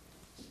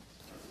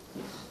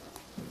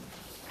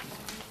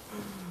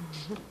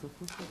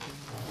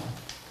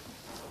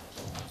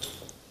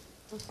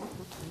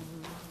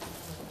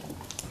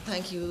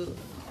 Thank you,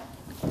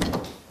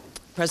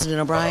 President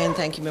O'Brien.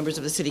 Thank you, members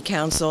of the City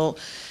Council.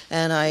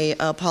 And I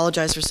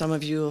apologize for some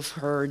of you who have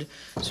heard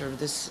sort of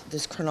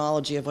this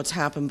chronology of what's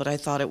happened, but I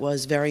thought it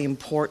was very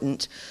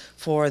important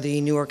for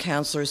the newer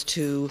councilors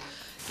to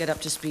get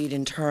up to speed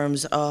in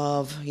terms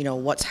of,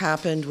 what's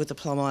happened with the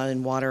Plum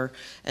Island Water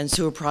and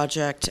Sewer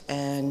Project,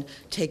 and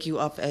take you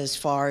up as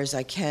far as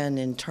I can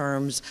in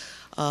terms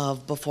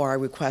of, before I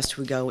request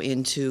we go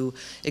into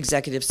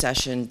executive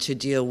session to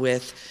deal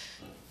with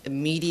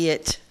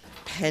immediate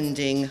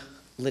pending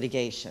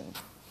litigation.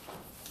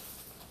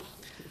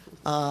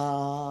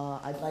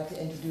 I'd like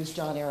to introduce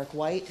John Eric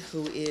White,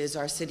 who is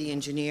our city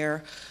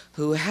engineer,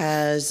 who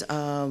has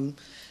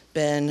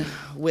been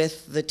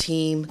with the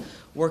team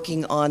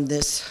working on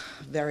this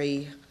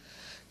very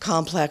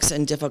complex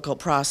and difficult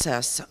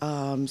process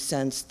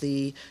since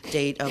the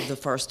date of the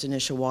first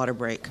initial water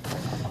break.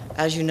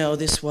 As you know,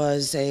 this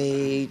was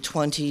a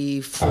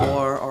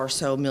 $24 or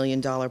so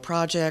million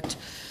project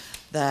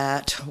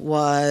that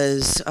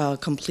was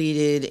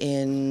completed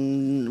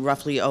in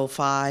roughly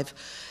 '05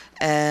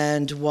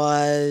 and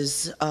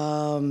was,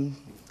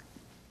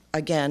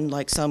 again,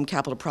 like some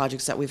capital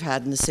projects that we've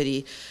had in the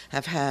city,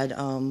 have had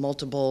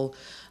multiple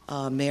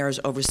mayors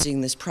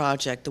overseeing this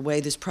project. The way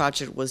this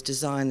project was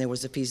designed, there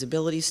was a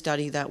feasibility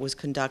study that was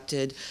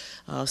conducted.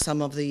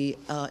 Some of the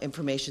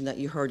information that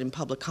you heard in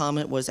public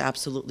comment was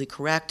absolutely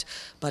correct,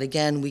 but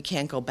again, we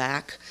can't go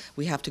back.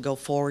 We have to go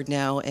forward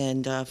now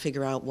and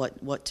figure out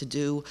what to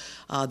do.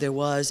 There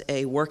was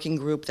a working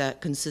group that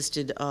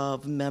consisted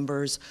of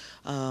members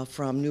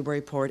from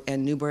Newburyport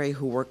and Newbury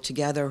who worked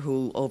together,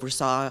 who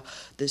oversaw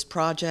this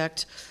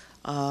project.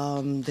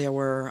 There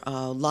were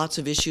lots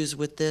of issues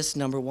with this.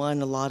 Number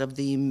one, a lot of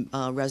the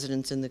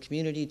residents in the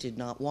community did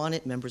not want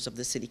it. Members of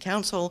the city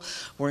council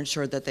weren't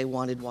sure that they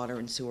wanted water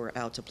and sewer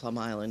out to Plum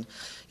Island.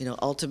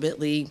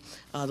 Ultimately,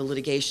 the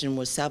litigation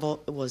was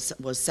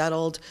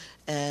settled,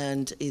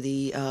 and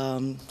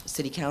the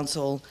city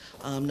council,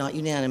 not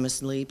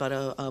unanimously,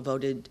 but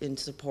voted in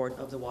support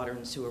of the water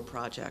and sewer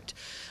project.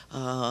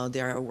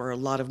 There were a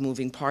lot of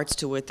moving parts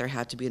to it. There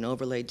had to be an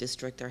overlay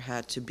district. There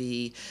had to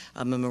be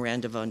a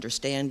memorandum of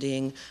understanding.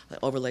 The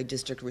overlay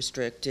district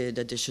restricted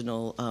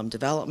additional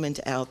development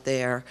out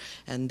there,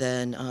 and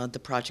then the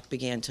project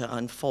began to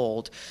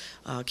unfold.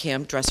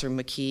 Camp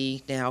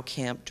Dresser-McKee, now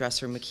Camp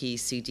Dresser-McKee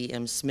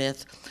CDM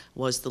Smith,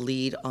 was the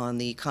lead on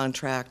the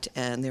contract,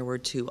 and there were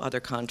two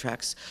other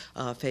contracts,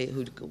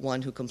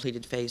 one who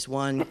completed phase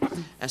one,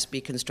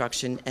 SB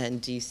Construction,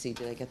 and DC,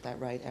 did I get that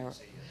right, Eric?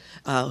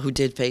 Who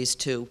did phase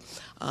two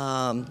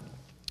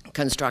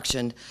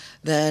construction.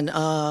 Then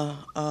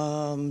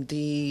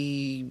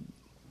the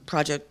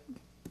project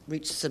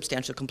reached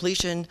substantial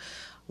completion,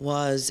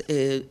 was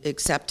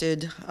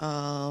accepted,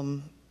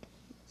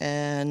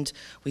 and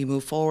we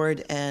moved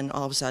forward, and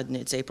all of a sudden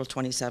it's April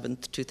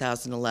 27th,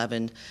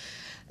 2011,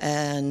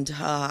 and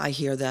I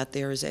hear that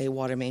there's a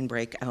water main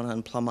break out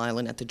on Plum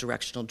Island at the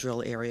directional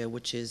drill area,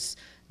 which is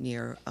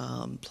near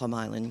Plum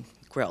Island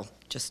Grill,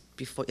 just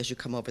before, as you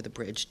come over the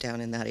bridge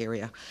down in that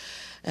area.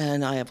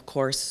 And I, of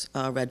course,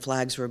 red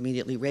flags were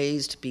immediately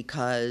raised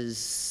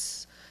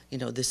because,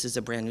 this is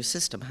a brand new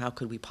system. How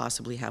could we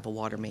possibly have a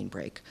water main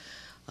break?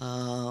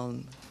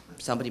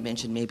 Somebody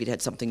mentioned maybe it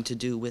had something to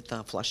do with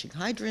flushing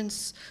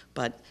hydrants,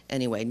 but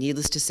anyway,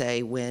 needless to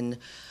say, when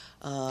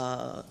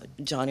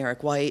John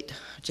Eric White,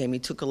 Jamie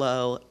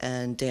Tuccolo,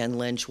 and Dan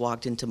Lynch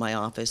walked into my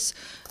office,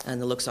 and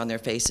the looks on their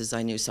faces,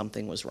 I knew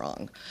something was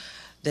wrong.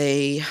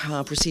 They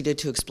proceeded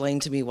to explain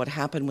to me what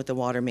happened with the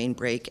water main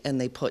break, and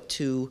they put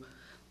two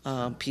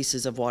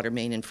pieces of water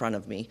main in front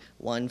of me,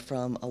 one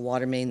from a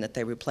water main that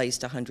they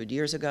replaced 100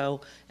 years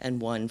ago,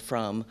 and one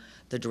from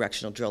the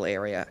directional drill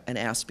area, and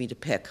asked me to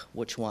pick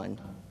which one.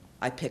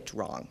 I picked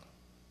wrong.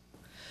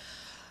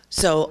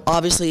 So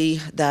obviously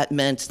that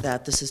meant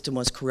that the system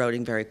was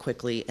corroding very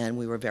quickly, and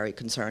we were very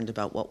concerned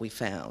about what we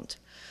found.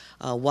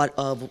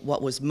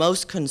 What was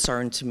most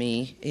concerned to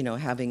me,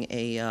 having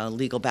a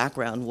legal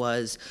background,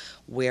 was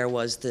where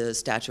was the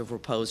statute of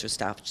repose or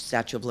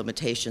statute of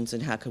limitations,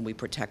 and how can we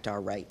protect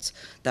our rights?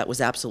 That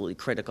was absolutely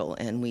critical,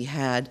 and we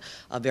had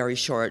a very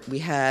short,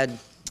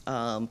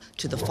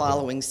 to the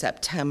following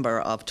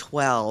September of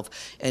 12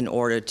 in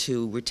order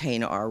to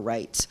retain our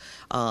rights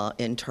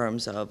in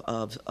terms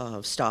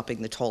of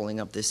stopping the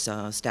tolling of this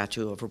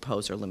statute of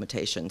repose or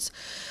limitations.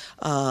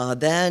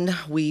 Then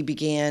we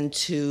began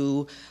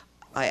to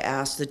I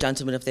asked the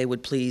gentlemen if they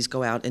would please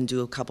go out and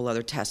do a couple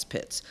other test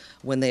pits.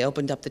 When they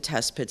opened up the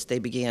test pits, they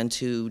began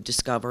to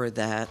discover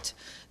that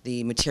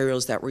the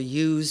materials that were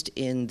used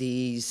in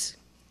these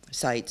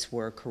sites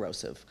were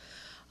corrosive.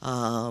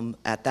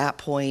 At that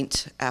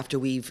point, after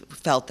we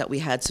felt that we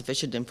had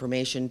sufficient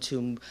information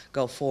to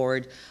go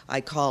forward,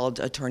 I called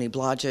Attorney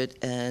Blodgett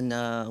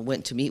and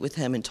went to meet with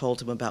him and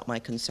told him about my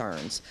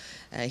concerns.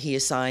 He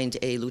assigned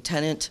a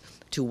lieutenant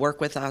to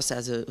work with us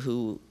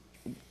who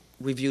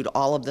reviewed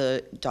all of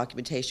the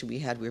documentation we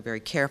had. We were very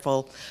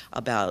careful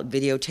about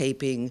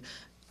videotaping,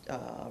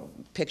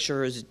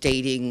 pictures,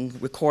 dating,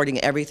 recording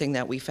everything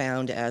that we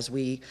found as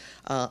we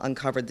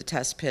uncovered the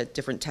test pit,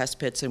 different test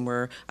pits, and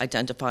were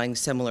identifying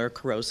similar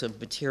corrosive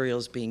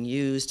materials being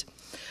used.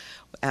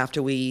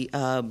 After we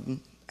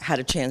had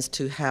a chance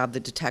to have the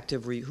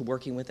detective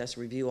working with us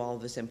review all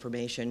of this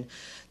information,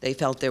 they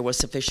felt there was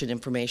sufficient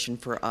information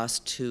for us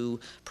to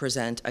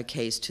present a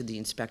case to the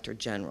Inspector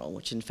General,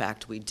 which in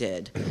fact we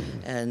did.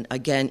 And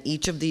again,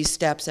 each of these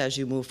steps as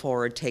you move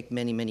forward take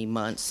many, many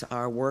months.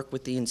 Our work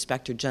with the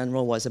Inspector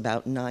General was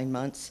about 9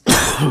 months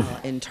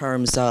in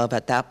terms of,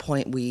 at that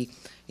point,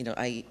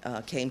 I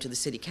came to the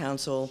City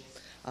Council.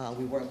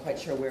 We weren't quite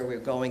sure where we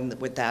were going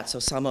with that, so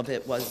some of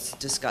it was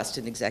discussed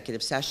in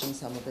executive session,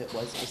 some of it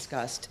was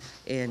discussed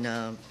in,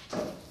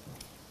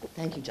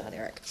 thank you, John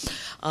Eric,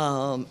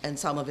 and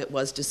some of it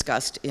was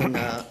discussed in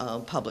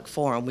a public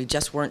forum. We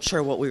just weren't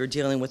sure what we were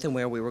dealing with and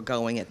where we were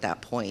going at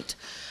that point.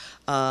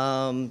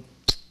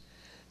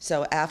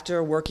 So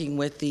after working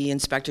with the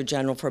Inspector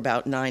General for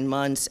about 9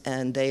 months,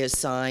 and they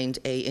assigned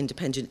an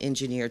independent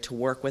engineer to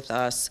work with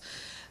us,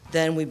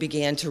 then we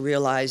began to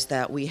realize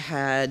that we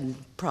had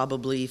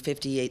probably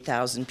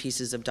 58,000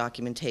 pieces of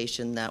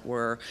documentation that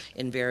were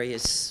in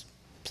various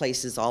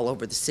places all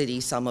over the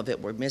city. Some of it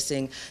were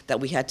missing, that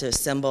we had to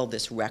assemble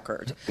this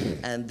record.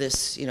 And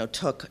this,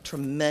 took a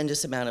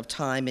tremendous amount of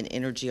time and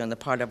energy on the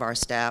part of our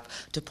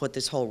staff to put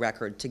this whole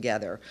record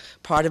together.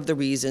 Part of the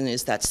reason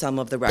is that some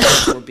of the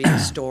records were being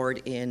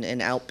stored in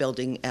an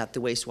outbuilding at the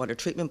wastewater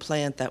treatment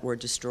plant that were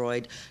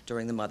destroyed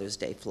during the Mother's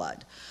Day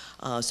flood.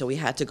 So we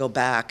had to go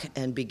back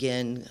and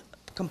begin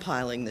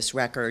compiling this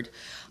record.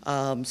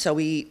 So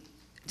we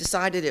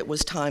decided it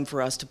was time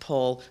for us to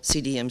pull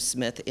CDM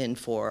Smith in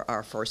for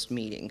our first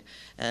meeting.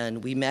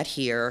 And we met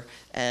here,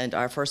 and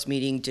our first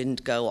meeting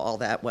didn't go all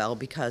that well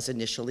because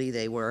initially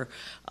they were,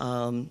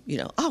 oh,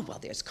 well,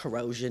 there's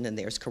corrosion and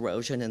there's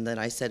corrosion. And then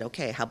I said,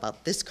 okay, how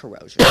about this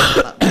corrosion? How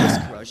about this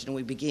corrosion? And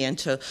we began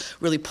to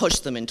really push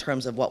them in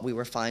terms of what we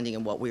were finding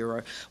and what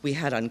we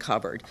had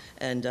uncovered.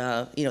 And,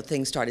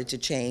 things started to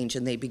change,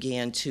 and they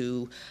began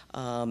to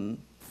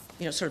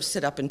sort of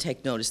sit up and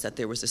take notice that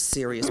there was a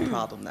serious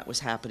problem that was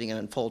happening and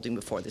unfolding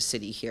before the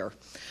city here.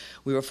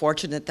 We were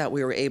fortunate that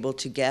we were able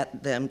to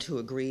get them to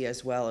agree,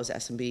 as well as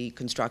S&B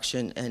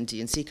Construction and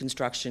DNC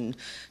Construction,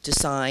 to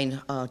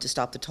sign to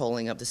stop the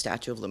tolling of the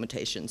statute of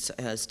limitations,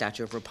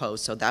 statute of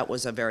repose. So that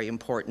was a very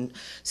important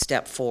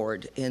step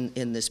forward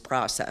in this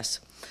process.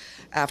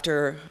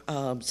 After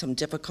some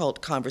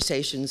difficult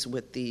conversations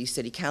with the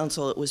City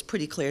Council, it was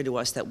pretty clear to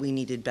us that we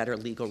needed better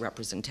legal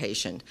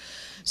representation.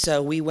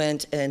 So we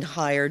went and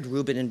hired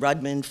Rubin and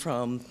Rudman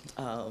from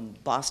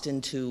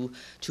Boston to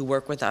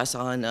work with us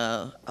on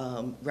a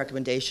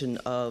recommendation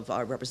of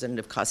our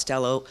Representative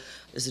Costello.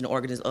 This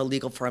is a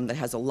legal firm that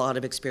has a lot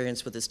of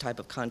experience with this type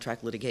of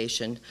contract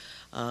litigation.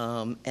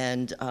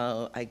 And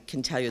I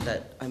can tell you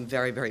that I'm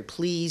very, very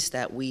pleased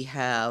that we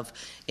have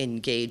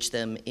engaged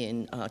them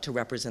to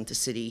represent the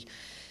city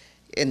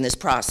in this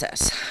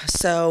process.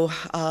 So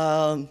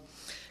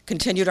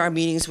continued our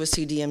meetings with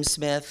CDM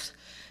Smith,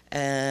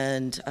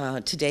 and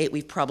to date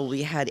we've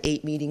probably had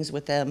 8 meetings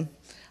with them,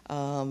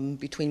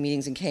 between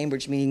meetings in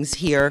Cambridge, meetings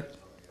here.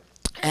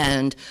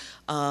 And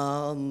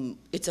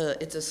it's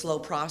a slow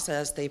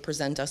process. They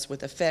present us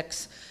with a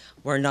fix.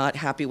 We're not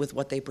happy with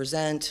what they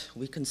present.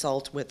 We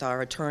consult with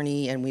our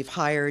attorney, and we've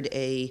hired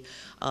a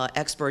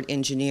expert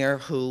engineer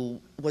who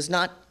was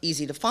not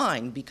easy to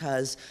find,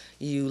 because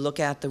you look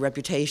at the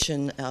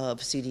reputation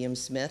of CDM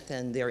Smith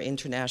and their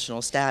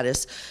international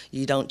status.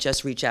 You don't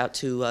just reach out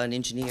to an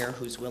engineer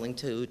who's willing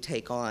to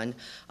take on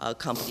a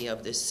company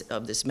of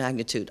this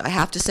magnitude. I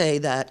have to say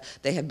that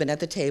they have been at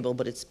the table,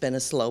 but it's been a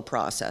slow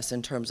process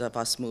in terms of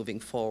us moving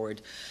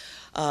forward.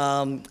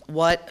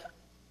 What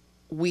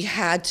we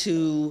had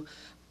to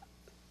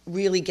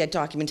really get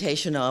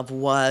documentation of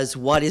was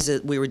what is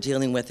it we were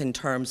dealing with in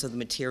terms of the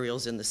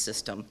materials in the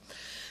system.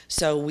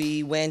 So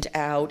we went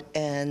out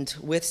and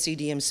with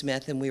CDM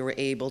Smith, and we were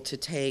able to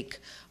take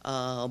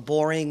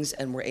borings,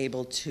 and were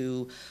able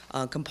to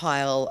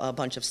compile a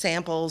bunch of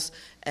samples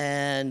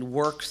and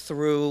work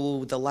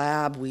through the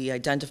lab. We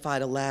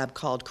identified a lab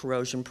called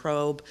Corrosion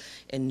Probe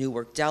in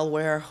Newark,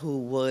 Delaware, who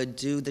would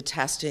do the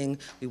testing.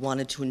 We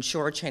wanted to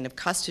ensure a chain of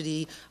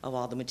custody of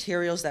all the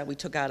materials that we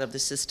took out of the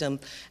system.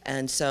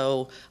 And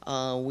so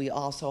we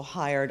also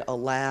hired a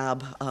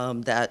lab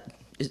that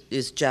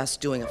is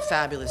just doing a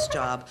fabulous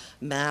job,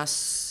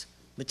 Mass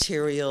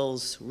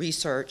materials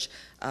research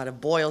out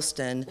of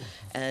Boylston.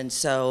 And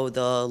so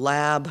the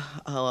lab,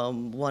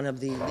 one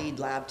of the lead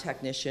lab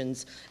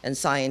technicians and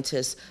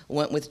scientists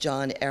went with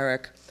John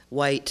Eric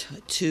White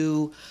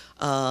to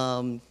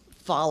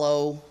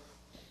follow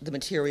the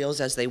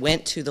materials as they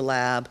went to the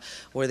lab,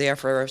 were there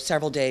for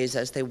several days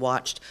as they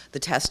watched the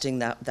testing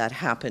that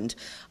happened.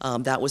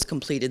 That was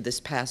completed this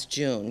past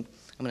June.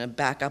 I'm going to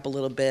back up a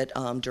little bit.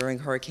 During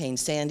Hurricane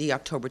Sandy,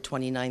 October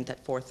 29th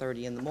at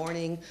 4:30 in the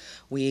morning,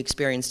 we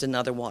experienced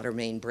another water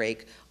main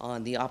break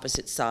on the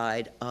opposite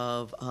side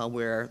of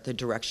where the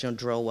directional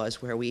drill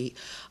was, where we,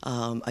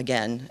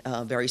 again,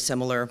 very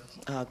similar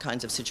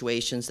kinds of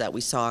situations that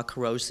we saw,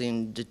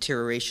 corrosion,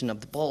 deterioration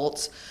of the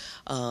bolts,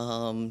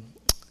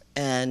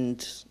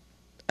 and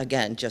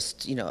again,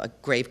 just,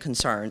 grave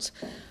concerns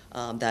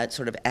that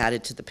sort of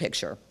added to the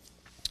picture.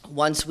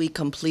 Once we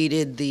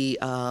completed the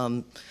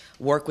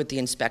work with the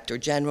Inspector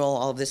General,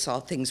 all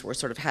things were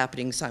sort of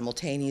happening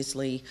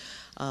simultaneously.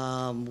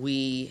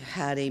 We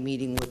had a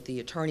meeting with the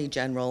Attorney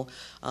General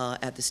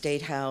at the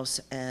State House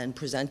and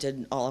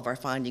presented all of our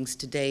findings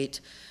to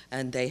date,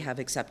 and they have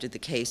accepted the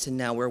case, and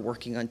now we're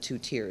working on 2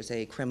 tiers,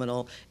 a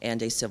criminal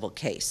and a civil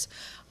case.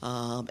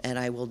 And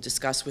I will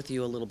discuss with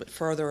you a little bit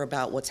further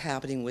about what's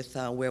happening with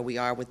where we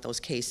are with those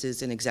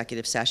cases in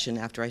executive session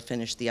after I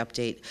finish the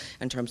update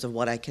in terms of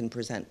what I can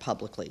present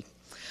publicly.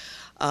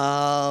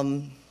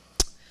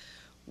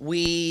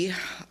 We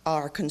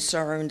are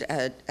concerned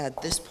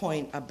at this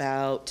point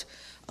about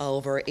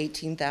over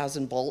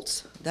 18,000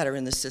 bolts that are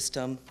in the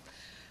system.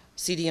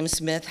 CDM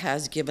Smith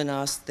has given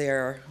us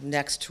their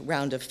next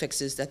round of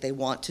fixes that they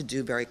want to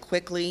do very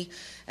quickly,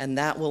 and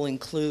that will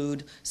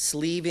include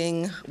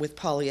sleeving with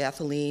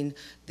polyethylene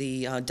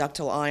the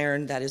ductile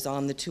iron that is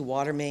on the 2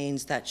 water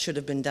mains that should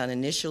have been done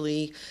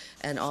initially,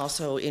 and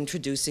also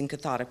introducing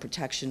cathodic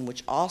protection,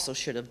 which also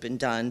should have been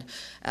done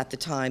at the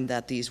time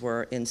that these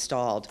were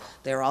installed.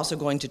 They're also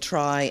going to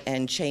try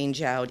and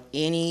change out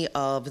any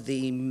of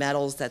the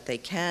metals that they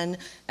can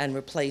and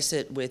replace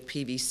it with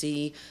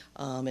PVC.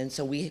 And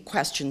so we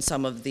question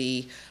some of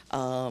the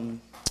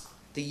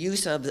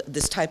use of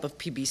this type of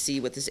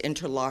PVC with this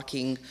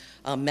interlocking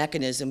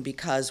mechanism,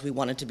 because we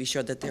wanted to be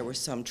sure that there was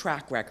some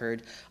track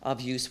record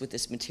of use with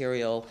this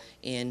material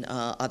in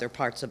other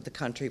parts of the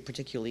country,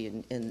 particularly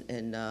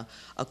in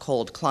a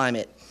cold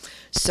climate.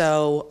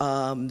 So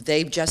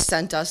they've just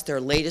sent us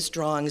their latest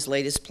drawings,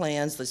 latest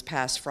plans this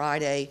past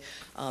Friday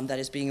that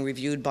is being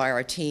reviewed by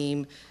our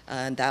team,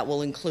 and that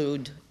will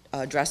include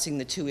addressing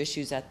the 2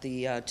 issues at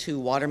the 2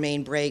 water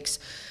main breaks.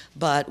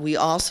 But we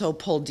also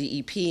pulled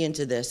DEP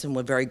into this, and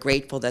we're very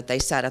grateful that they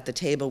sat at the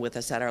table with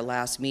us at our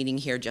last meeting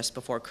here just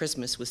before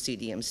Christmas with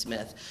CDM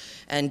Smith.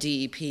 And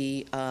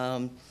DEP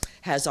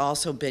has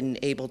also been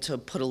able to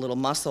put a little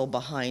muscle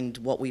behind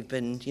what we've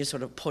been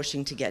sort of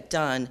pushing to get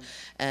done.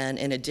 And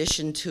in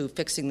addition to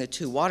fixing the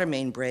 2 water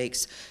main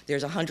breaks,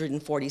 there's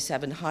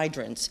 147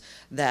 hydrants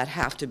that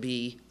have to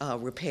be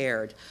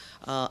repaired.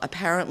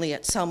 Apparently,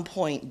 at some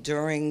point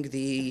during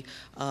the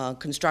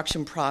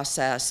construction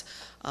process,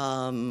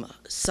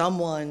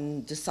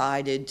 someone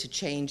decided to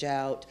change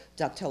out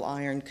ductile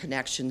iron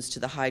connections to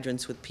the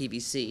hydrants with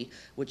PVC,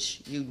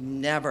 which you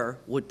never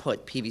would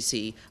put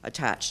PVC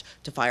attached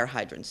to fire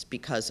hydrants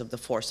because of the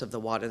force of the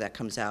water that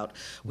comes out.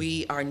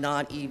 We are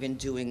not even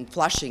doing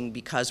flushing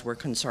because we're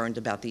concerned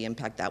about the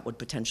impact that would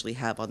potentially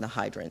have on the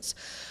hydrants.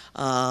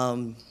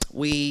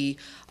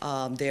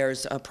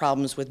 There's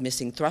problems with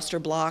missing thruster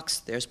blocks.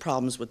 There's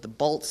problems with the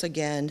bolts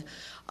again.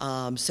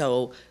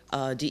 So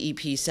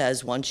DEP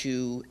says once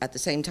you, at the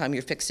same time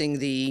you're fixing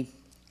the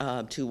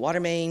 2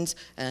 water mains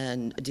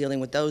and dealing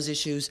with those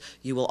issues,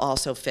 you will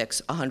also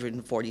fix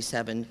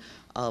 147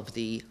 of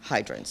the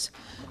hydrants.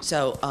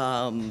 So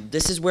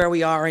this is where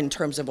we are in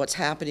terms of what's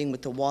happening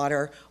with the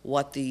water,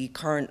 what the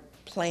current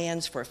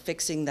plans for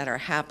fixing that are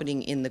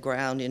happening in the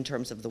ground in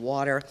terms of the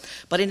water.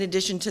 But in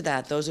addition to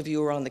that, those of you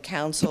who are on the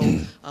council,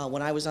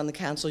 when I was on the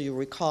council, you'll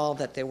recall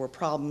that there were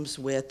problems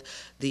with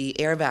the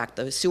air vac,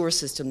 the sewer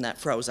system that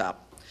froze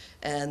up.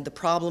 And the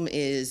problem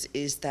is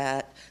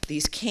that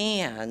these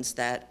cans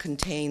that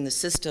contain the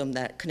system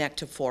that connect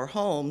to 4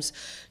 homes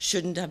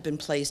shouldn't have been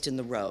placed in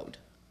the road.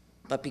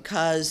 But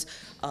because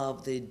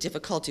of the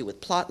difficulty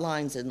with plot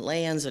lines and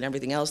lands and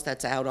everything else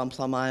that's out on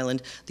Plum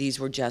Island,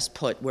 these were just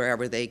put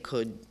wherever they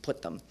could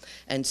put them.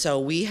 And so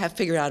we have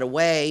figured out a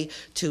way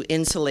to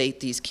insulate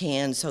these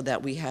cans so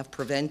that we have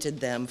prevented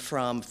them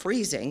from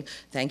freezing.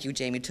 Thank you,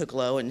 Jamie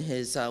Tuklow, and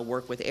his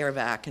work with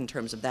AirVac in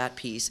terms of that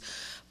piece.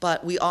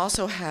 But we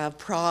also have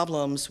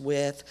problems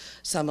with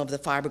some of the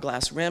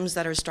fiberglass rims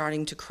that are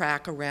starting to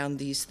crack around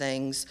these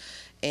things.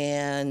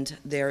 And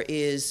there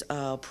is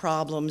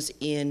problems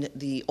in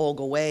the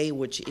Olga Way,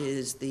 which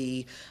is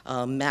the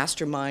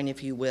mastermind,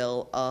 if you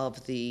will,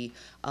 of the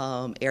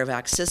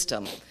AirVac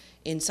system.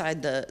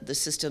 Inside the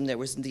system, there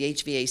was the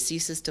HVAC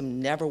system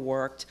never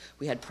worked.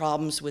 We had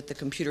problems with the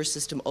computer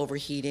system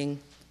overheating.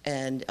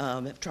 and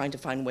trying to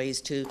find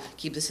ways to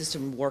keep the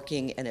system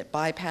working and it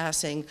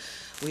bypassing.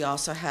 We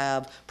also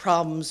have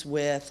problems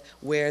with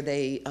where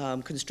they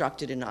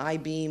constructed an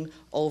I-beam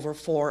over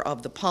 4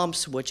 of the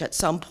pumps, which at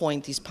some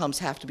point these pumps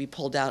have to be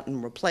pulled out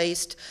and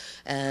replaced.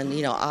 And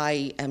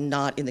I am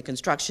not in the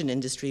construction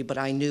industry, but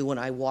I knew when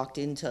I walked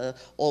into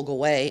Olga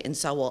Way and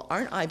saw, well,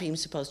 aren't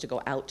I-beams supposed to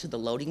go out to the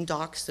loading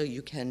dock so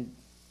you can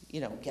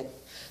get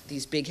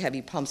these big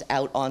heavy pumps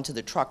out onto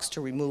the trucks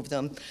to remove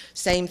them.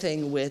 Same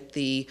thing with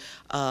the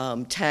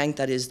tank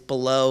that is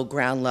below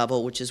ground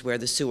level, which is where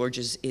the sewage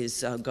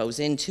goes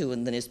into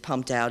and then is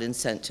pumped out and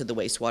sent to the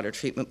wastewater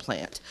treatment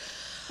plant.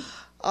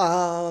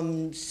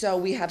 So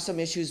we have some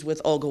issues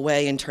with Olga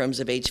Way in terms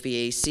of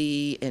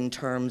HVAC, in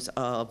terms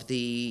of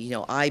the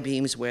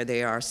I-beams where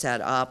they are set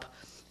up,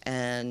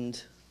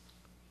 and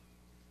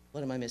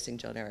what am I missing,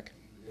 Joe Eric?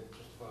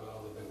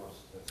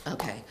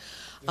 Okay.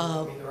 There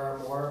are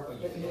more,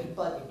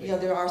 but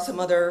there are some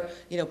other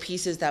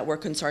pieces that we're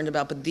concerned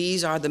about, but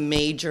these are the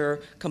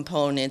major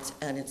components,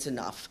 and it's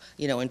enough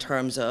in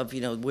terms of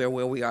where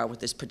we are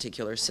with this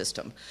particular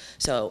system.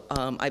 So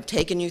I've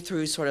taken you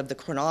through sort of the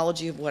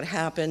chronology of what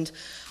happened,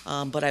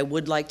 but I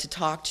would like to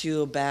talk to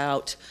you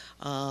about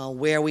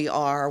where we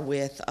are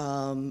with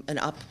an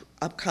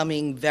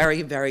upcoming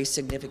very, very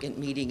significant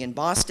meeting in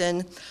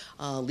Boston,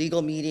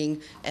 legal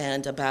meeting,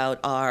 and about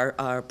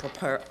our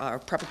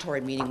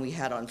preparatory meeting we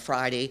had on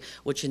Friday,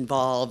 which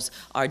involves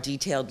our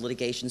detailed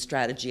litigation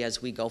strategy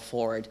as we go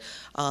forward.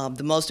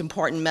 The most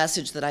important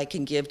message that I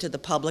can give to the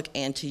public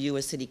and to you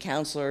as city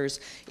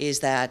councilors is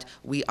that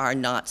we are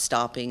not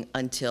stopping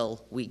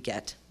until we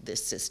get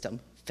this system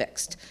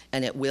fixed,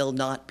 and it will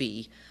not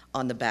be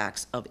on the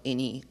backs of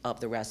any of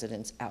the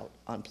residents out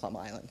on Plum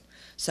Island.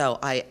 So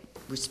I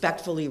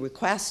respectfully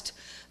request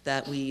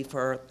that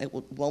it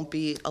won't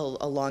be a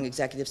long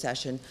executive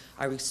session.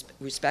 I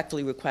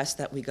respectfully request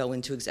that we go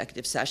into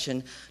executive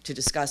session to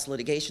discuss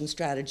litigation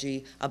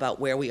strategy about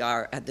where we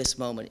are at this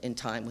moment in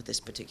time with this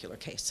particular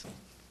case.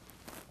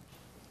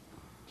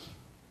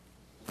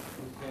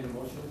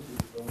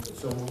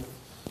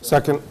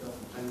 Second.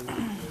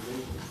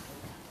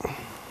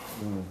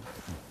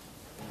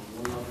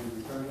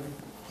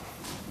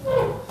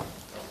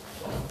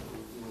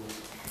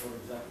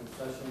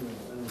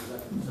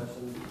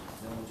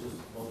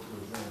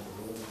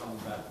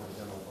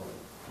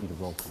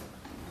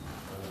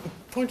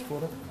 Point of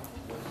order.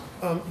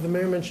 The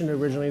mayor mentioned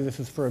originally this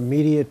is for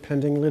immediate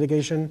pending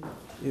litigation.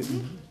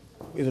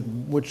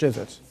 Which is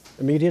it?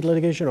 Immediate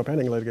litigation or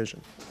pending litigation?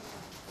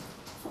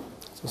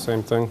 It's the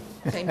same thing.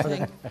 Same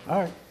thing.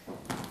 All right.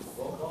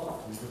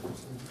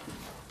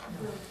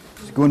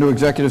 Let's go into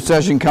executive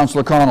session.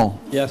 Councilor Connell.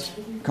 Yes.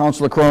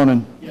 Councilor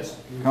Cronin. Yes.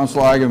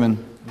 Councilor Eigenman.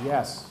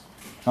 Yes.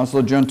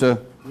 Councilor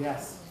Junta.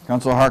 Yes.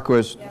 Councilor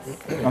Harquist. Yes.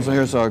 Councilor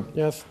Herzog.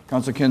 Yes.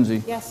 Councilor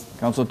Kinsey. Yes.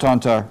 Councilor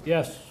Tantar.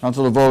 Yes.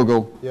 Councilor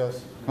Vogel.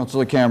 Yes.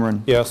 Councilor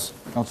Cameron. Yes.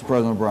 Council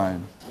President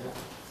O'Brien.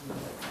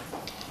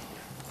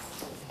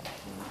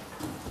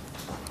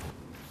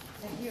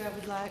 Thank you. I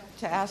would like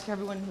to ask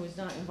everyone who is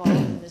not involved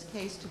in this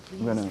case to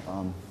please I'm going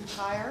to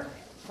retire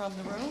from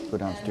the room. go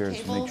downstairs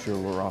and make sure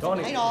we're off.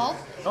 Night all.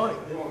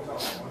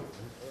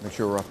 Make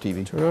sure we're off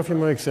TV. Turn off your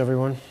mics,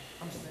 everyone.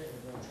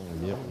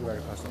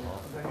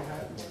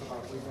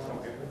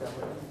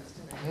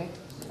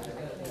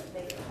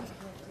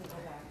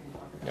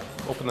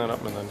 Open that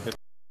up and then hit.